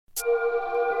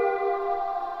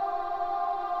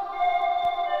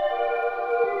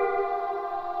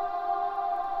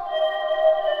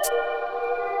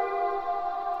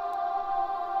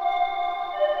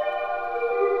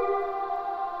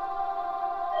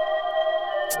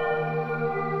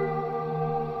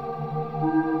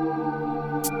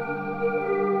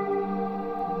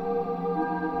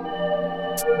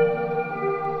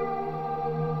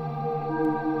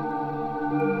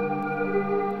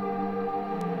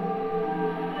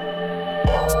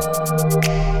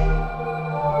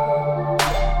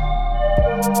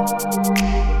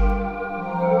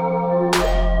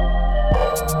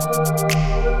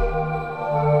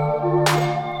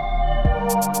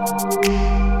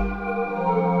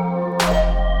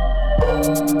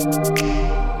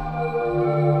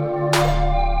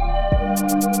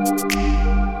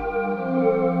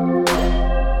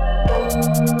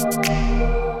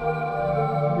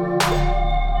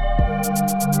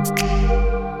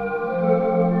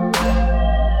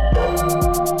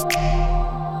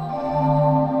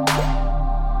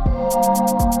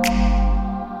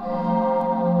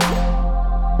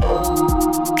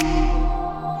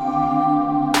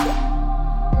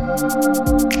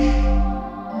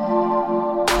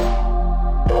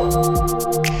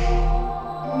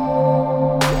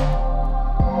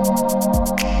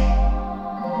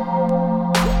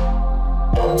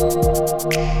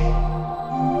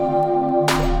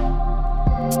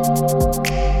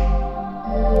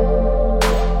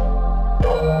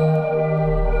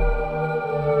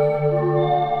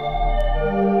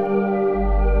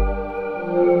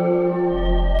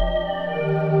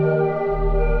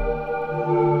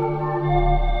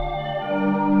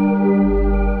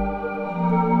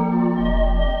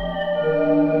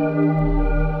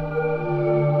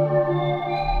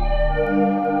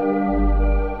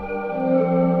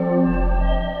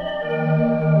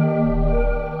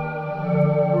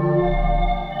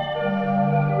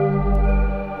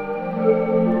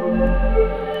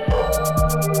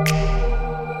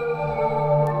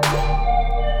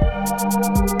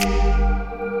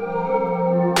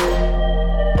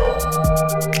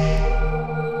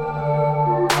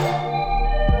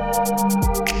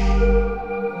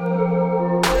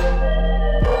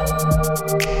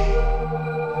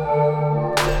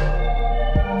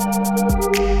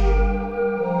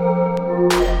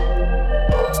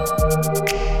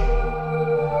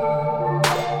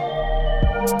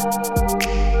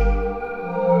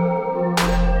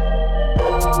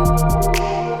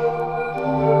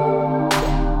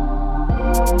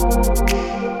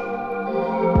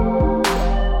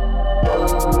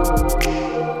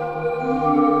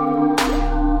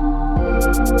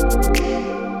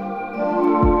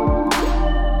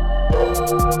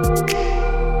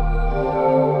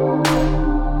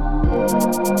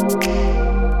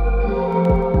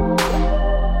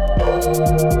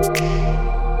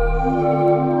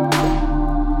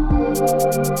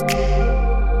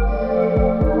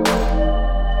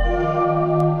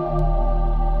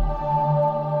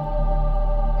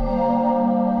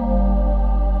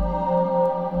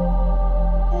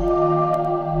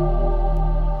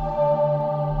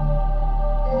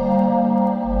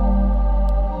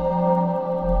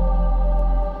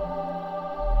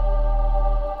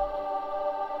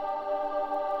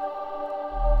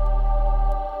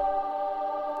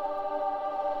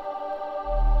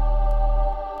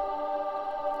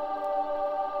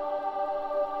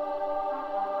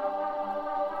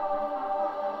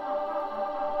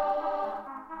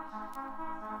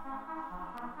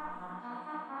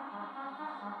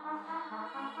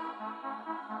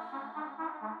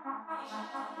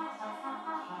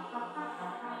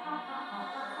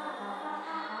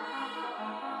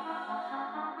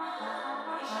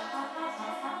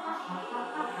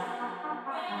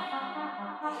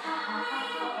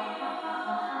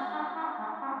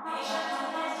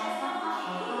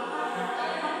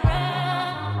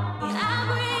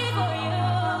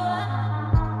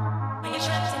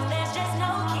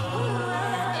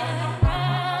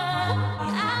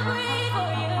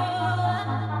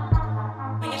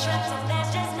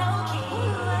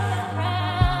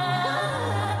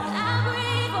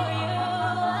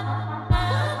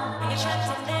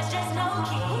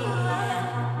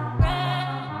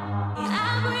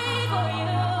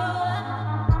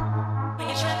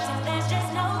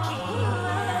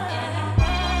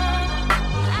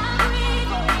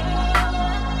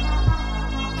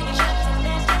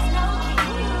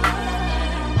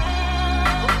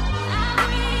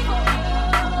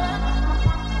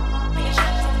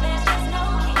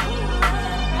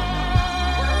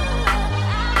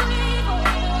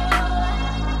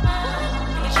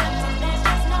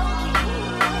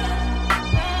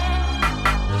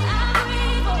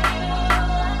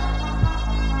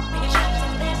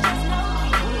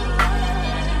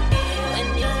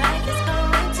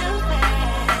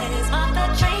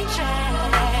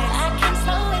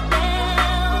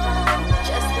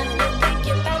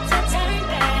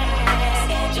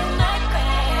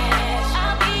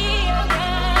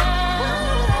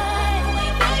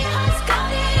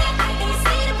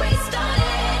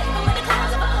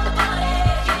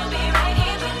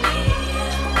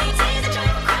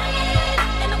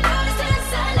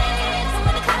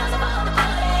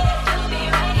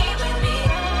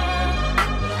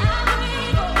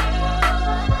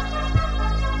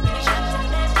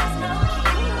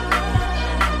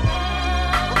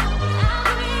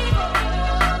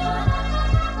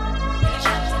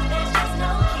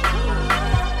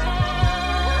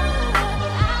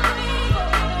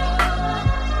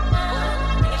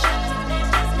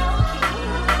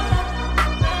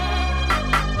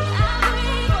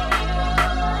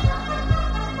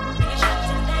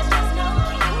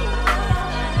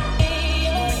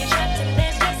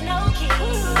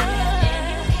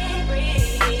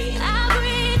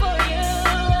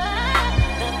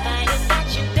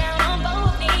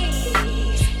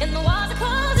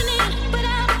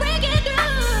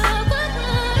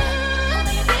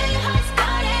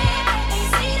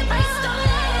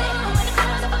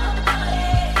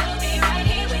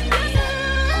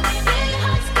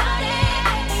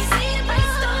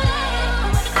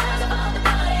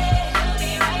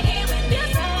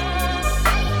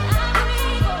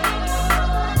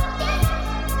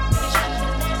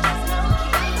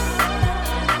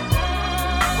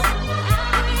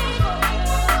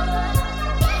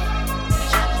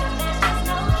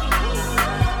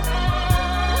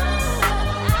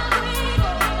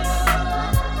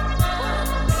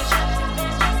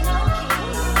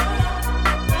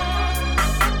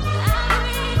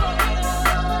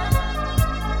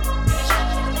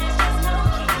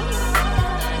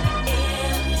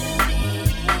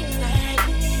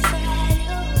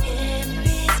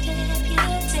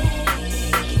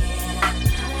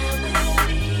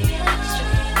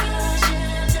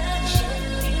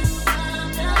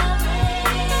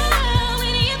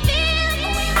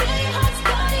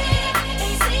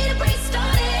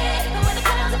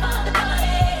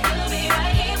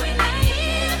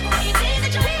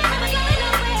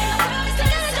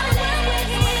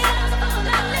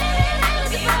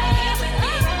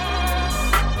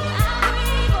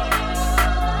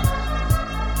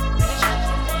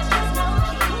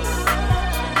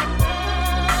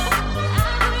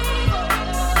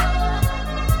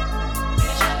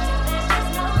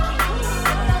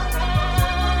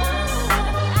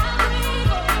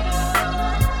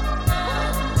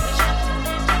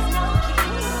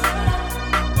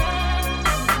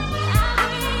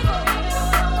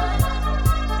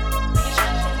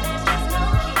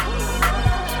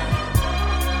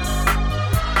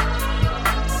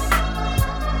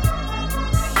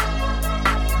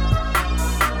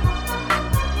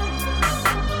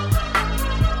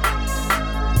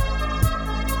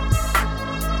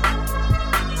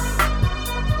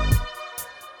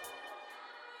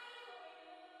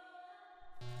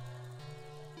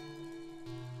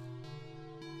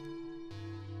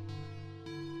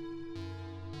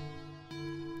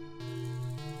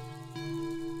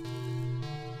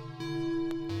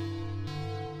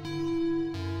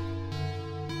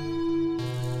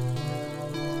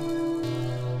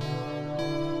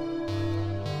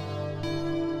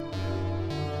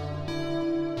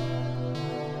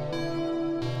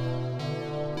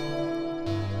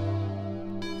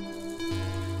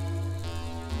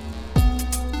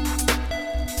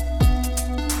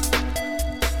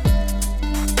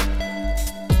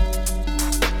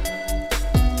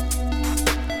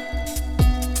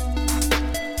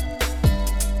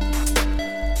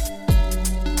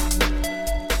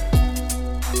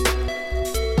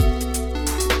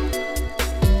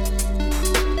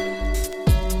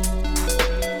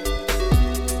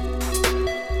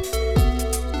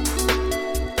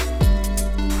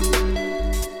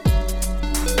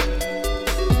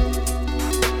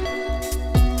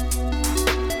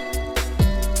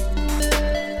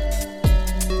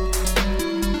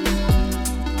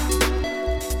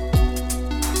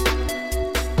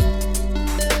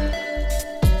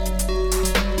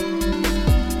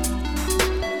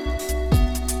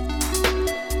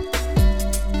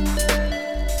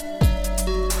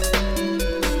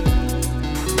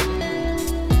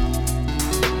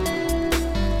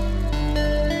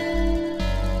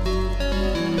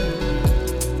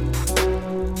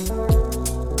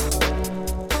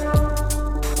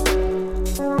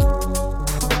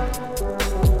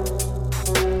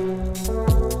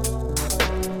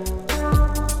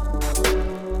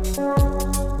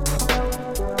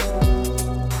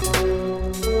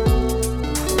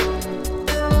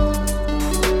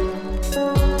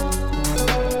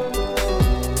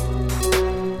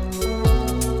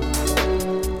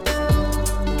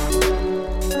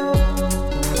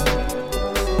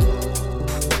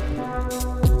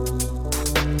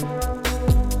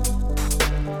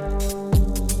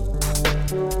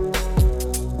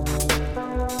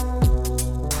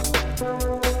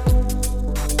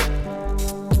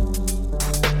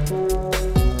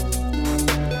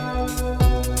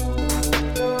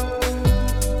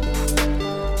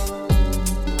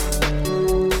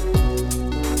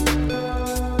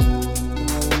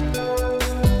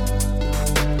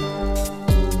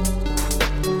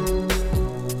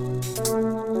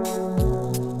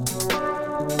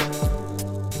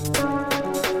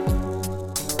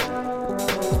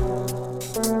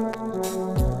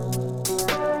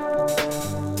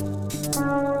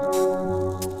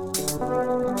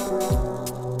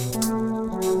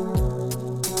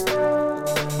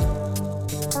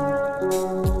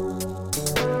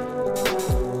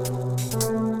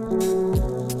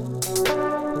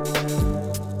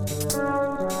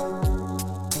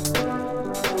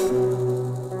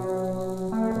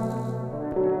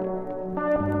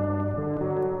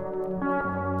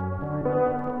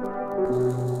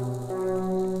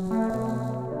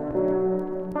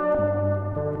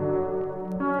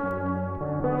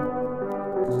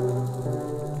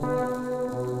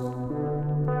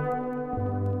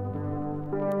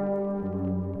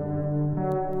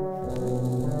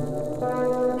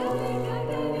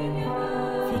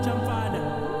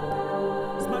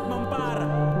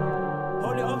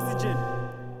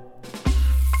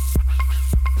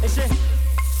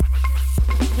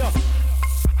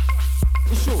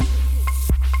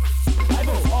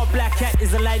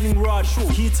lightning rod.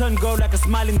 He turned gold like a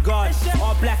smiling god.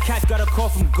 All black cat got a call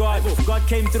from God. God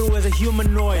came through as a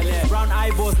humanoid. Brown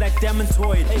eyeballs like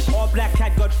demontoid. All black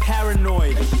cat got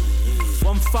paranoid.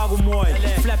 One fagomoy,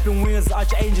 flapping wings,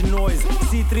 archangel noise.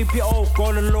 C3PO,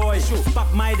 golden Lloyd.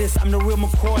 Fuck Midas, I'm the real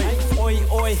McCoy. Oi,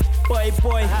 oi, boy,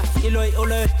 boy. Iloi,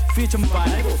 iloi, future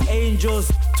bad.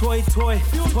 Angels, toy, toy,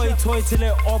 toy, toy till they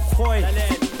all coy.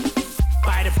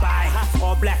 By the by,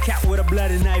 all black cat with a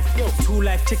bloody knife. 2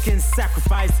 live chickens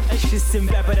sacrifice. She's sim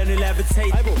better than a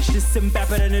levitate. She's sim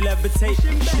better than a levitate.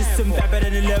 She's sim better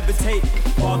than a levitate.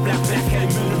 All black cat.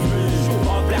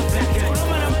 All black cat.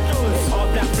 All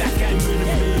black cat.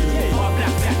 All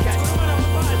black cat.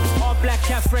 All black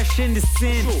cat fresh in the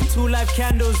sin. 2 live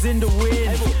candles in the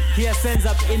wind. He ascends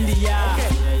up in the air.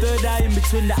 3rd eye in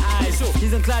between the eyes.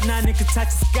 He's on cloud 9 and can touch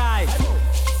the sky.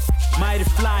 Mighty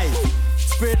fly.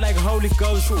 Spirit like Holy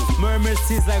Ghost, murmurs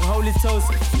tears like holy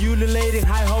toast, ululating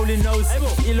high holy nose,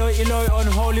 Eloi, Eloi on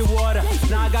holy water.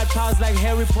 Now I got powers like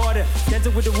Harry Potter,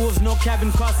 dancing with the wolves, no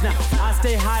Kevin Costner. I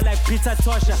stay high like Peter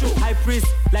Tosha, high priest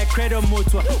like Credo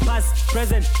Mutua, past,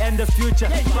 present, and the future,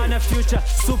 final future,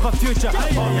 super future.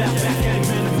 All black and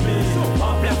minimum,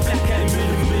 all black and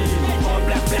minimum, all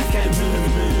black and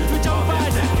minimum, future all black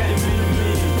and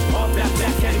minimum, all black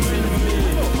and minimum,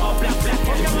 all black and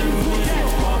minimum.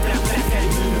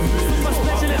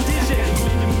 Special edition.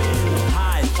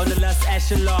 High on the last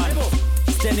echelon,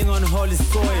 standing on holy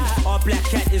soil. All black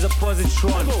cat is a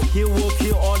positron. He will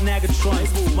kill all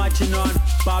Nagatrons. Marching on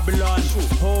Babylon.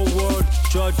 Whole world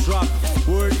jaw drop.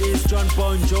 Word is John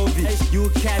Bon Jovi. You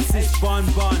cats is Bon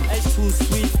Bon. Too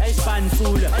sweet,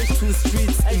 Fanfula. 2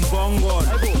 streets in Bongon.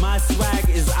 My swag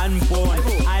is unborn.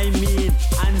 I mean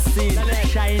unseen,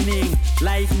 shining,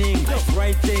 lightning,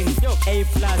 bright thing. A+,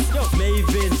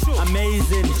 Maven,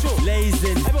 amazing,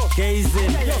 lazing,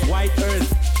 gazing, white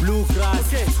earth, blue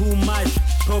grass, too much,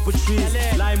 purple trees,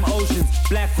 lime oceans,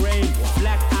 black rain,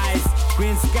 black eyes,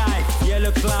 green sky,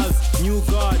 yellow clouds, new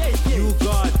God, you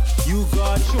God, you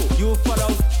God, you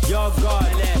follow your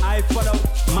God, I follow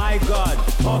my God.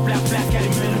 All black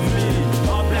and minimum,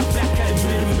 all black and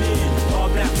minimum, all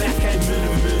black and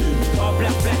minimum, all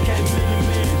black and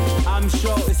minimum. I'm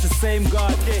sure it's the same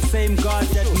God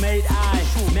that made I,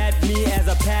 met me as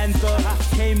a panther,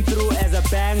 came through as a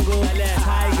Bengal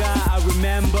tiger. I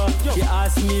remember he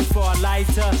asked me for a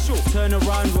lighter, turn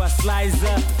around with a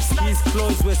slicer. His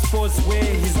clothes were sportswear,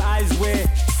 his eyes were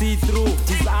see-through,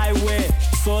 his eyewear,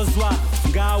 Sozwa,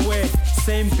 Gawe,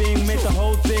 same thing, made the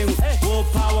whole thing,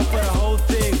 willpower for the whole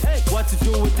thing. What to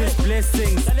do with these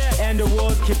blessings? And the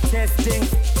world keep testing.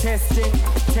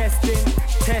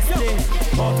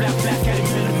 All black and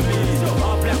minimum.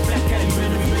 All black and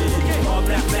minimum. All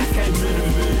black and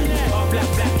minimum. All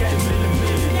black and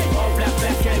minimum. All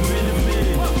black and minimum.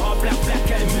 All black and minimum. All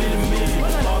black and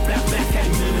minimum. All black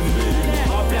and minimum.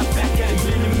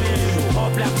 All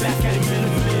black and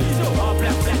minimum. All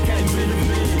black and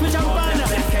minimum. Which I'm banner.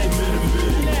 Black and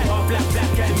minimum. All black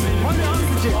and minimum.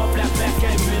 All black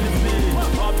and minimum.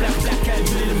 All black and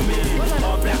minimum.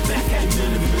 All black and minimum. All black and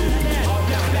minimum.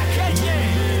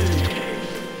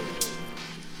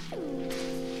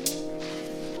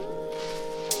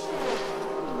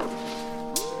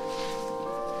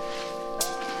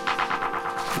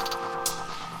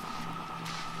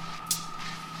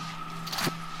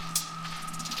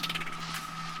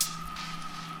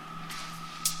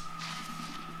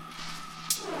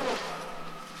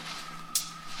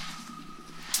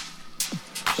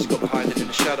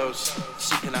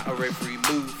 Seeking out her every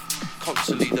move,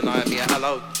 constantly denying me a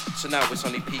hello. So now it's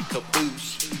only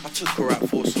peekaboos. I took her out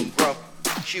for some grub.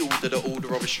 She ordered an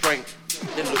order of restraint,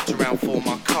 then looked around for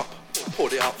my cup.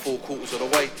 Poured it up 4/4 of the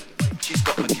way. She's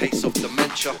got a case of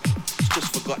dementia. She's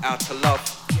just forgot how to love,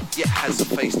 yet has a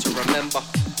face to remember.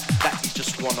 That you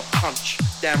just wanna punch.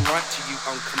 Damn right to you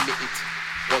uncommitted.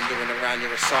 Wandering around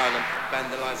your asylum,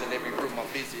 vandalizing every room I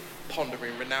visit,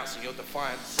 pondering, renouncing your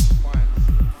defiance.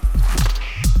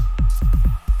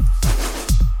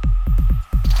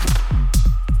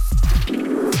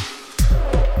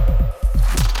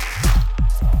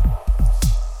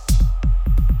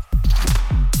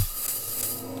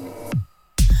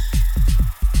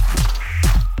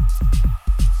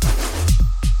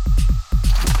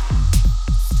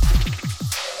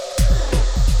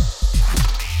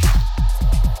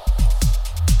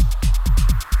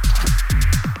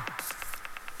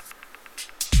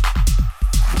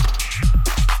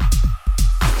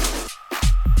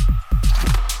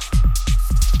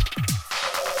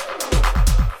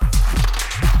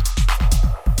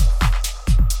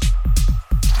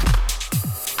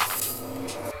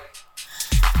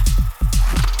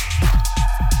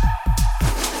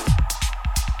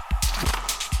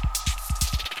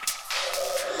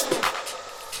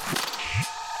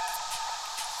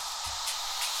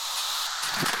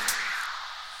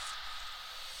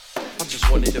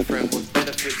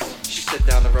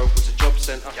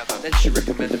 centre. Then she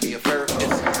recommended me a therapist.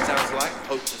 Sounds like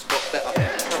hope just got better.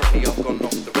 Currently I've gone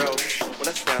off the rails. Well,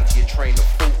 that's down to your train of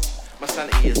thought. My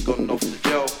sanity has gone off the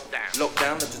gel. Locked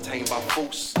down and detained by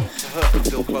force. To her I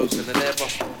feel closer than ever.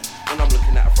 When I'm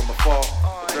looking at her from afar,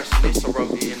 addressing this I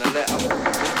wrote it in a letter.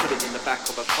 Then put it in the back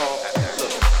of a car.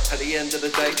 Look, at the end of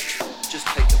the day, just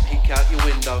take a peek out your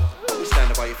window. We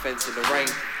stand by your fence in the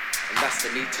rain. And that's the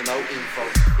need to know info,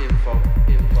 info,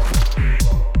 info,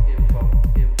 info, info,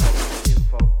 info,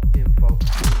 info, info,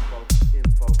 info,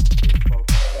 info, info.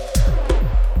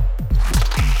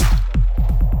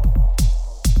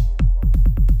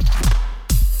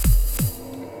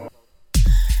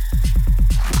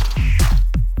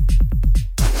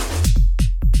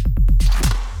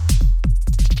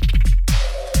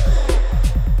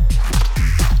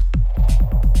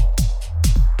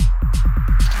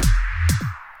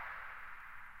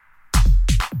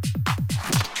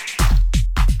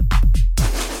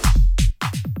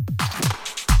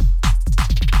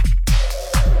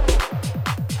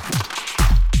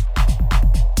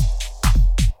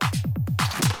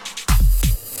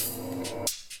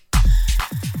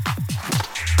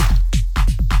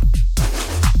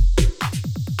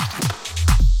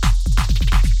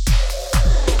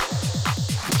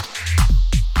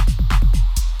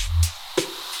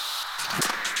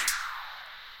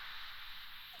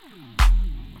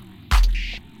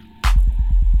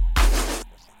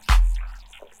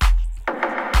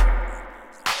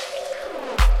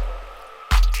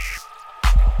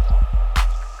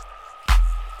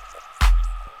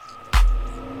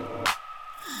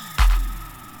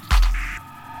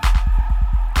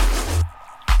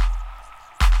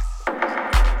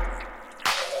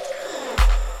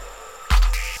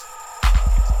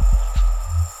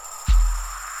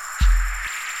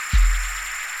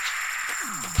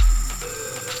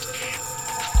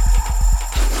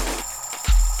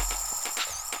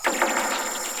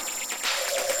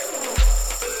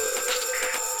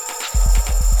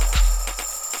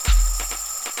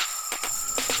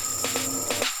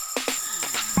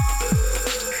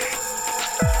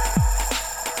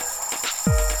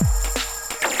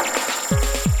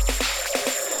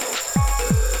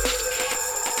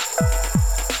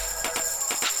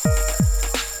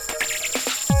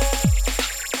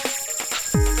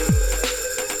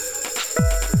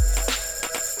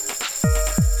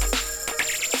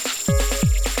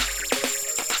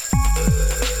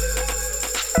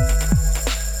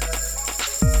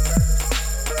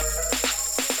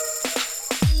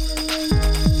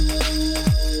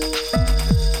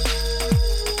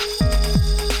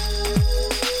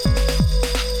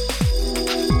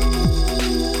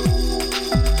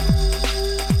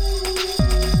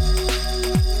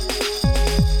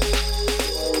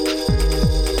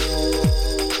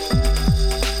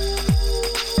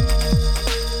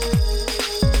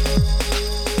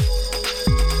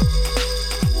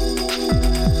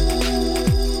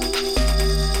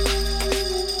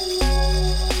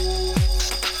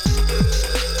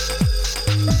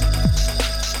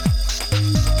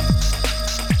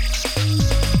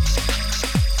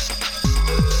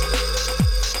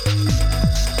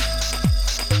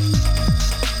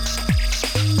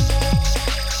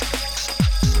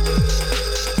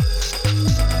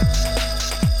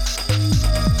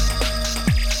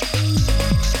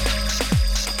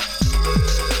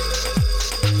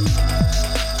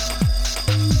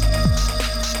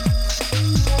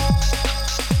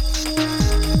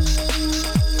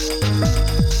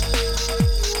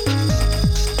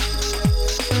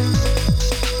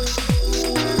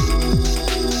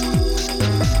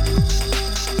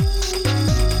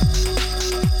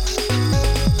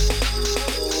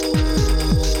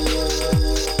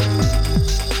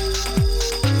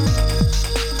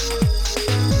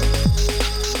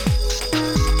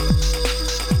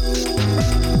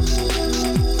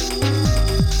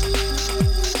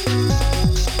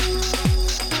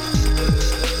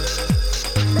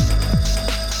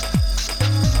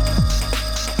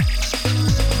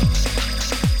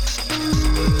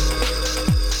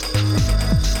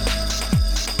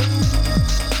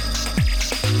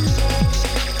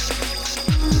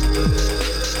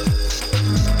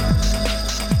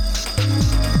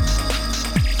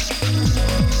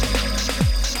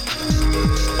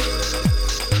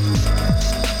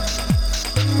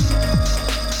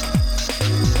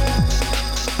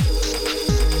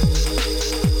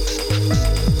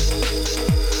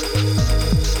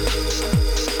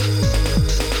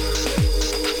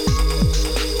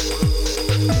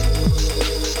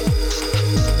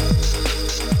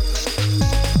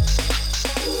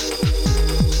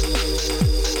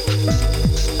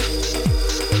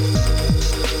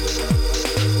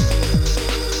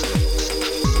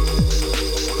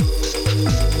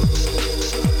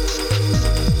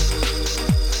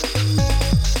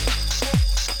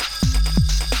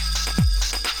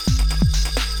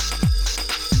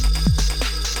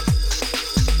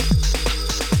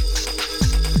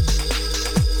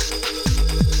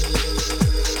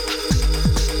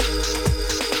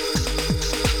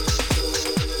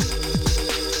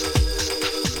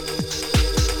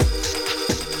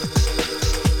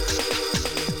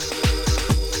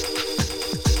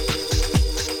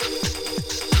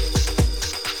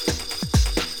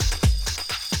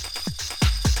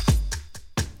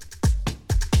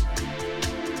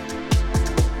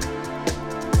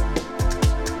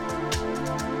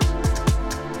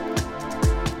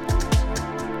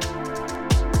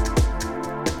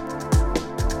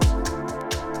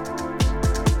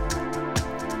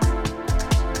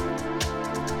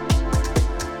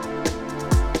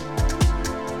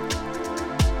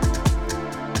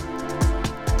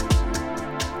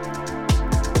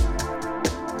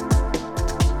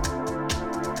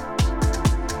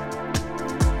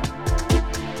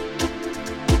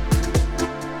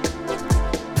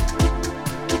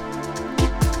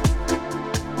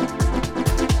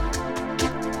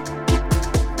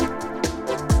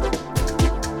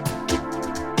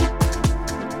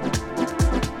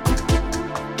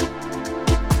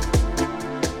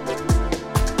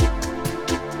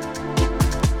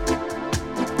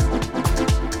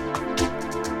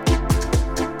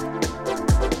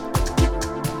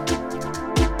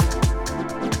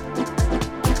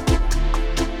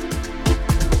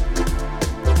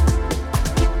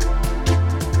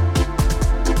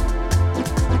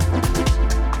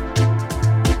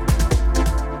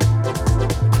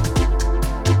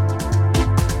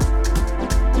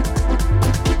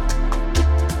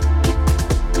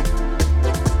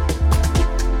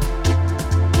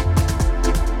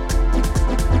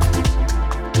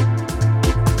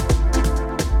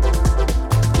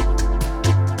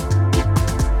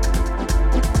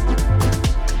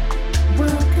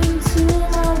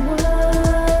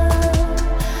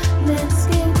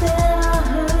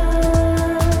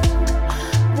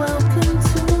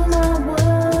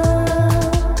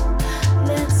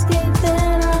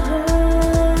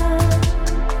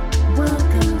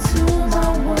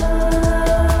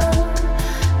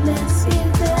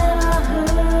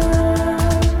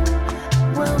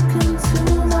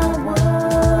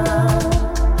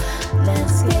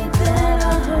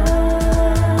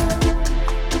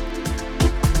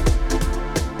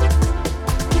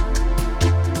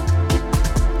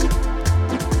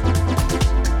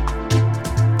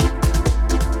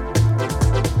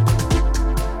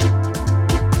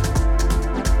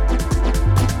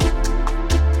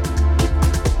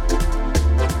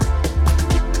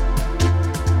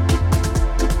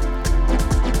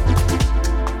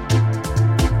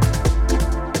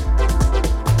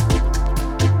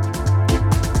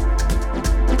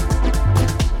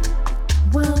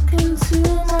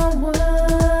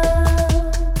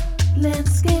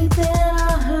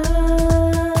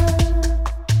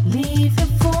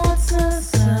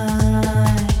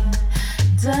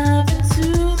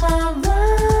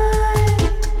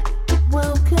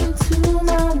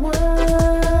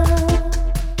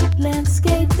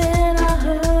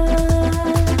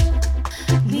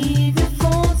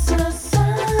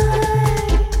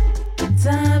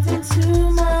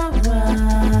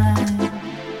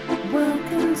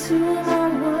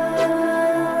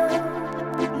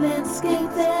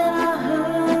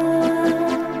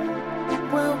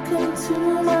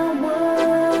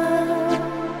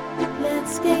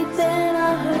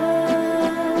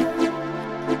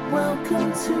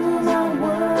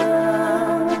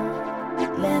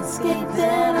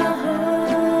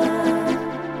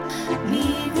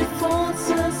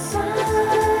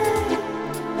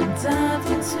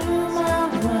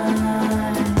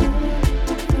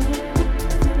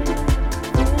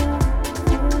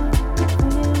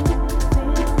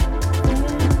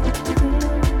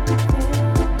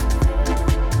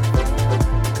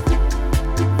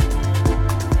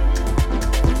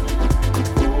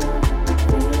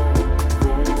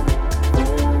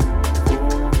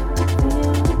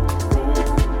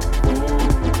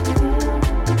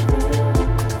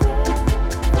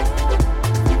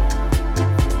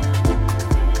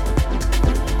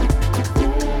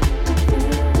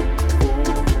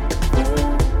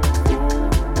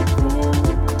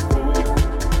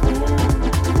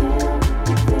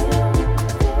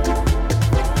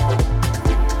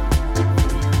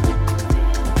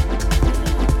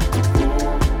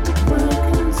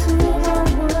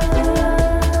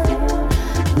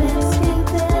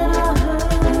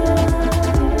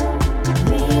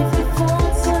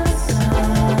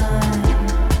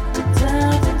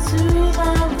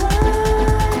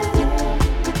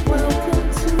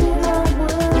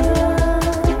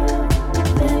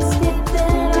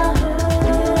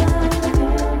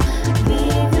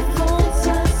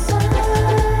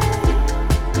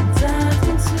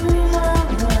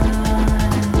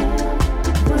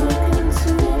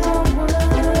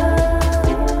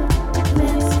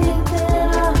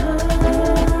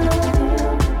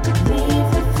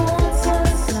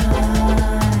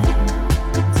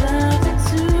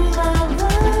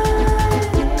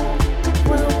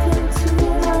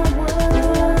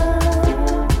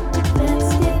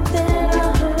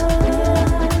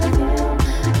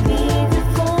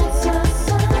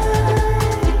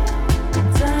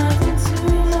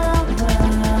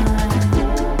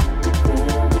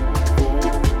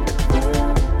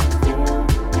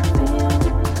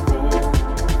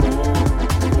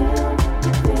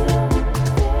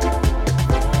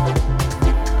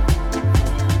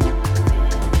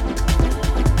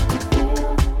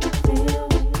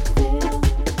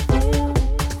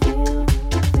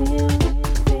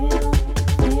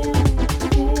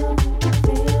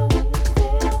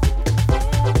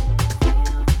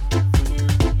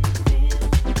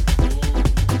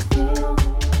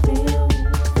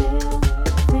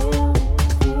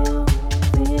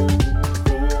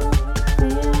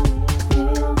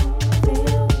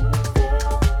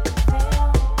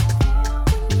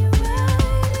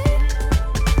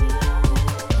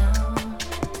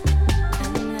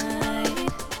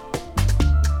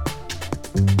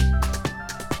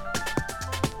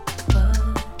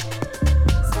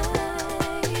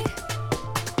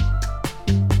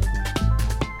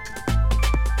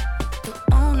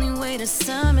 to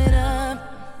sum it up.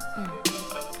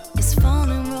 It's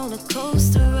falling roller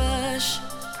coaster rush.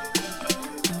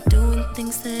 I'm doing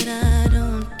things that I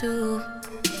don't do.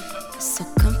 It's so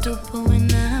comfortable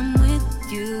when I'm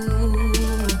with you.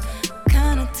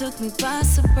 Kinda took me by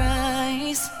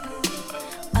surprise.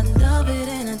 I love it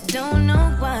and I don't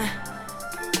know why.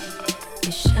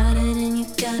 You shot it and you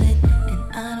got it, and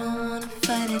I don't wanna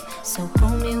fight it. So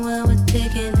hold me while we're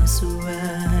taking this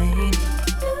ride.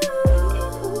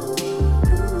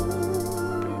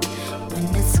 When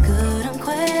it's good, I'm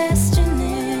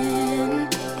questioning.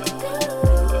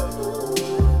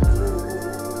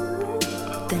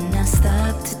 Then I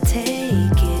stop to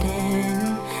take it in.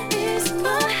 Is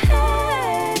my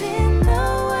head in the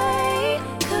way?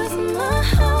 'Cause my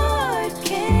heart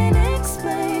can't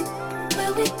explain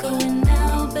where we going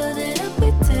now. Build it up, we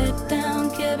tear it down.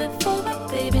 Give it forward,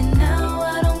 baby, now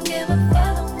I don't give a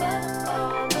fuck.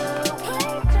 All the way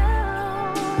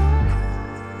down,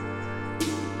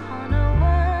 on a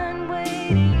one-way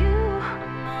to you.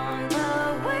 All the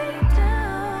way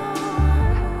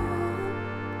down,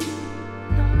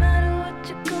 no matter what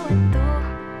you're going through.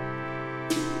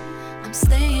 I'm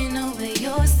staying over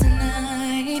yours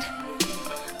tonight.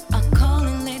 I'll call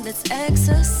in late, let's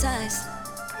exercise.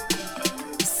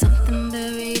 Something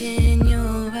buried in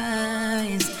your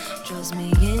eyes draws me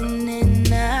in and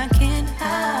I can't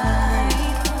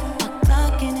hide. I'll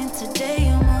clock in and today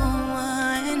I'm on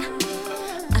wine.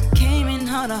 I came in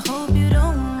hard, I hope you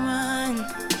don't run.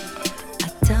 I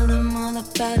tell them all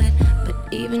about it, but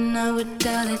even I would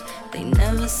doubt it. They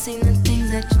never seen the things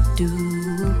that you do.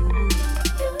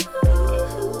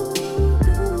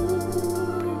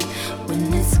 When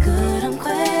it's good, I'm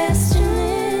questioning.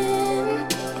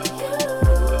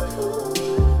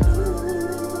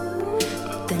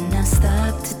 Then I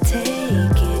stop to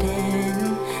take it in.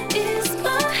 Is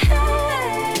my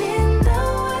head in the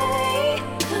way?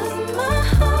 'Cause my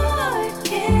heart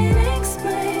can't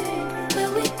explain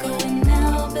where we going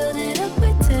now. Build it up, we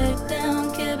tear it down.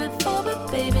 Give it forward,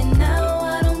 baby, now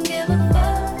I don't give a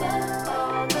fuck.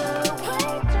 All the way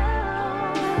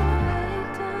down,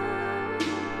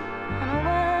 on a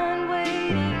one-way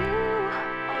to you.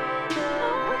 All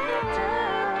the way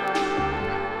down,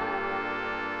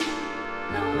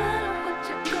 no matter what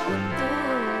you're going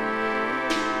through.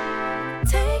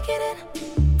 Take it in,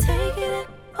 take it in.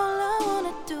 All I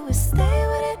wanna do is stay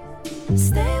with it,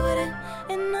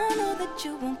 and I know that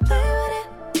you won't play with it,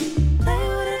 play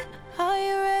with it. Are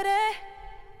you ready?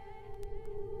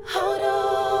 Hold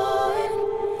on,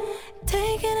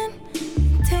 take it in,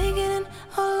 take it in.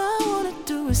 All I wanna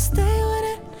do is stay with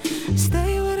it,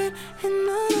 and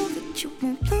I know that you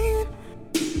won't play with it.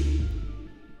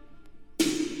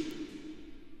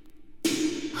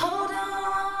 Hold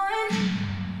on.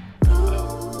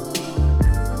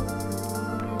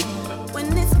 When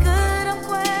it's good, I'm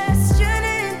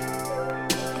questioning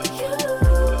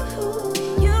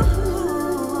you.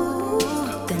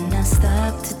 Then I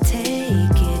stop to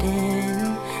take it in.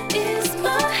 Is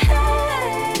my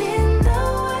head in the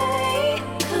way?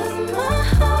 'Cause my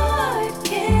heart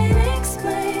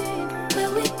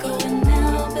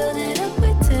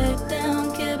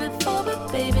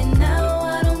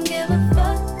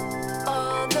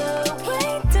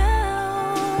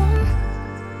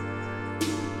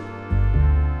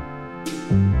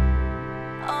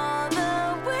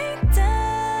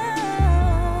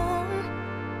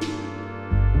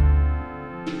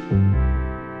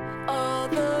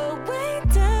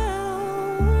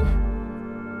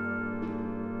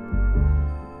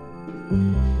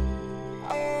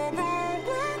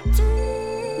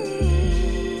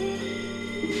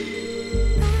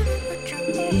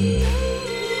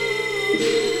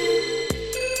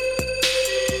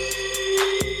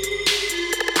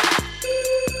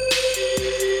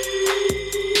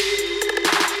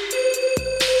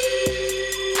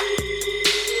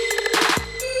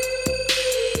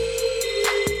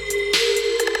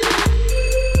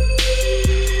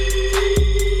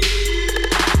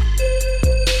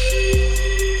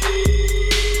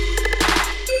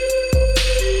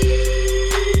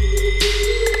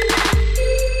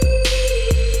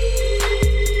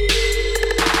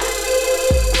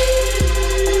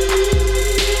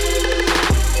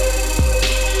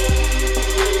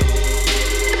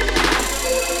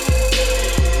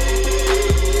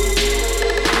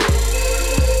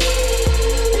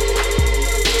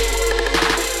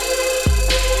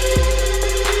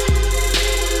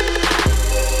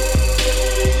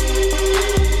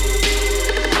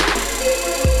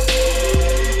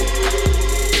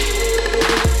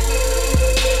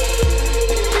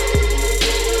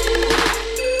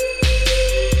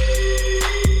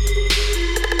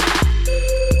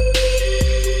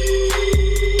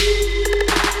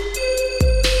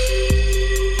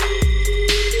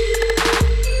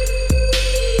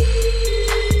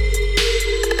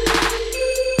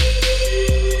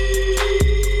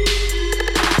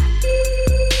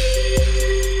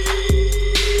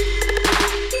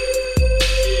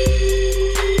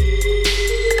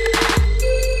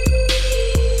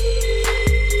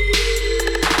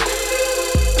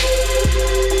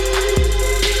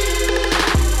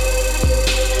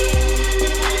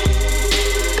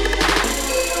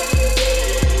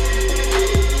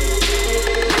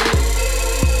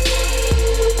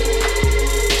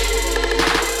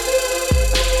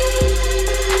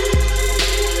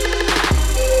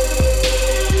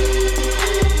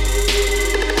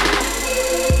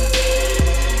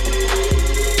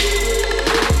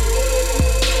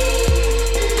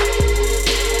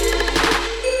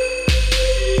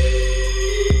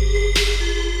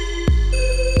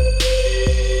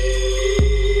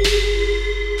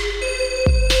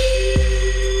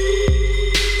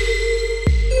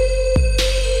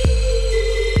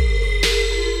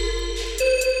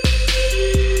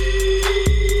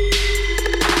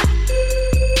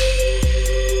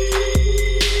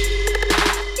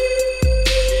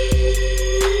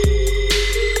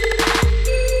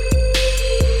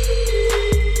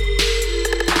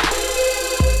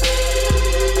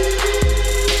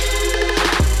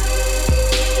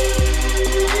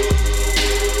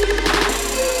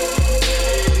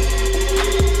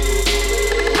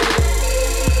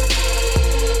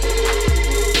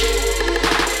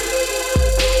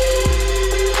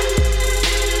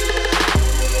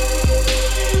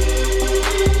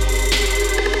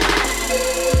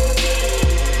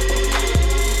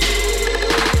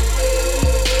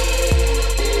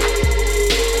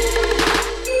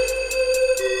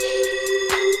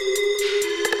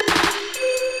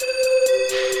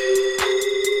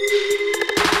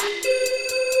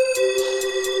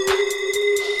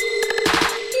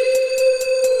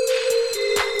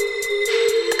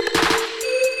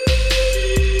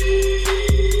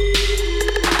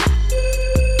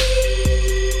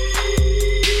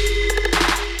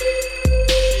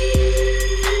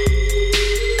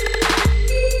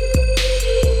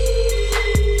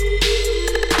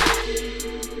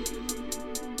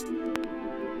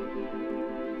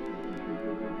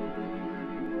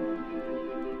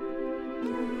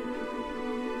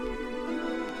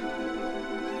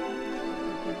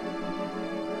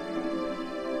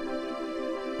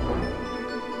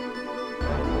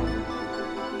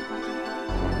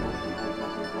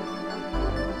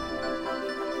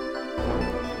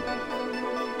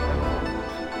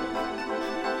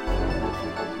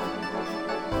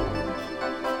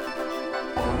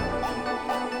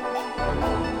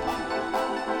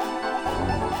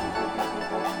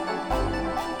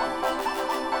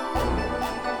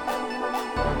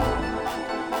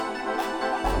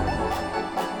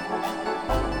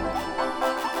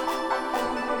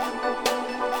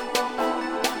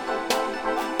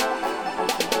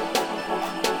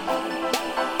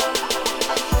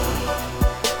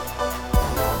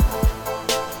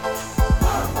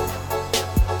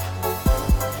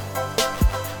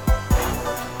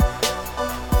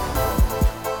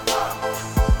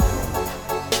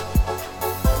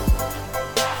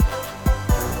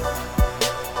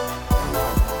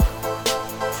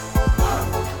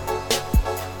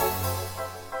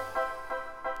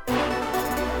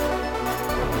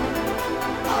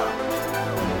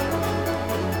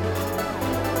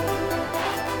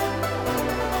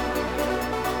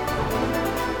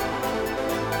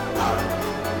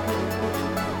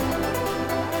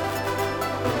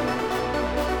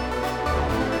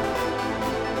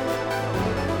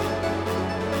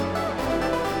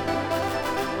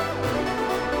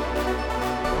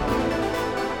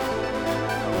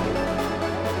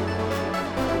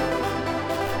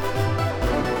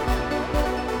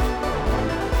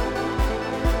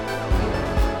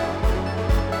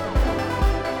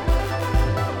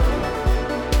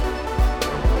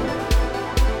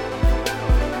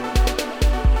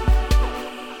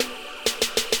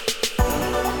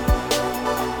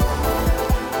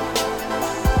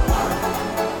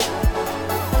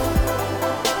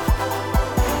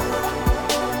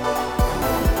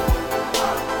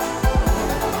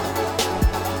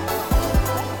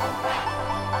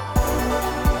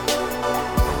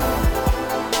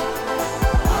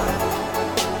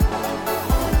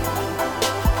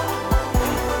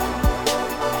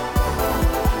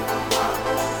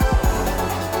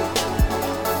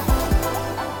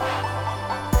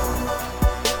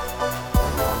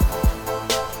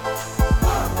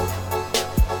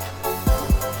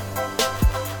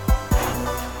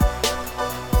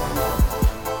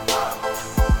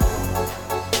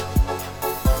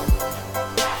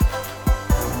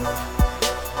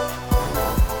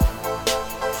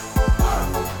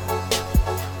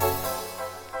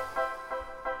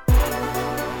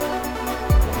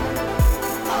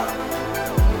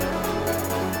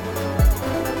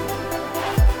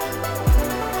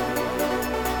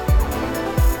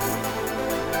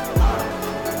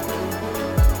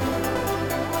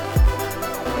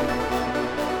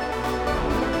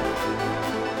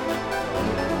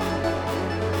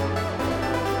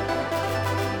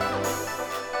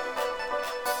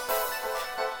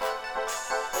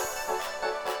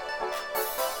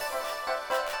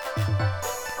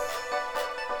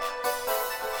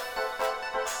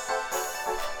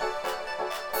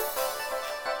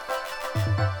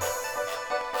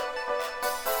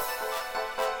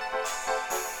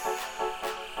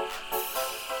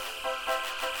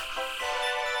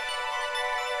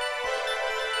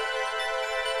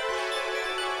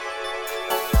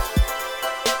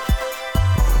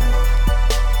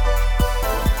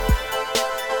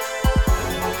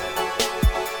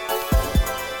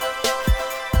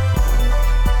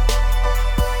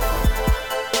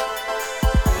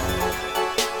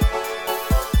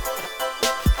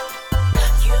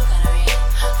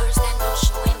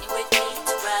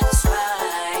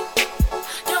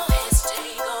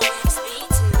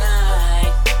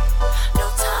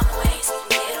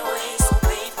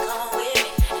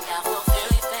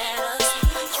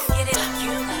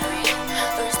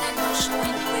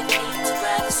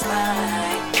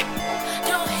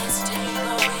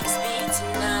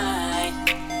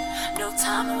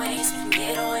ways, we can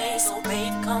get away. So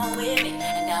baby, come with me,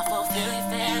 and I'll fulfill your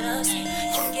fantasy.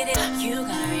 You get it, you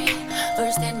gotta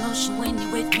reverse that motion when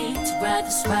you're with me to ride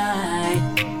this ride.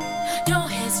 Don't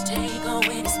hesitate, go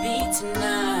with the speed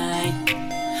tonight.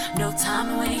 No time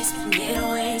to waste, we can get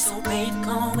away. So baby,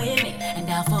 come with me, and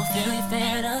I'll fulfill your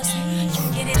fantasy. You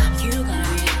get it, you gotta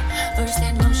reverse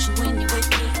that motion when you're with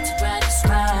me to ride this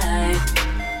ride.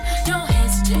 Don't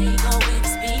hesitate, go with the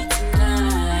speed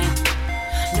tonight.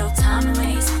 No time to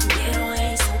waste, we can get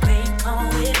away. So baby, come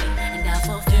with me, and I'll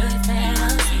fulfill your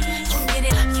fantasy. You get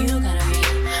it, you gotta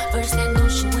reverse that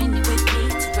motion when you're with me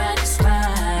to ride this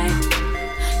ride.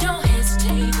 Don't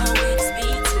hesitate, go with the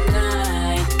speed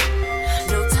tonight.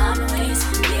 No time to waste,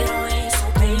 we can get away. So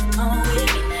baby, come with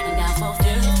me, and I'll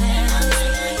fulfill your fantasy.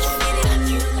 You get it,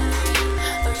 you gotta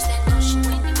reverse that motion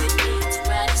when you're with me to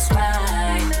ride this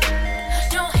ride.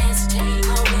 Don't hesitate,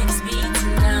 go with the speed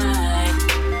tonight.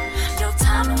 No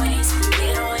time to waste, we can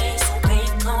get away. So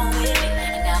baby, come with me,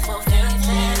 and I'll fulfill your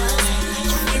fantasy.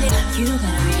 You get it, you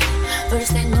gotta reverse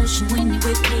that motion when you're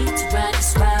with me to ride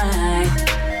this ride.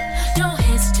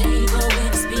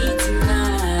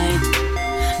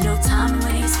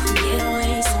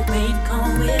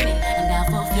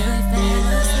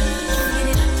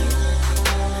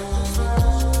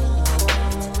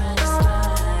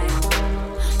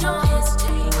 Don't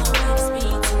hesitate, go with the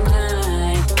speed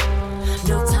tonight.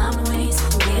 No time to waste,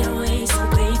 we can get away. So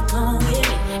baby, come with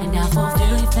me, and I'll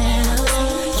fulfill your fantasy.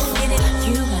 You get it,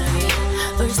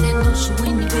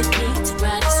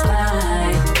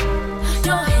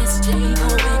 don't hesitate, go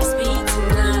with the speed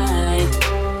tonight.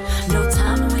 No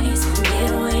time to waste, we can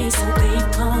get away. So baby,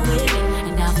 come with me,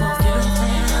 and I'll fulfill your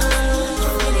fantasy.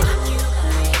 You get it, you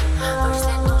gotta reverse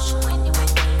that motion when you're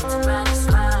with me to ride this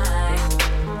ride.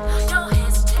 Don't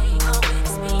hesitate, go with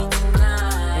the speed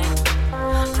tonight.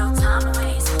 No time to waste, we can get away. So baby, come with me, and I'll fulfill your fantasy. You get it, you gotta reverse that motion when you're with me to ride this ride. Don't hesitate, go with the speed tonight. No time to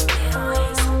waste, we can get away.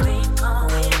 So baby, come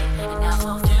with me, and I'll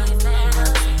fulfill your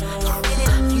fantasy. You get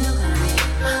it, you gotta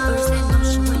reverse that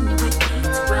motion when you're with me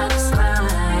to ride this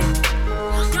ride.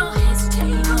 Don't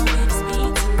hesitate, go with the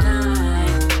speed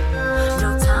tonight. No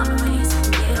time to waste,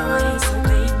 we can get away. So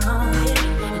baby, come with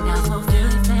me, and I'll fulfill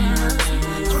your fantasy.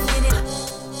 You get it.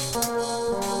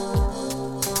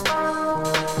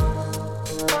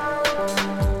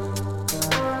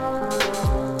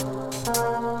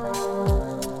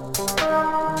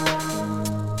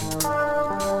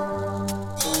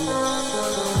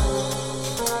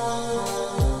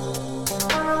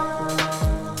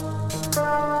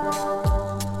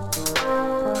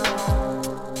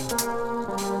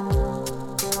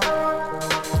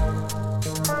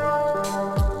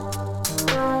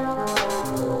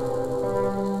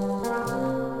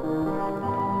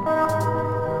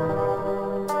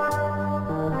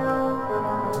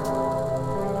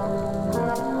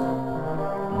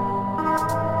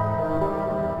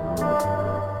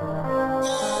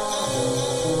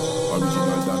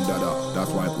 Original Dandada,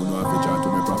 that's why Uno have to chat to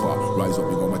me proper. Rise up,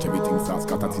 you go match everything starts.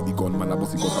 Scatter to the gun, man, I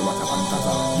bust it goes a rat and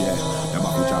tata. Yeah, them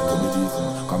have to chat to me decent.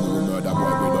 Come here, murder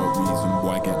boy without reason.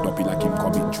 Boy get dumpy like him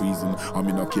commit treason. I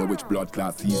me no care which blood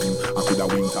class season. I could a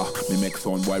winter, me make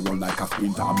son boy run like a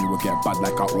sprinter. I me will get bad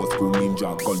like a old school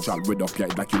ninja. Gunshot red up your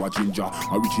head like you a ginger.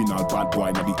 Original bad boy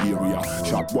in the area.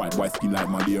 Sharp white boy skin like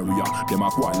malaria. Them a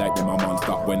boy like them a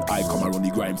monster. When I come around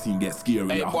the grime scene get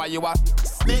scarier. Hey boy, you a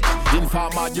snitch,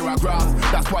 informer, you a grass.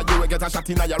 That's why you will get a shot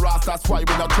in your ass. That's why we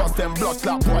don't trust them blood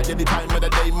clot boy. Any time of the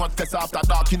day, much less after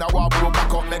dark. In a war, we will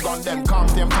back up me gun them. Calm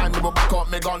same time, we will back up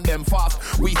me gun them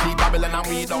fast. We see Babylon and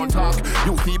we don't talk.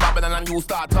 You see Babylon and you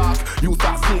start talk. You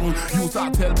start sing, you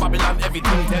start tell Babylon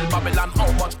everything. Tell Babylon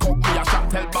how much coke me a shot.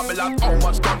 Tell Babylon how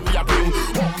much gun me a bring.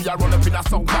 How me a run up in a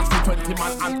song class with 20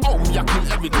 man. And how me a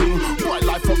kill everything. Boy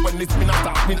life up when this spin a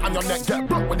start spin. And your neck get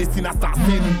broke when this spin a start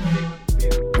spin.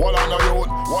 What on the youth,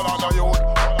 what on the youth,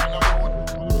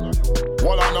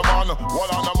 what on the man,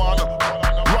 what on the man.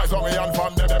 Rise on me and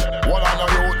fan them. What on the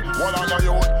youth, what on the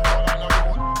youth,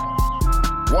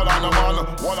 what on the man,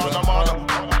 what on the man.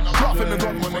 Dropping the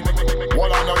gun when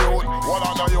what on the youth, what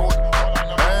on the youth,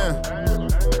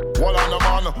 what on the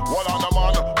man, what on the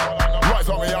man. Rise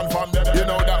on me and fan them. You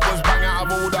know that was bang out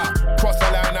of order. Cross the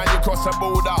line and you cross the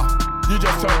border. You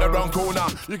just turned the wrong corner.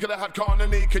 You could have had corner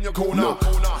Nick in your corner. Look,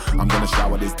 I'm gonna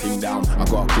shower this thing down. I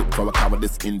got a clip for a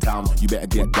cowardice in town. You better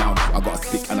get down. I got a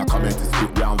stick and a comment to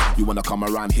spit round. You wanna come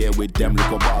around here with them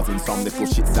little bars and some little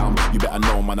shit sound. You better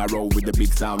know, man, I roll with the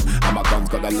big sound. And my gun's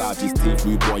got the largest teeth.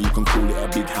 Rude boy, you can call it a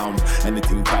big hound.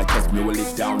 Anything try test me, will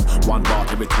lift down. One bar,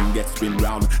 everything gets spin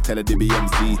round. Tell the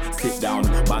DBMC, sit down.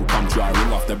 Man, come try,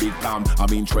 ring off the big pound. I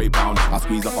mean, Trey pound. I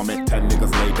squeeze up, I make 10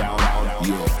 niggas lay down.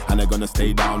 Yeah, and they're gonna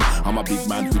stay down. I'm a big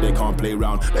man who they can't play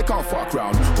round. They can't fuck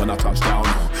round when I touch down.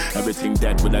 Everything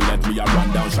dead when they let me a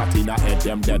run down. Shot in a head,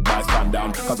 them dead by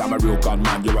sundown. Cause I'm a real gun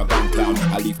man, you're a gun clown.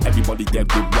 I leave everybody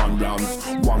dead with 1 round.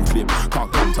 1 clip,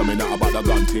 can't come to me now about the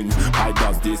gun thing. I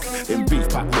does this in beef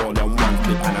pack more than 1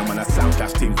 clip. And I'm on a sound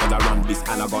clash thing cause I run this.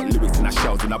 And I got lyrics in a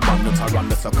shells in abundance. I run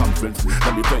the circumference.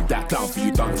 Let me break that down for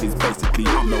you dunces. Basically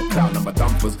I'm no clown, I'm a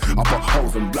dumpers. I put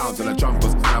holes and browns in the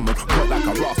jumpers. And I'm a point like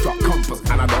a raw truck compass.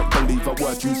 And I don't believe a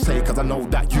word you say cause I know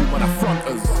that you wanna front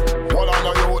us. What on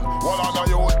the youth, what on the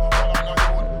youth,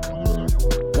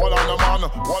 what on the man,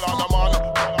 what on the man.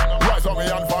 Rise on me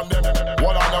and from them.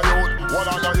 What on the youth, what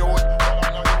on the youth,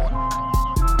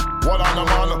 what on the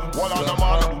man, what on the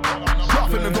man.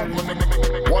 Dropping the gun,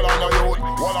 what on the youth,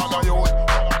 what on the youth,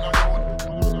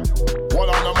 what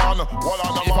on the man, what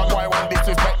on the man. If a boy want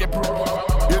disrespect the pro,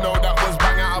 you know that was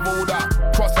bang out of order.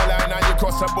 Cross the line and you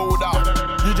cross the border.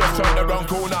 You just turned the wrong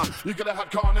corner. You could have had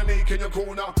corner leak in your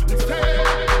corner. You could have had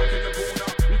corner leak in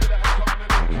your corner. You could have had corner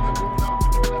leak in your corner.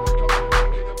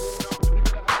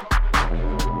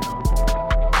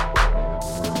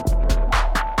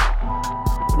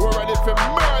 We're ready for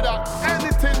murder.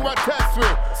 Anything we test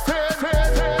with.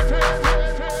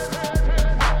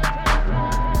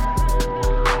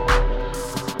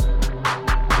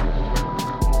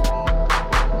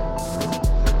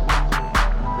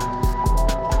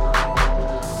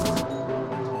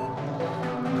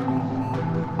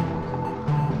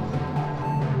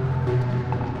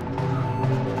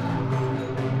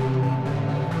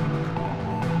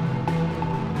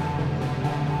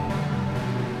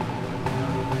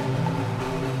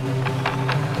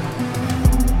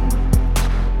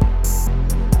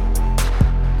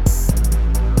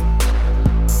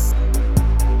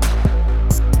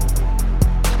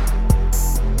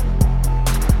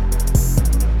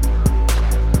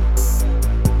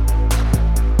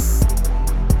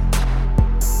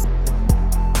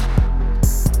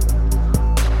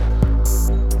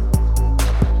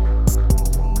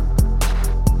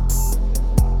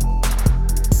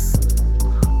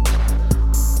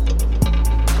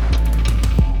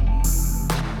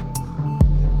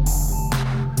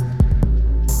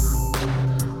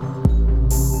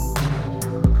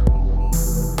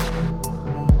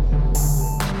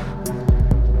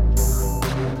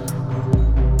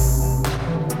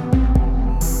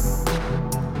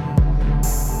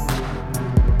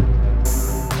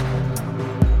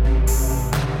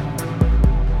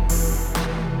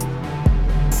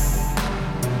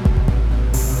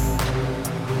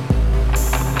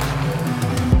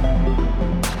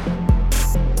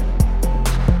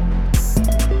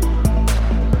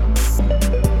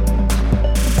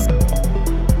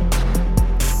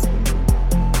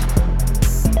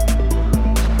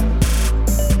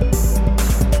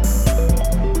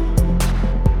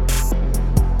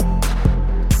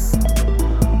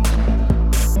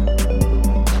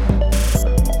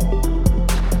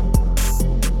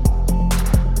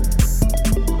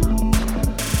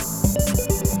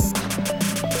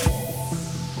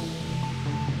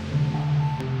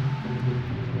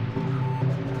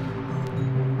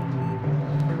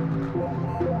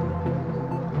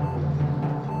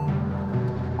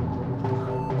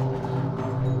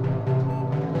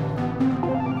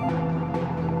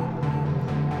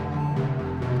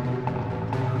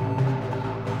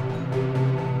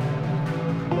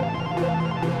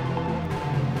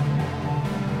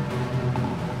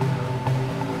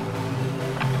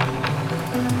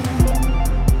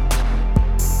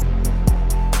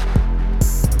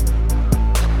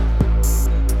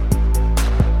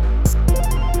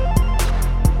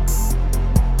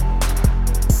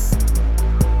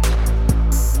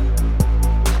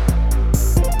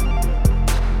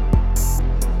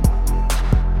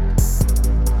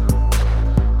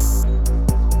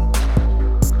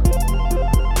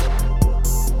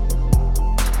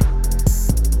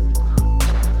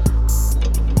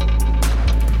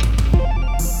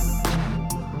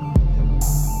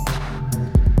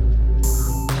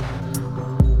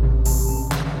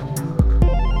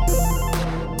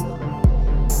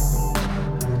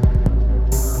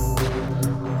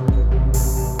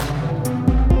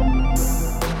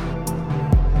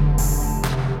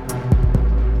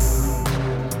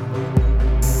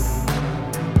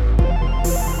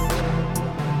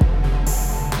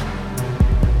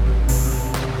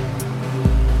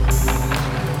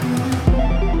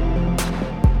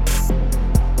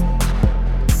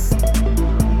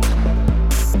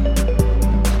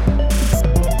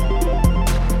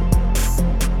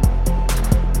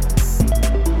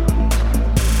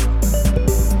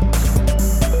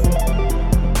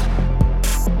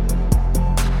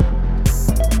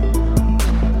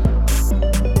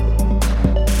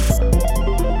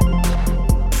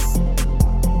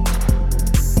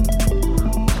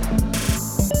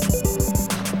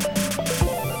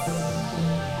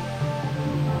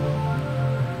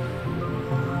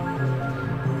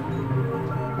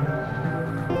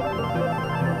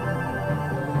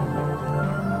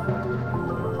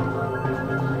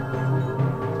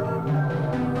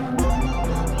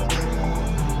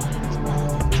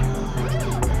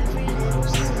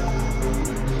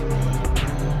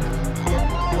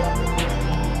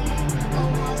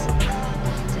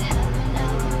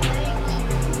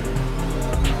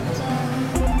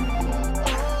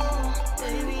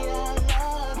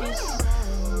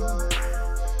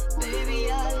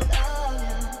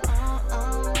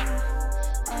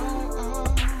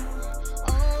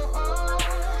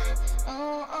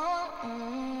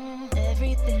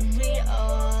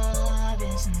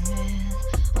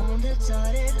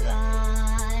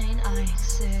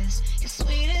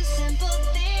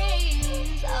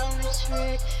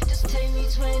 traffic. Just take me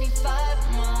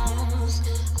 25 miles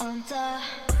under.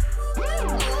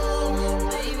 Oh,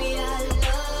 baby, I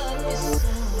love you so.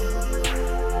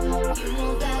 You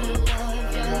know that I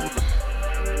love you.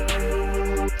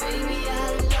 Baby, I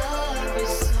love you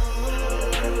so.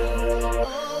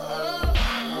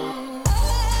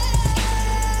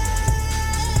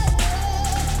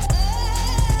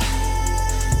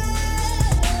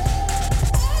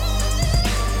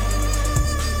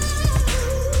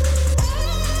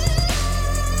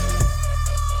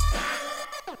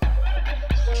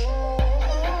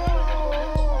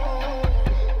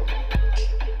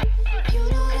 You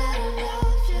know that I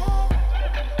love you.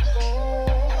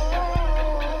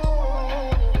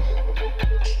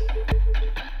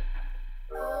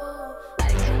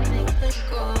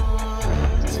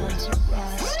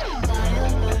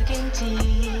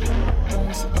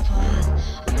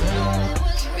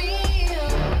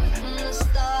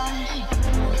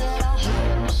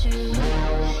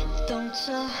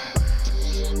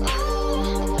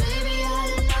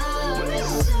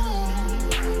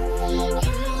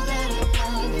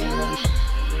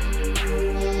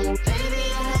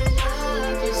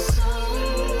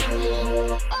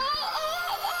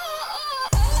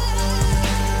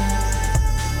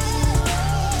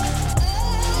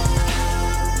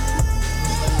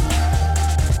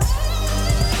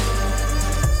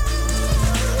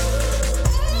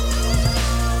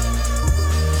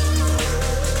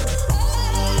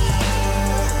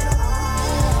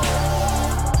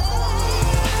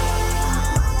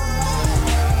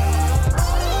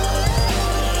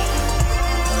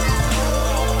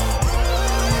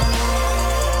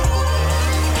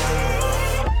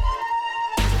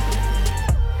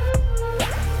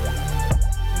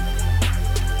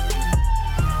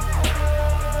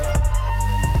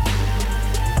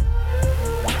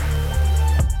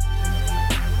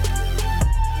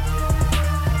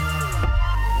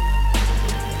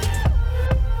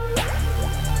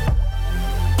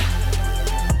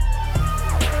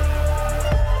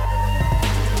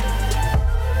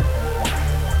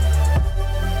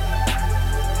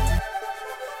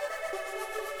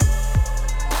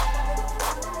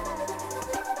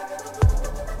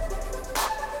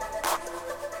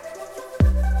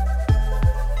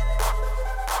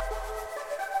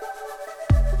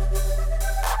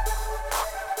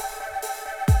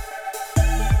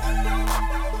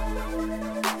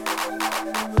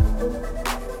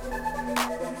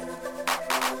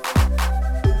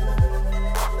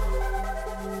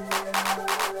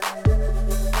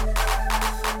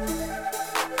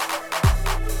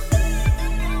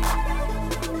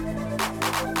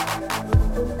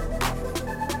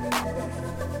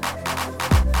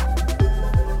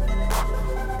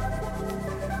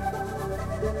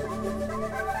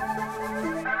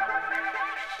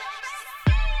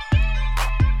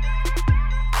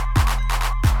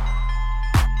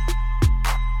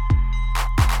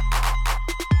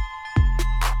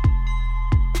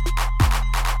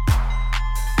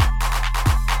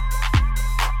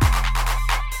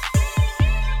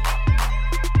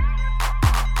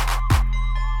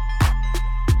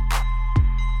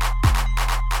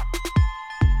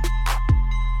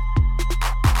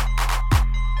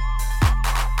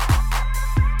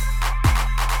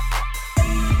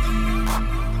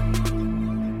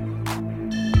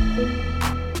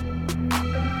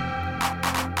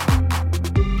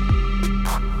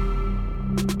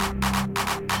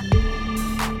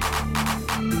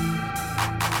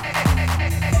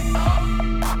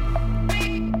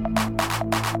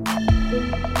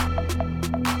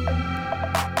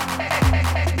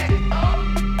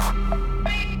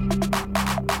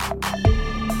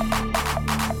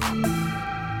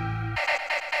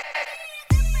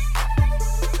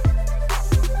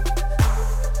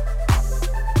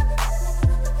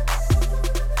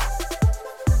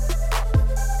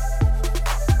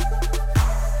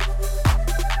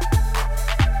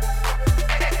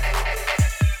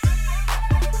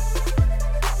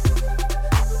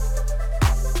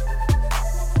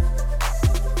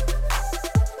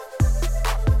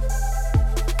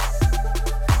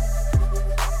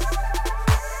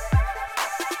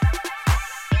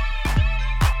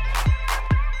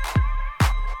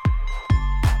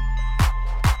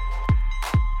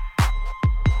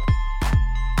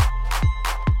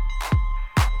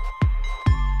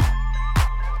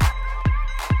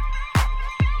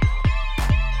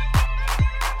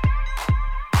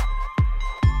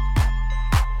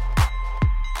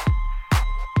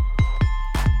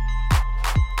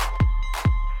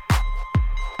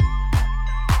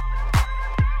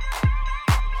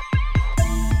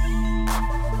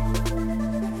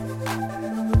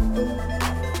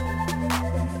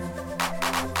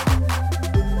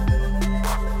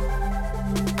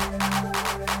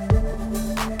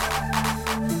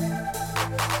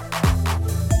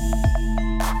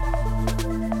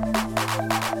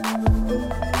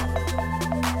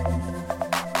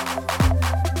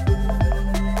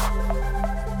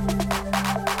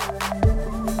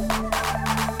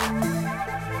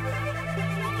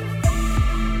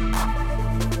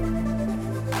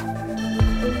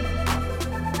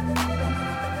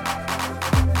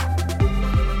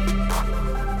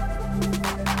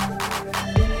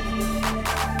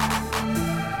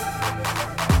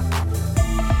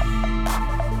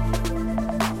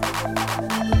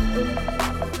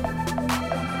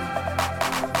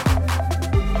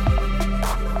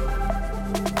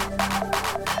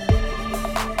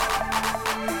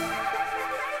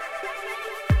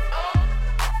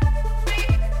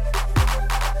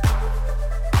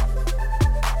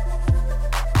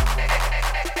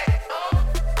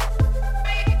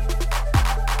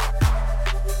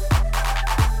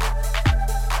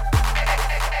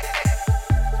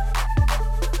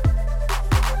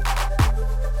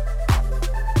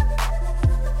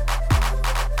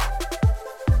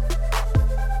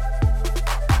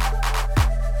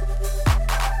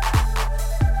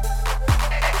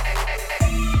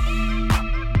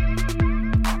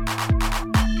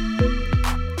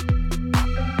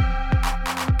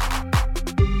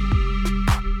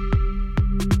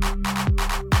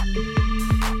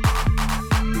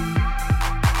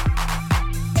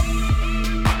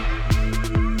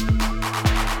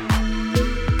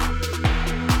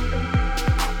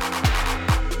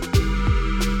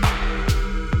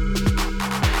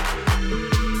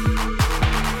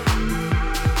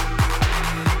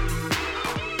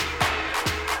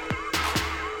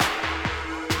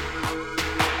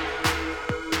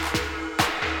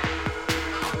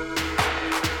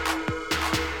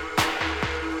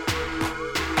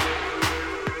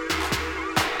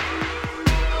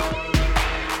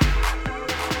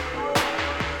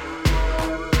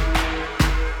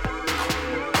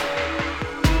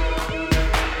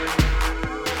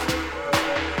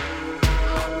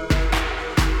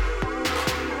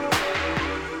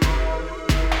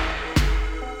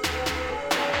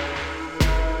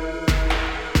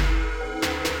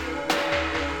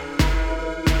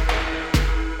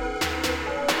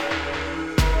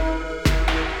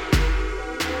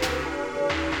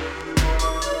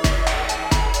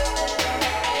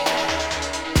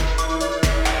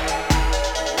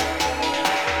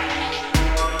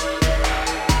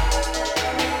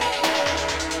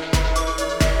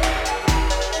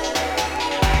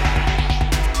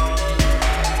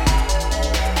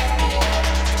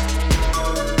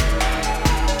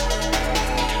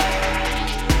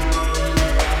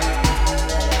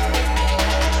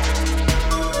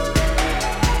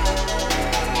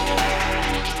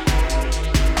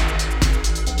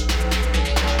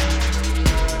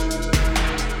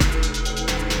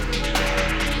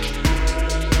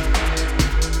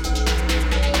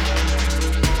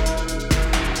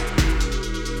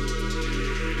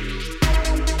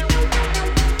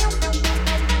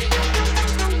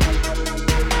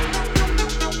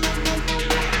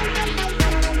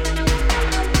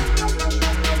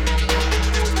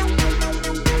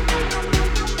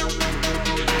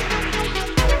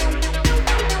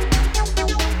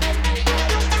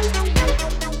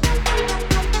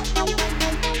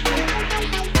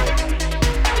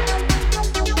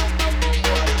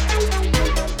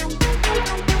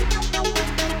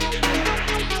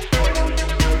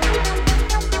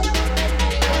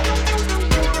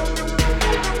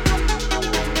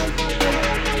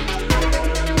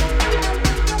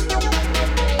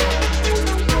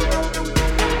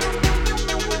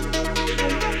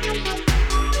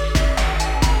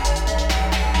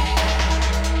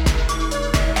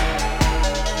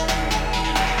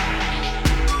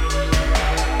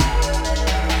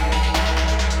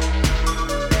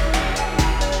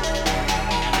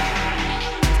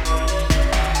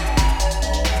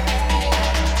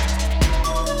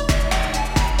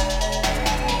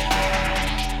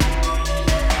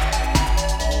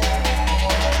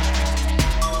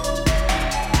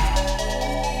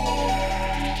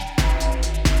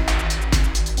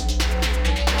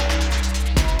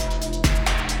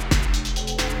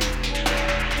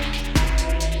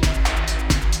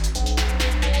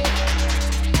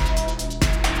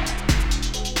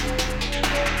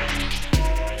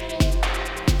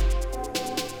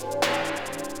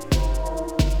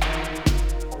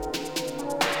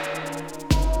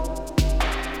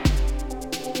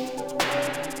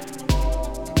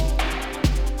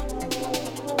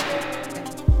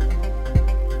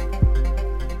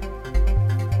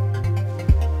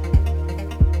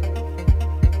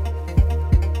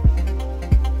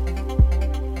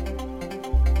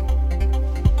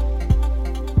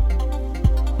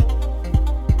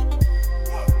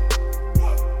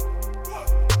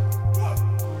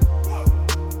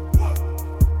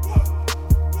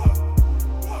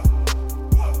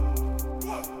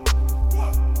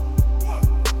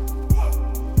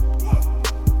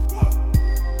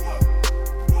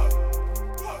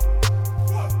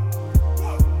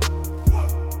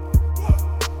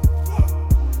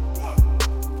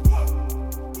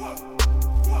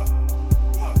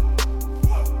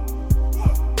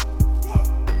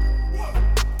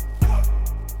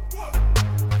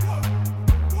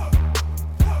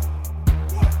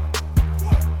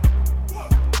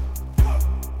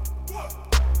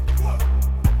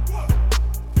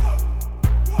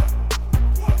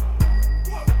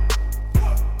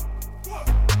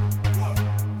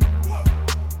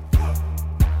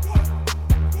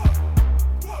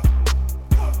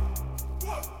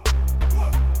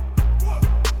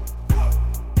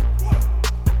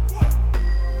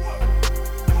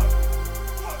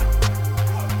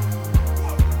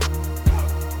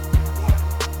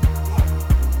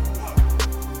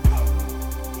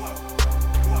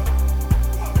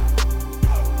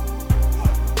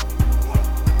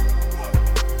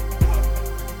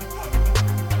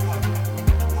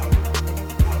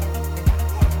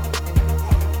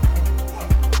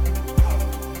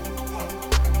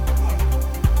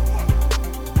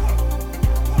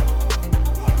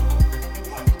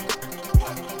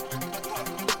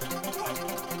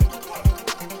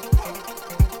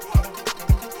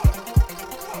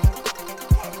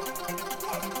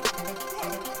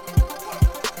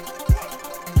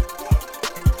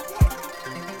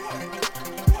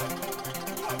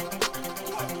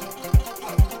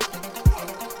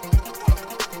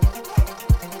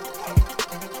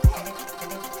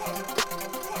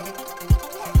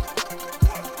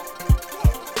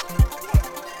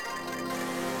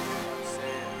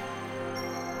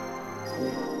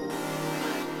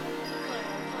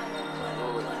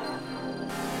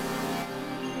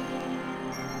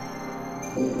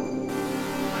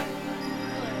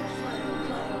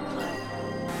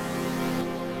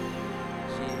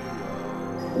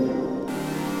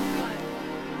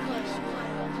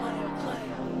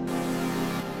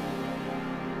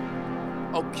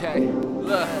 Okay,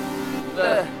 look.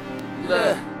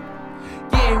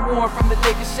 Getting warm from the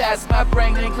liquor shots. My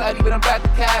brain ain't cloudy, but I'm about to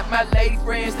cop. My lady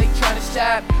friends, they tryna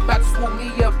shop. About to swoop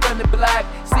me up from the block.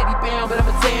 City bound, but I'm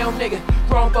a town nigga.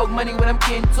 Grown folk money when I'm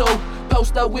getting to.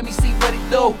 Post up with me, see what it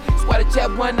do. Squad of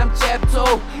chap 1, I'm chap 2.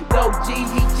 Low G,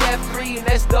 he chap 3, and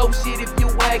that's dope shit if you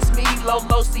ask me. Low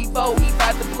C4, he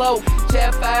bout to blow.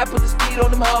 Chap 5, put the speed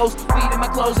on them hoes. Weed in my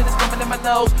clothes and it's coming in my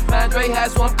nose. Mind Dre high,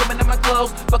 so I'm coming in my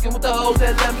clothes. Fucking with the hoes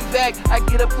that love me back. I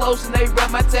get up close and they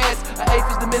run my tats. A eighth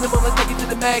is the minimum, let's take it to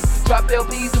the max. Drop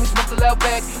LPs and we smoke the loud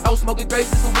back. I was smoking grapes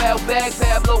since a while back.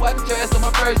 Pablo, I can trash on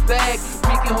my first bag.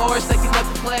 Freaking horse, taking up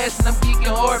the class, and I'm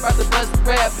geeking hard about to bust the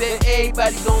rap. Bet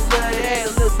everybody gon' love that. A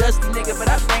little dusty nigga, but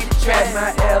I made it trap.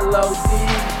 My LOD,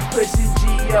 pushing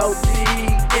GOD,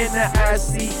 in the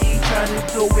ICE, tryna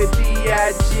do it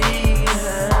B.I.G.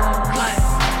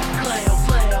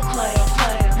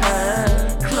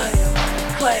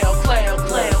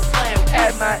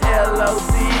 At my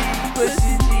LOD,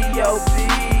 pushing GOD,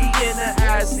 in the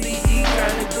ICE,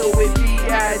 tryna do it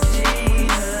B.I.G.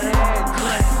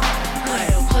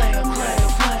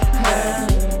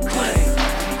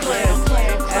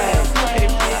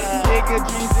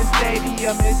 Dreams and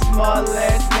stadium in small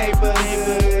ass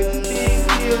neighborhood. Big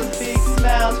deals, big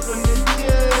smiles from the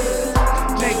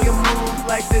judge. Making moves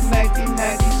like the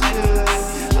 1990s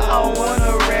should. I don't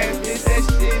wanna rap, bitch, that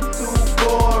shit too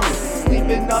boring.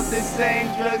 Sleeping off the same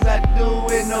drugs I do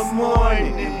in the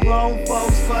morning. Grown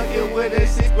folks fucking with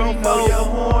us, shit, you know you're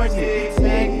horny.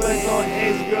 Big buzz on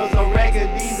ex-girls, on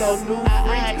raggedies, on new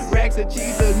freaks. Racks of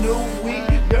cheese, a new week.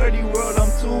 Dirty world,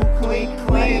 I'm too clean.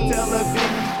 Clientele up in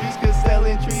these streets, cause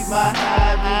selling trees my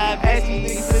hobby. Ask these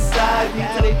niggas beside me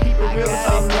till they keep it real,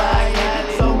 I'm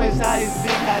lying. So much high is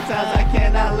big high times, I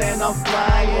cannot land, I'm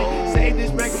flying. Save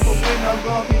this record for when I'm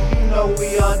gone, cause you know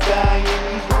we all dying.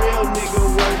 These real nigga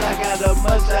words, I got a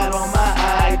mugshot on my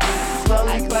ID.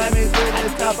 Slowly climbing to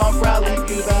the top, I'm probably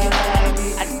you behind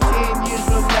me. 10 years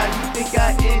from now, you think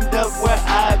I end up where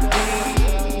I be?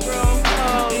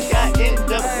 Think I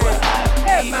end up where I be?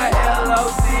 At my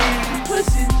LOD,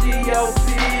 pushing GOP,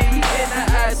 in the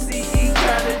ICE,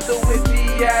 tryna do it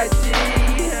B.I.G.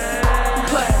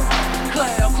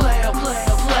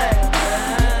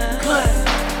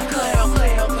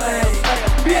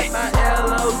 At my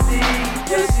LOD,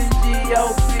 pushing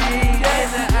GOP, in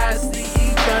the ICE,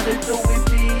 tryna do it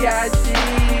B.I.G.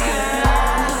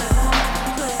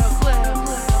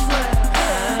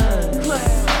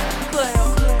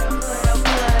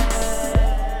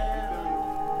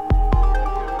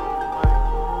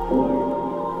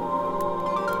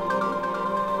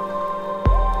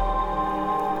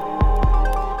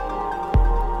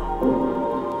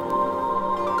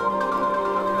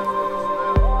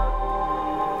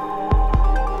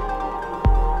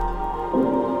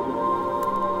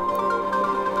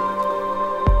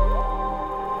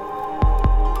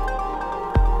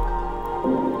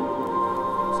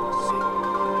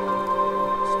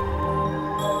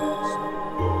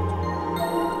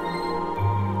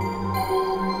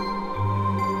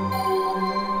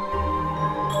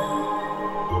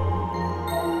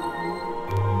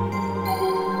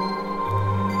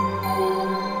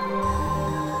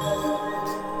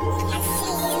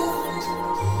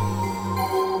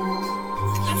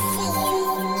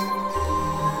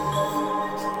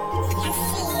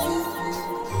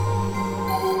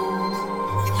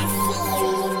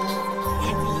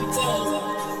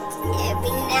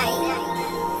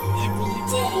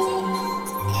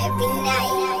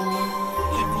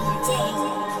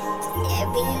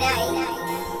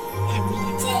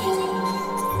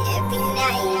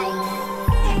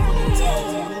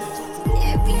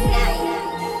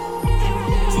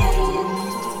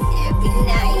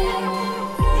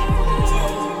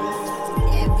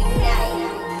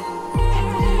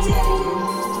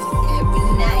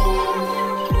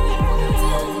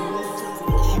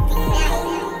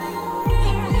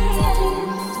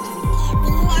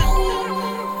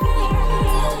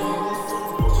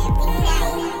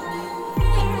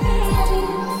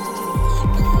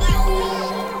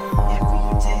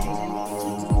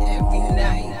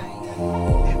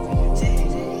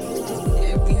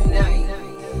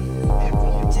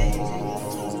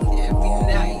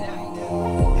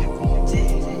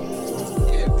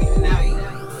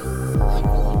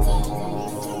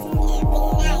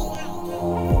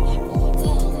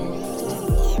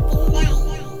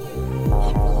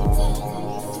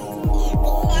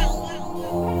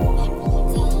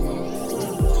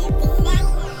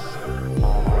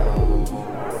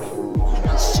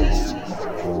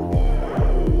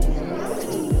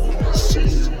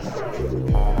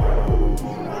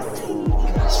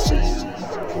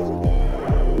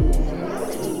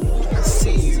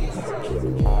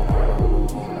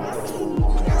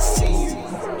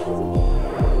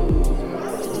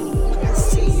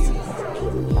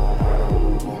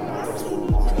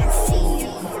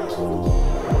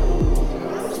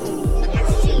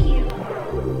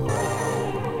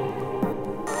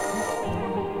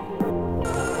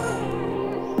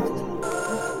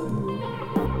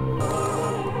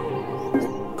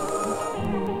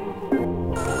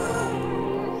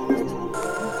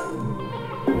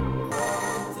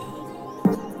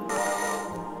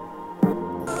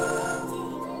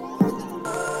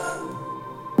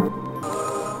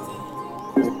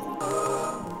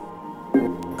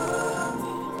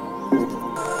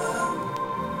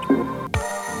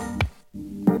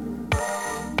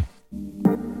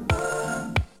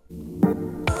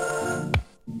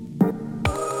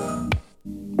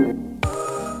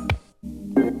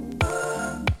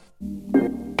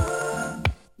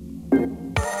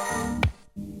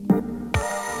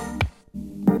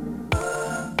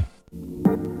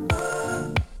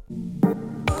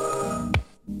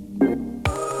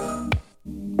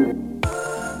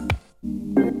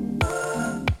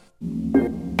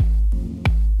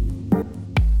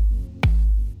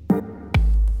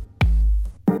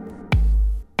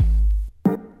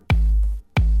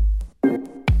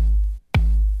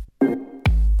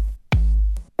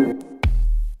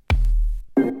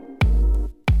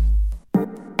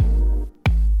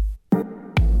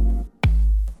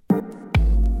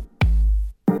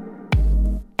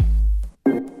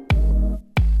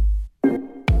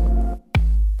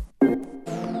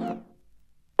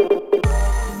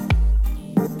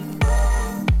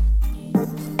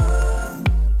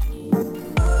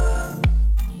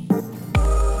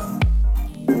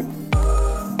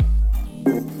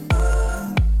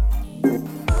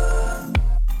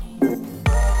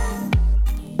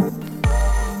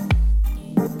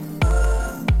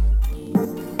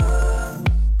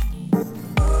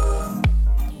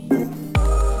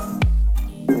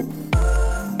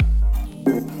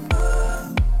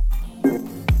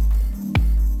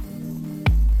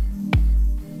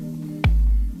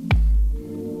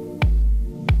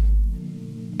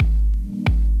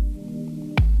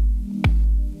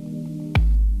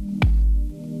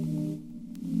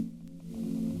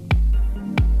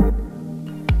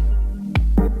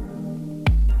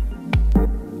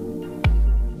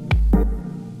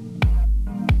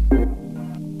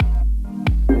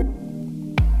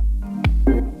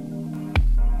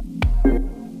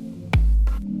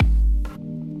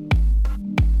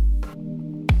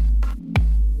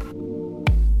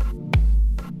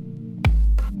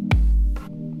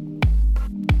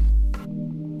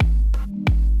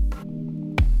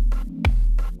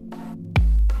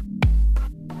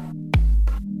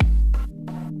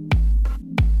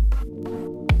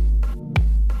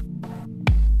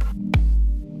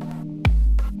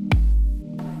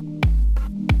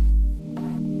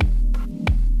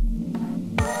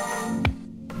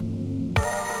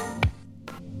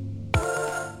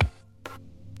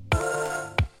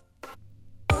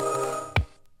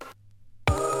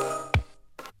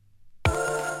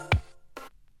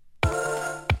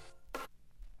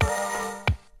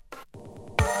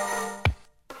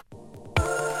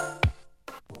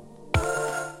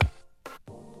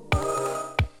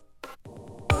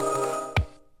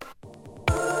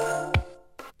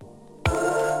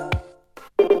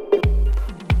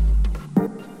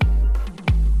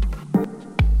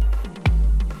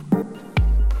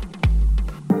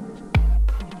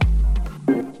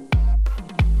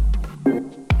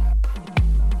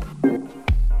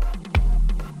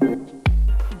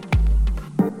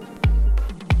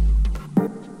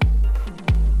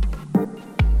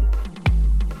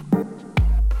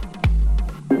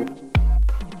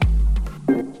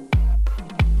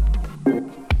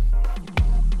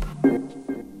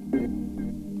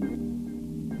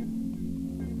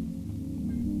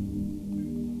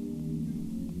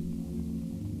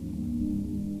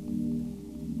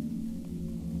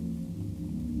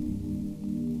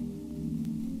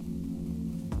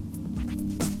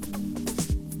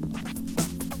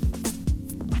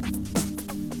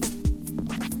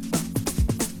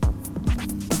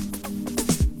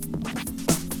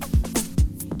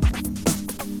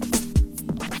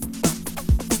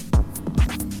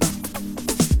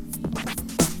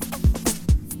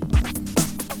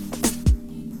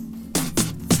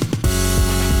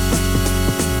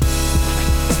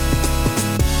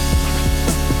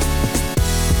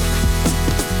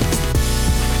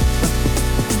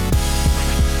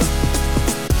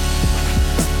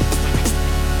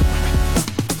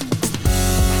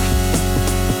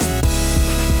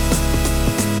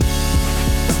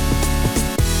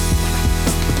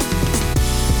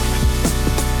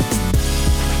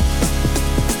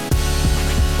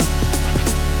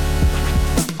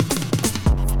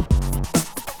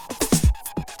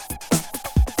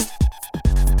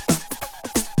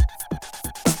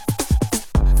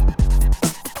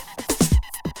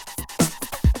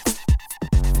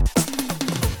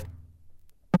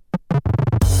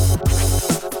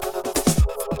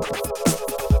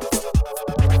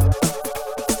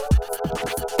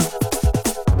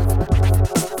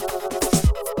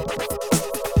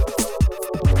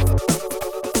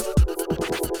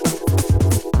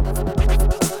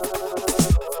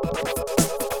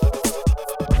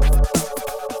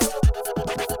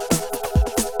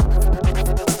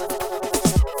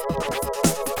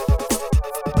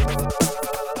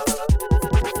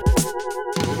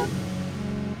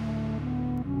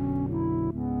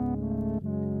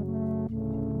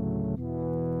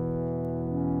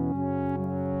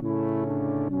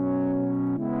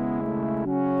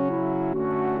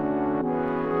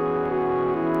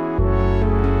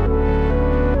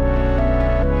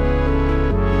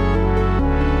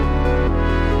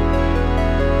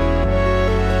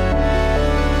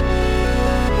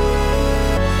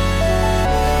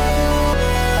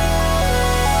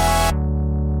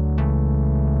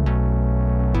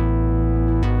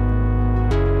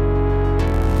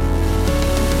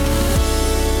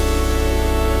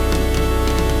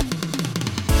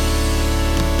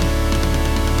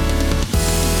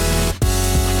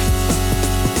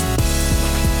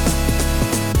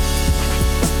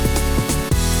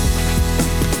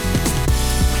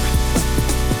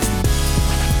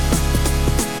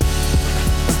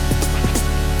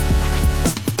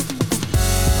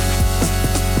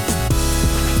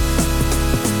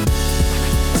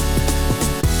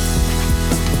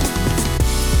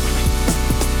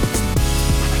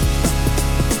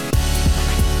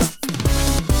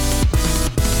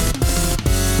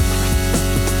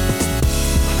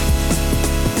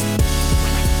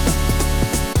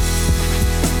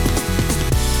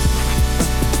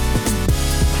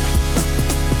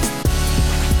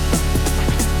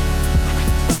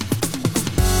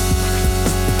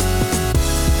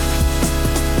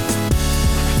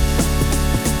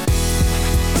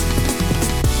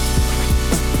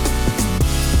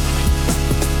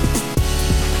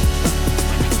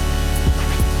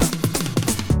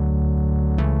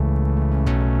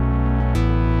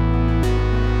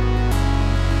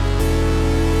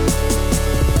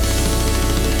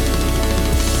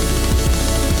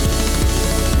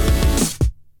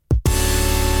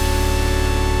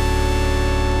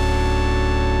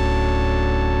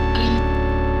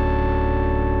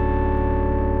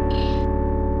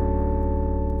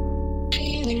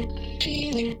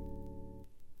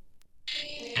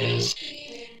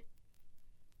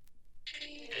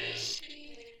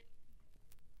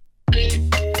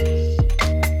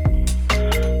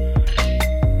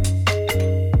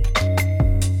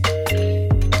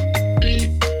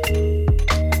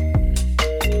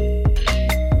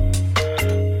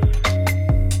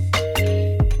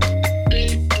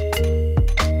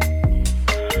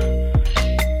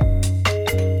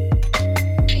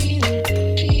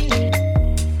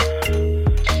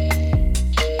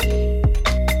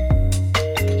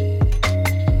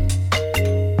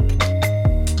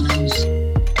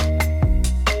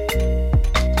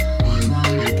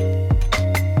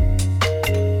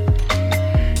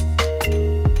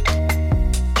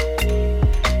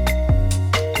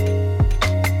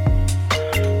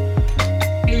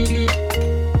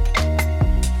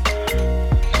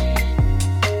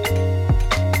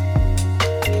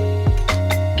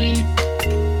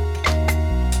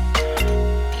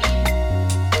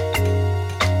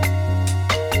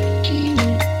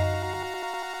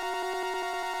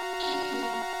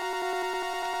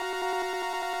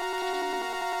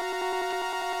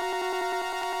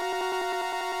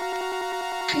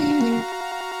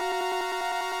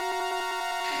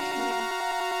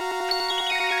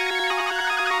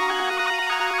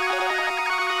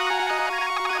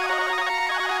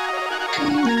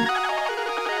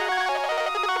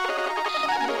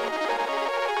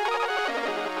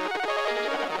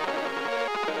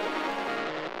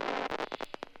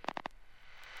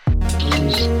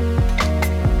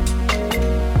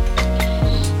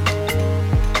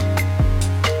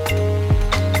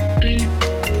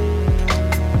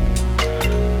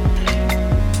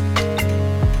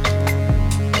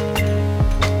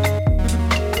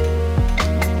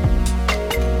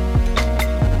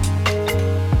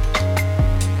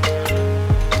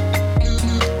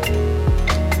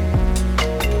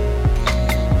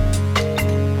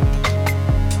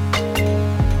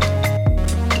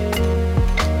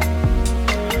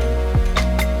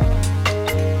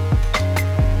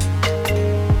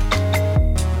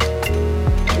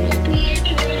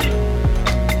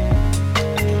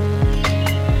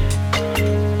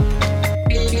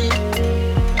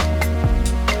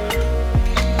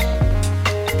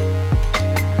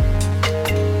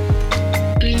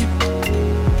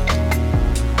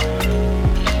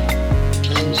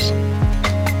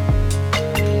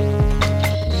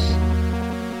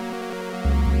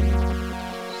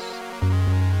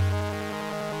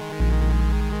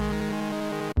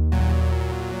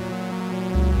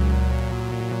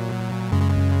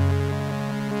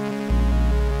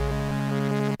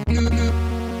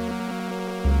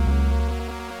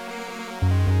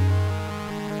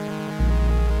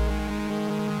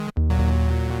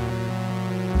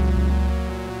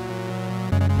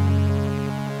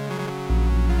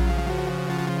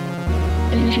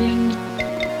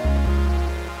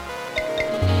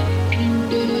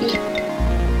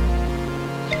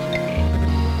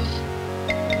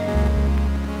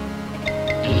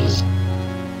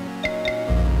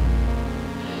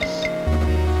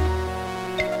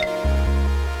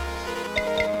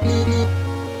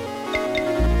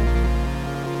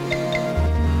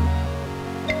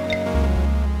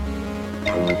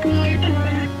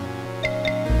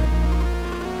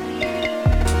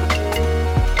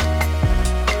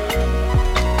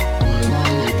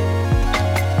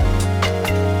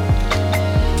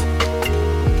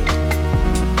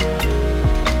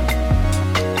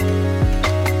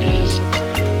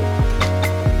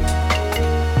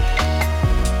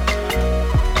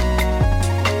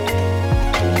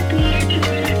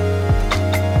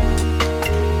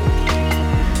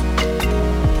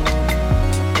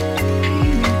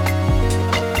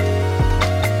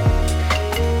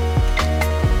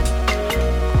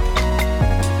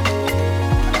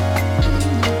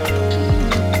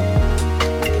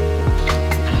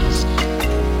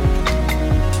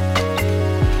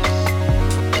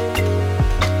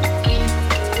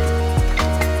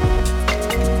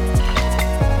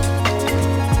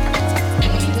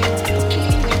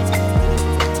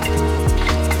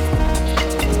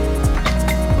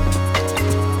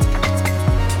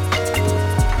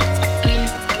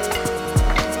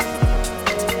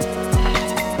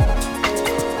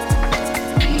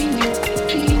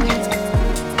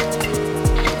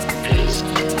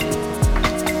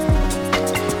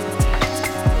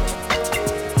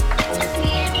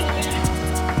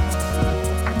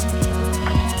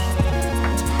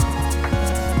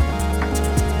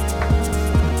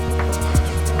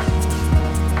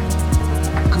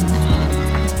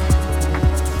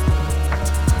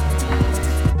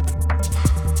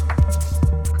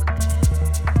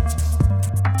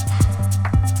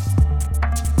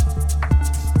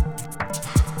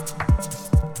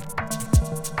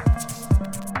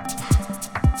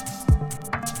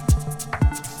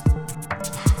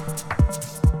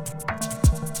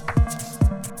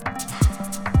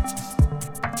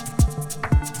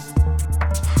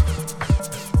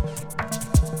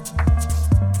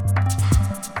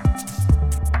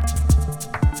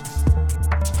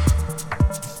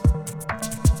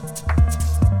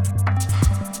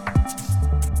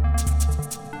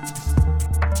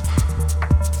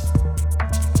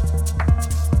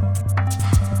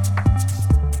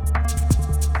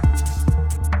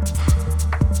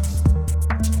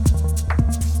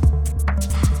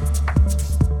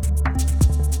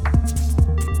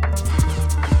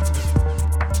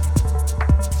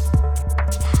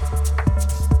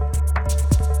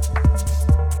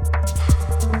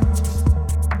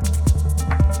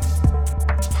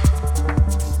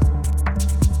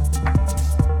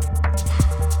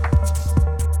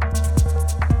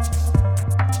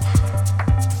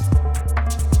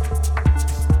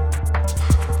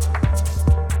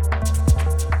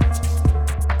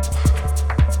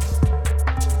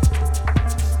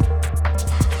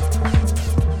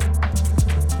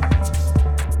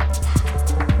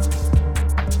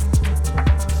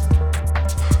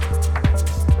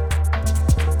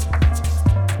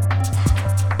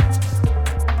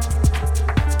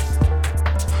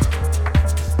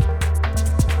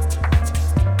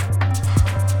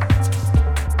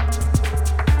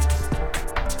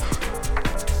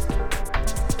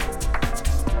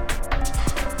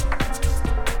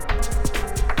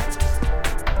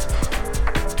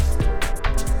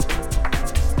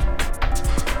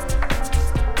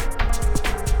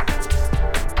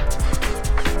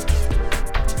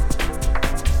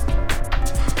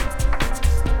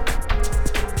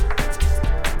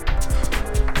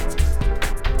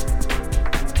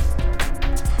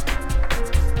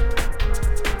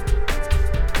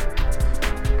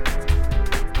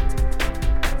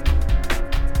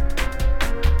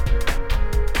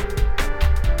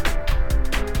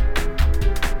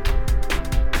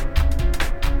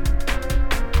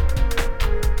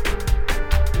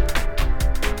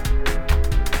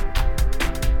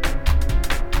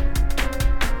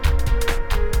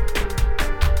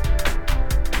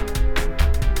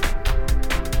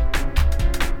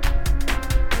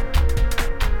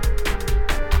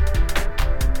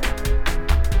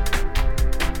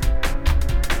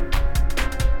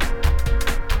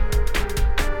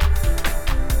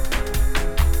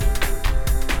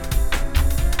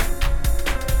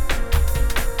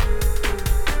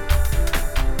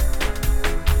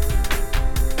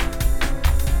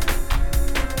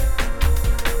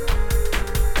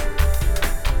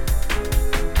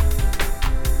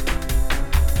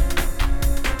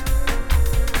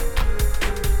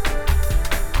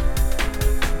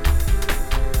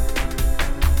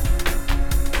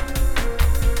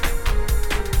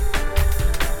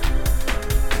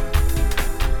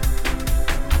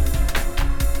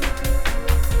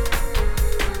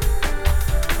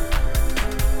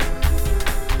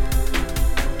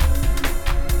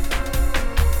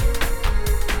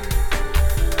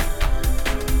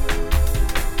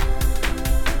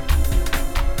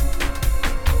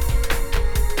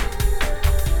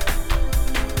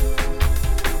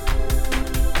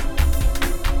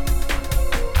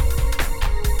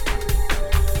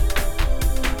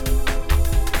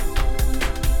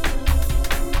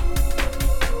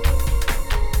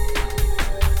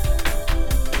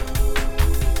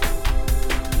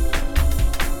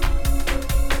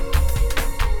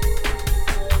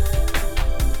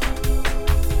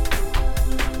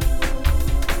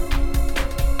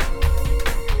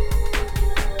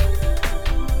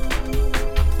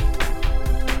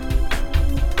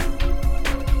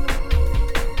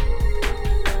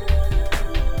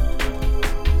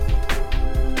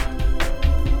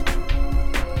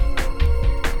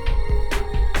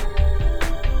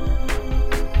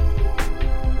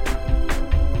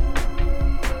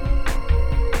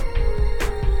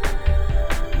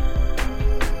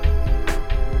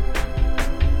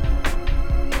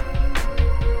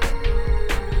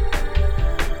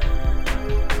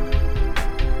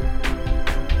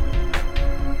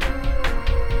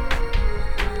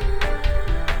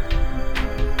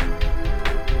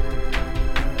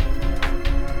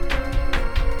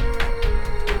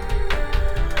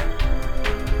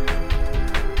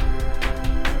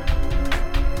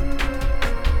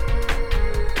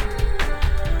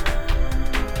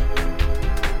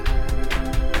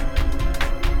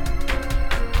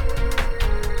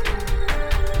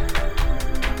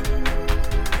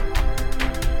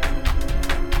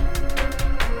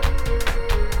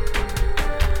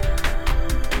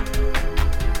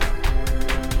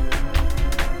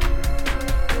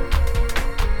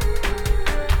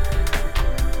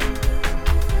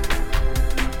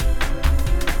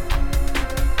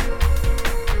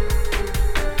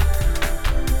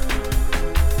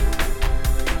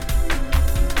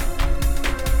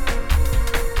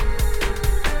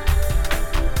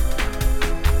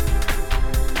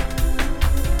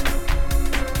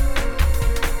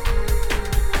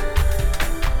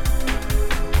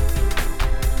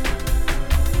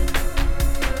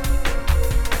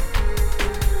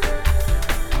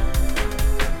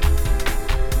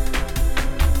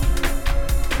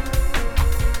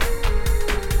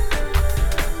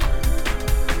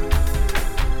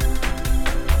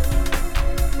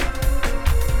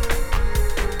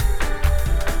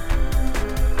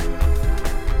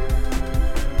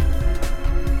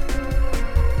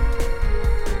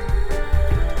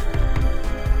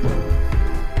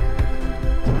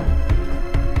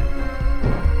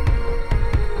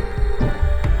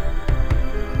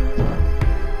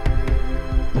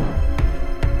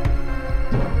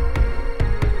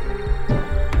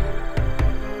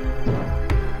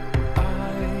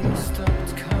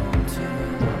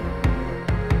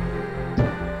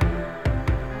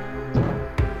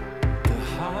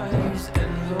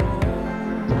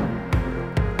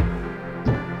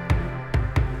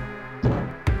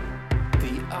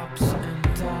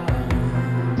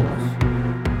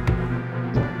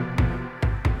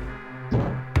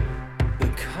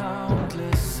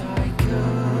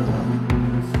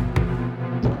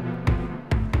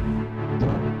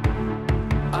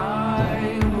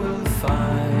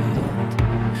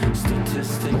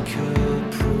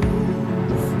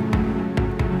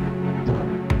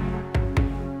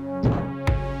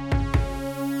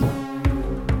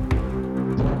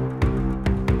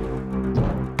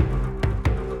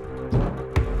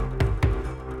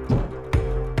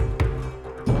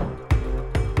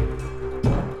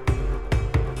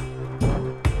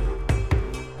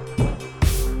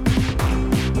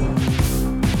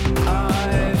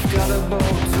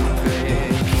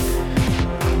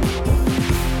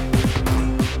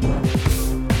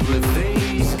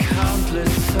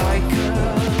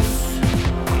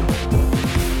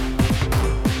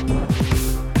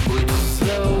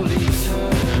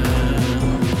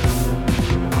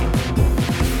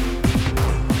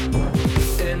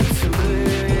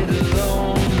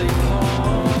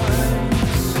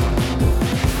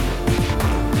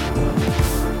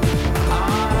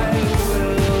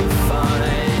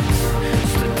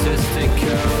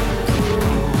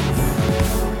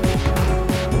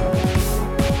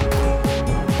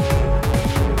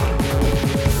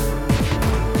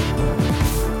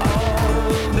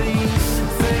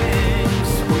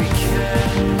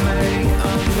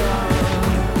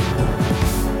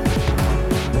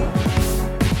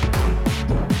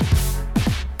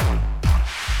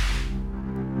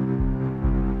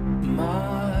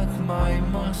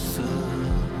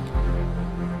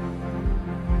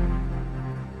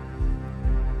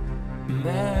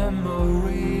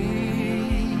 memories.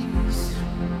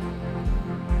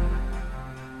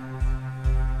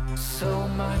 So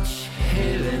much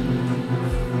healing.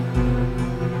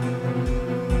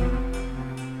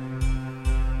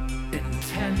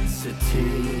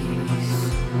 Intensities.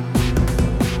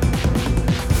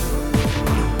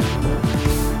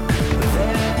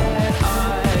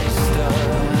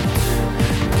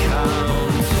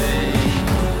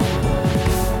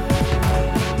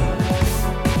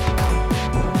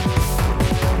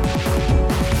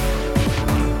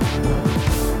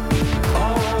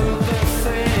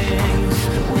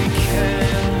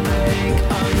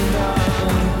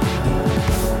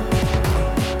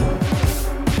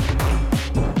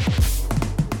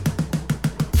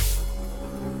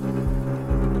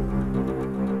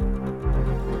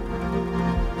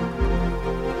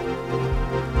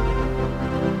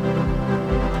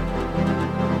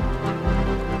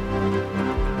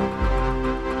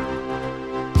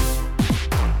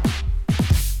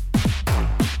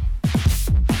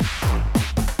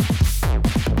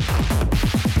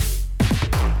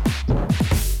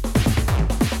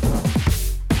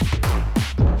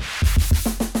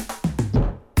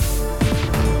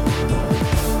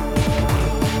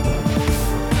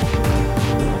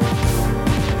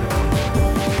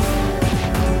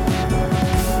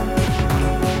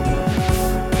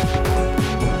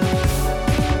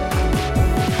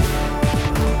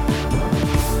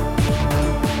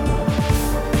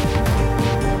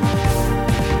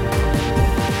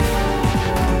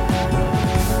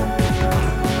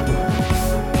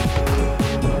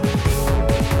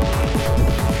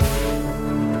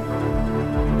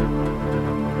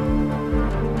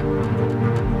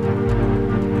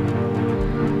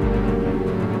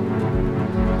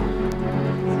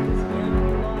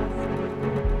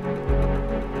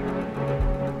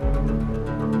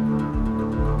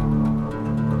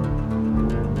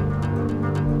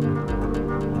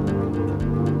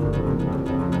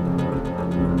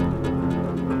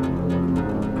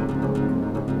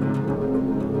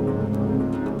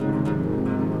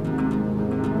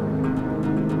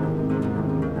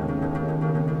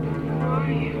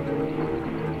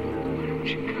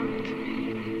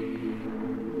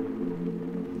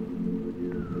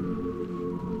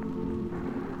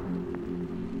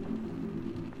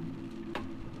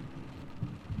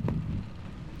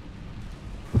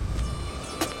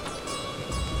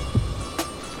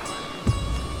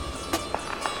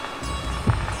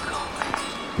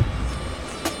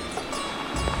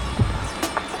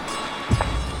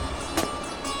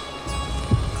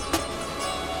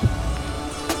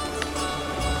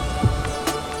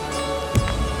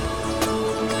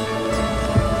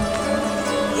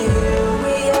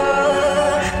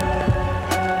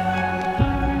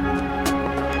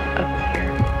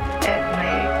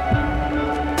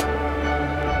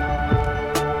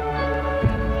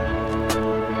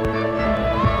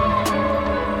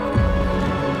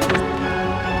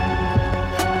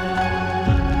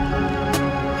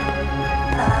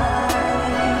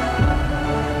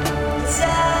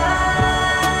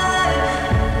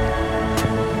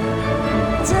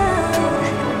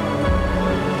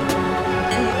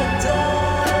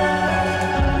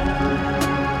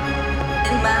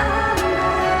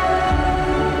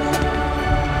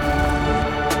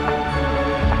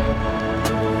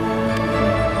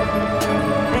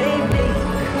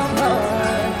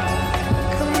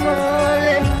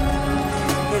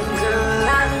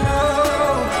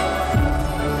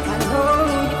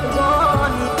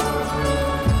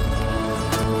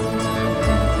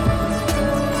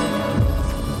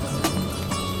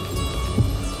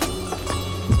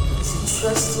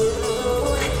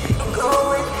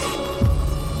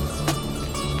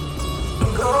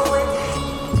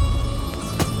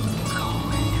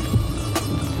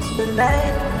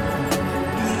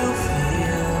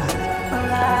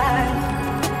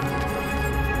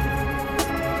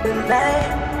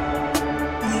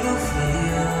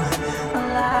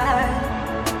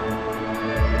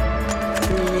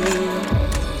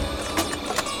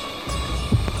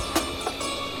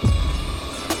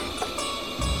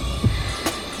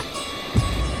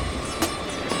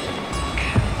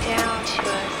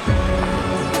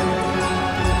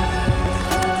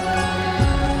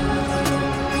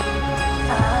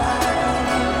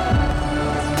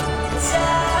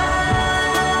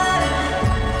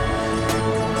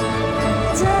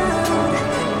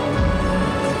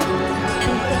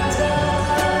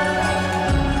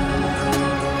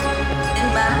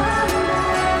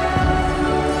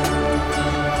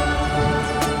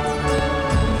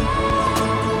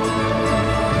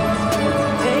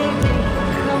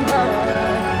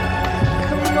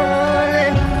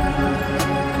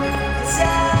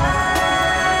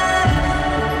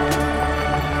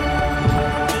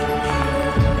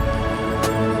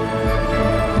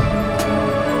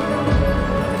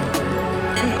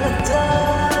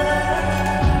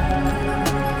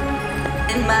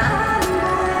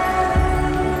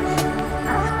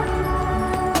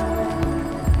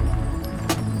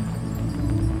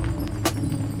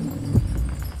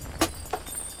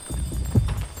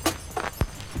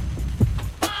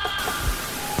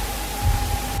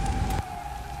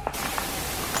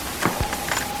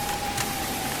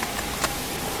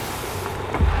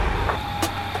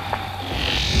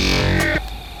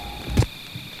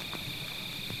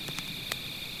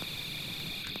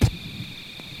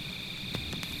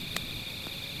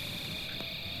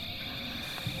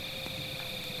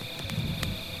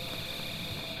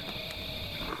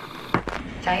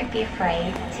 Don't be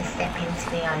afraid to step into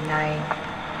the unknown.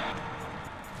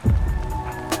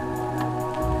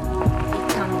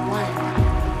 Become one.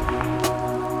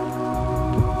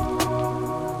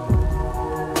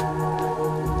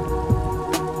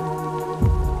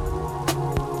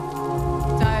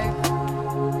 Dive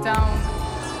down.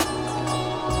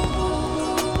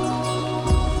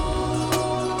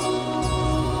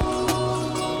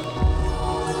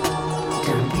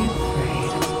 Don't be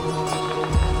afraid.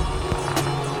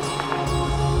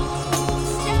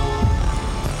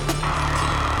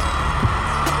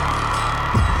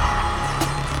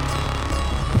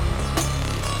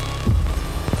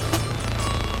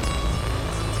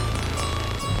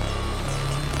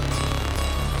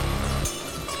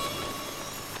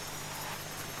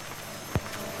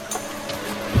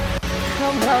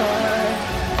 Come on.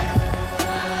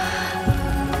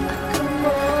 Come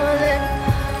on.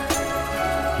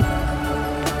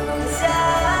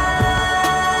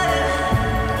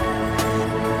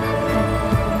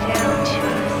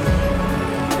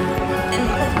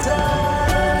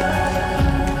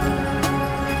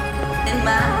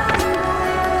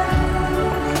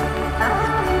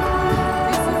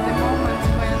 This is the moment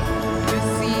when you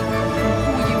see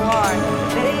who you are.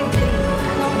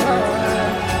 Come on.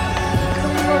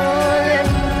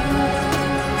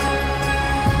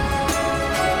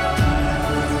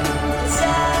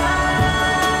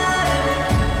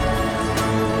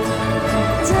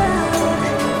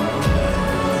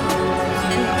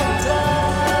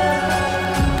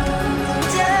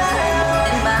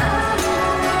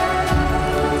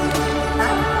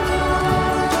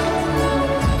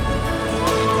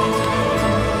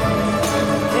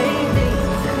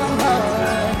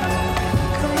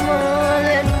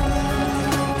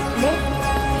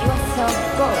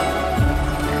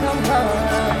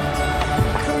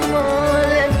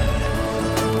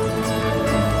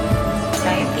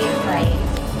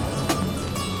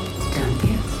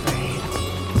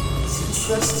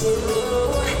 Trust you,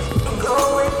 I'm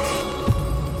going.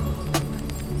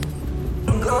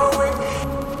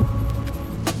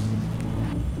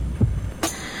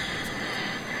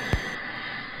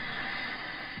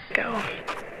 Go.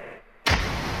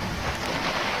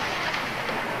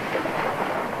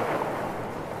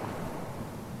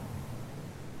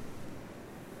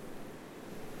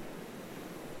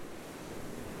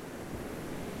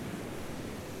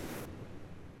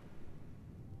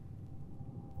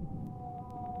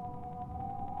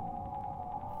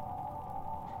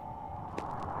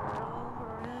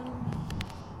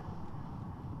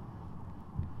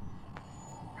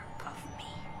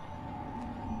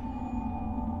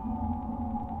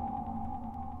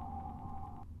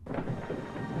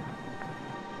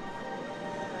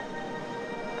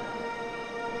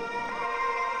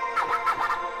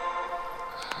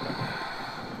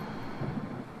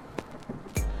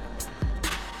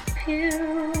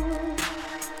 You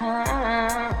are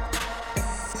a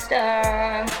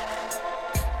star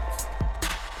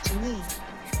to me.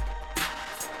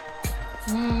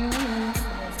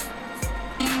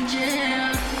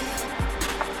 Angel,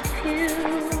 you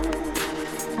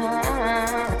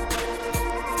are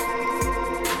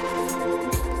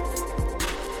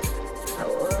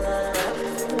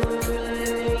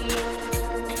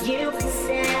you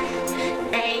possess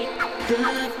a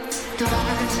good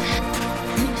stars.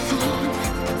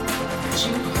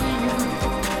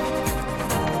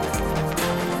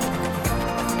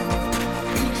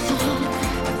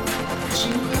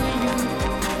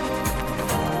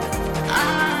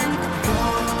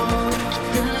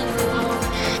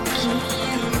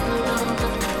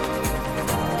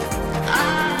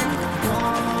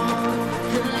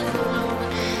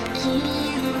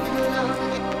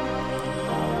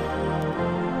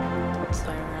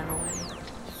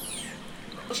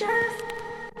 Just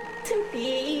to be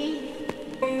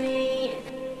me,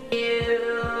 you.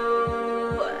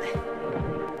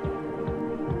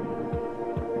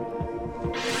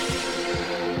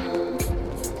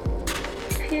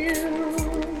 You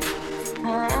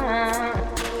are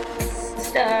a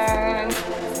star.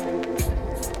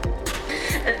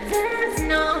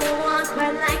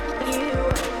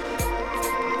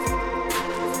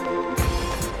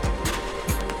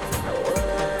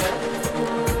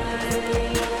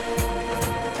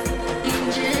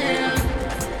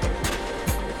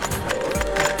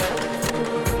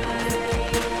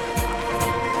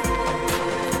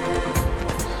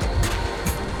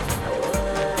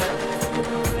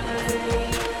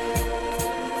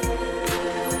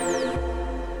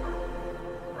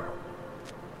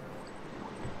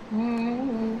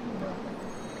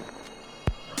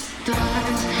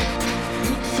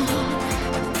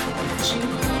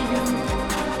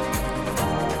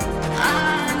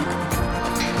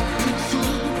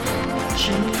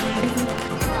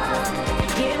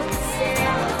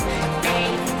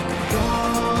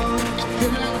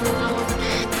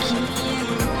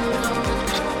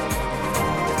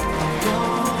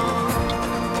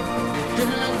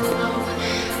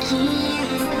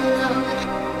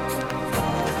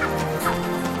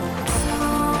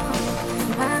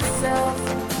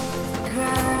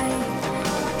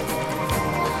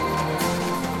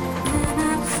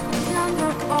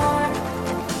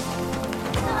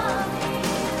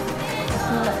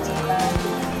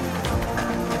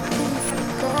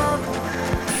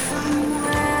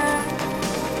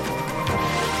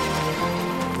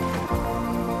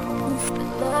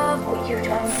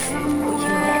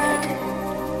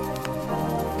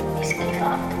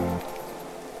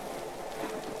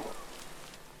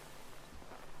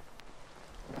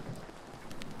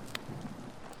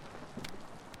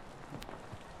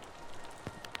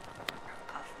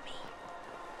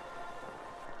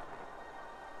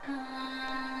 You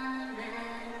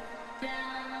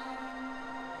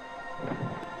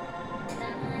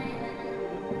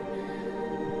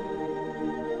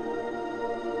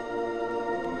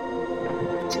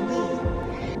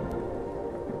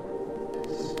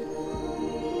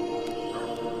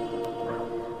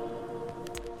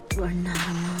are not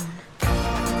alone.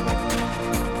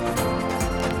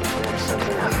 There's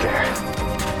something out there.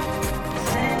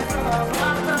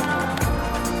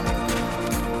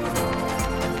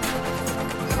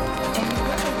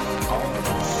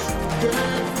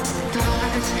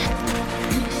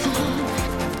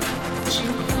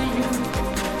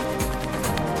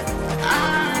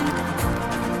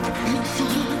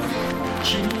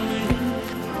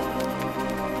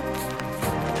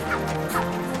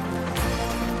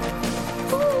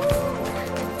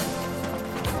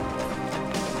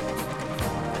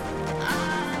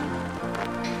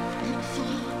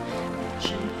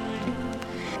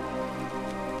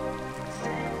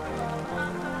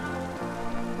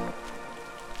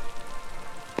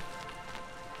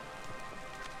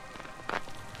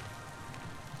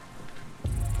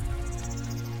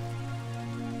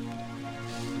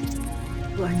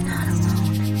 You are not alone.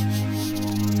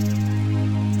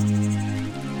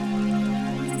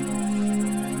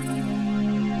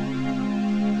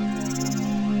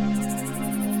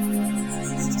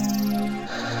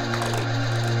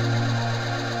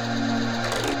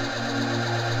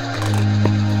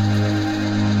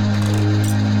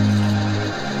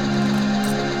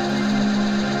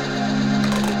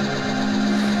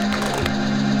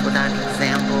 Without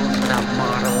examples, without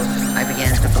models, I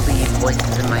began to believe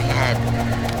voices in my head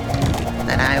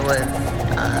that I was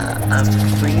a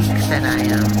freak, that I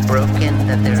am broken,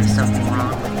 that there is something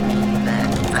wrong with me,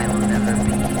 that I will never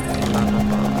be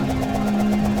lovable.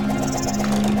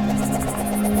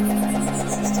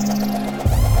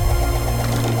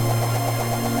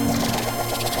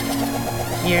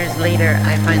 Years later,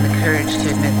 I find the courage to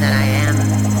admit that I am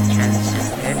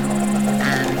transgendered,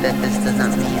 and that this does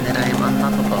not mean that I am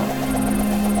unlovable.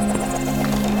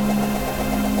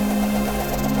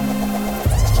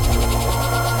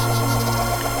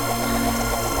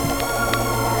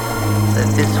 That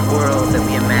this world that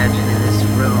we imagine in this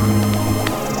room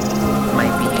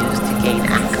might be used to gain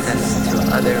access to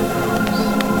other rooms,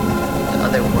 to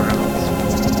other worlds,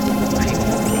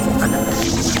 previously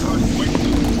unimaginable.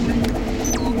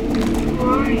 Who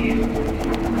are you?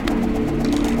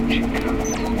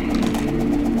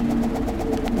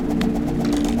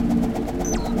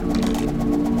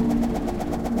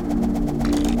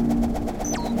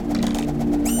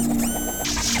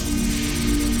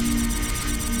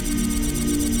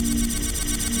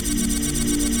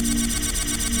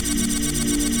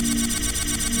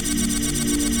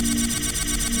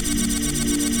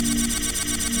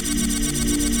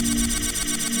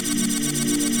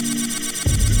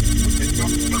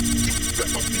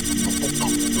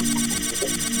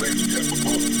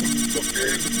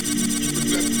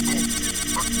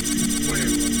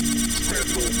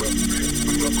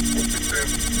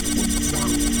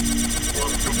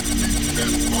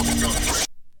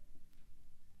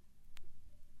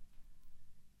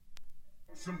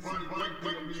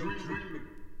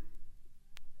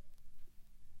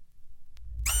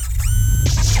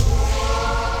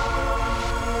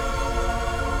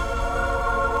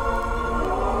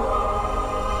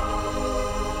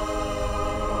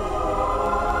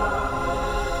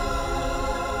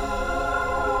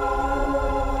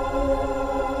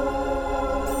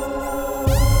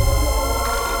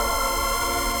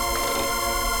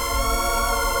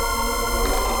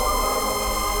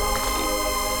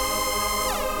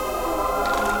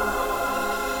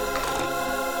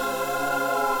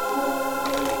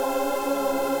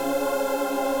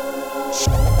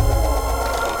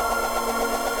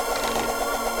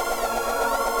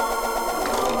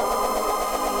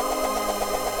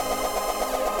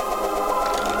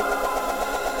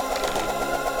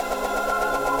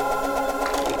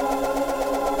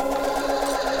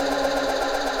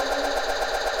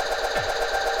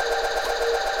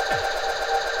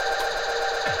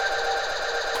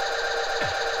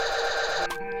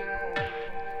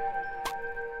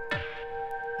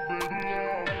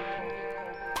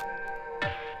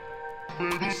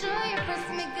 Make sure you press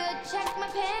me good, check my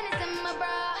panties in my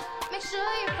bra. Make sure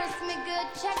you press me good,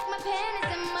 check my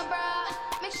panties in my bra.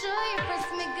 Make sure you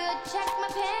press me good, check my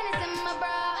panties in my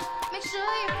bra. Make sure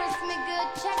you press me good,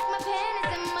 check my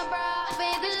panties in my bra.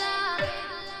 Baby love,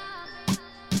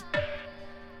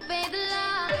 baby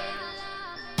love,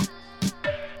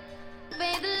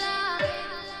 baby love,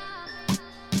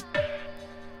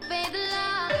 baby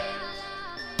love,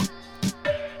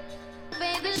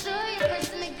 baby. Sure you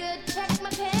press me good.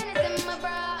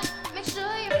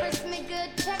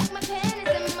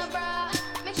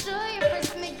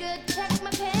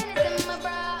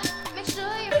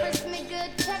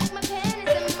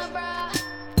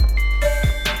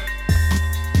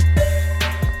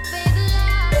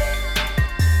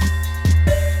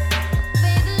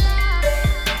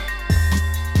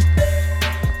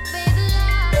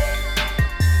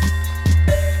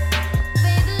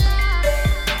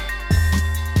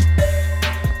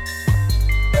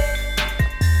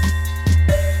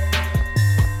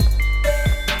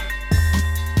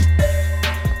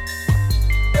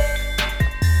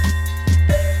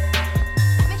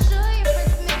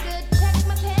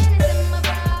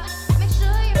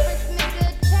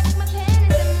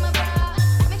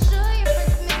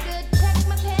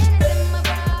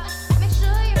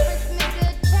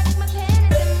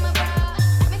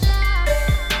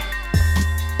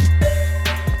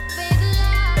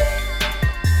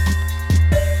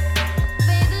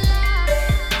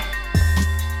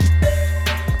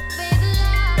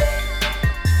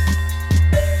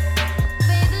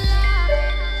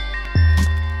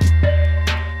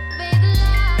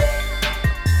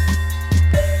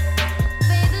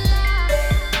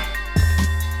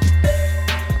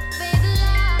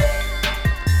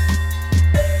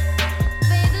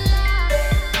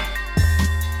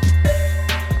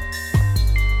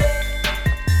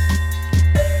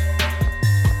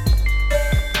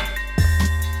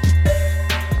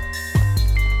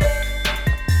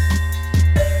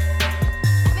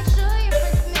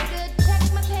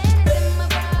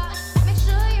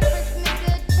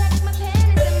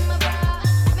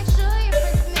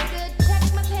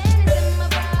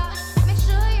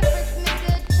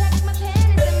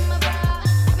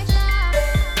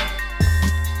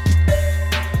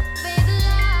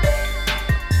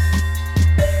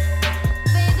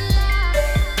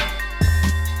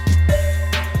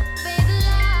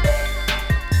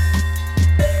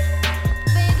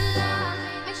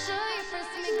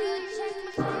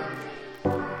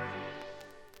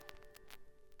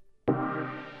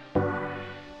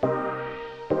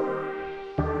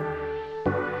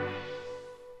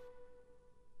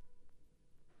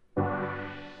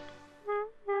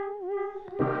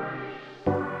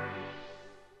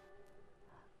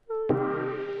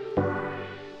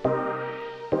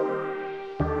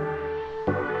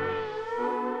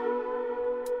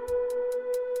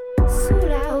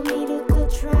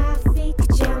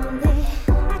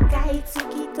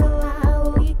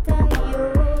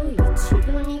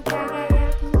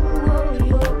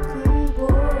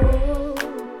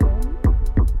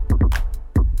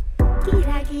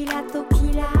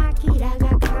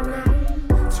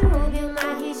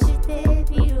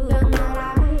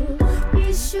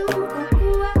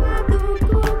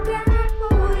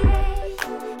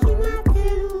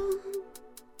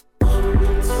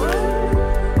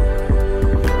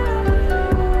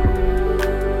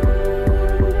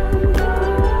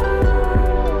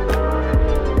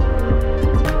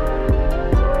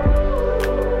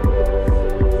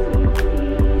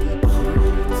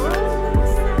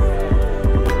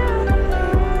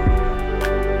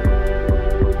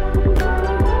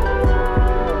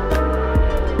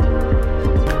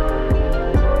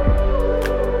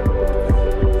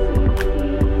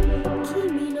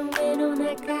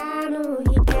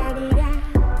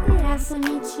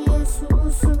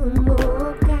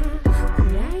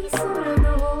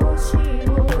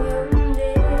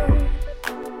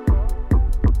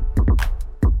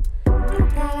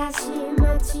 新しい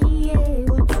街へ移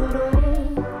ろう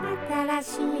新し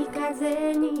い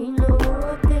風に乗っ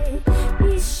て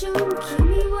一瞬君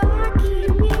は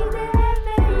君でベ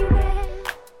イベ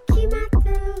ー決まって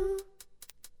る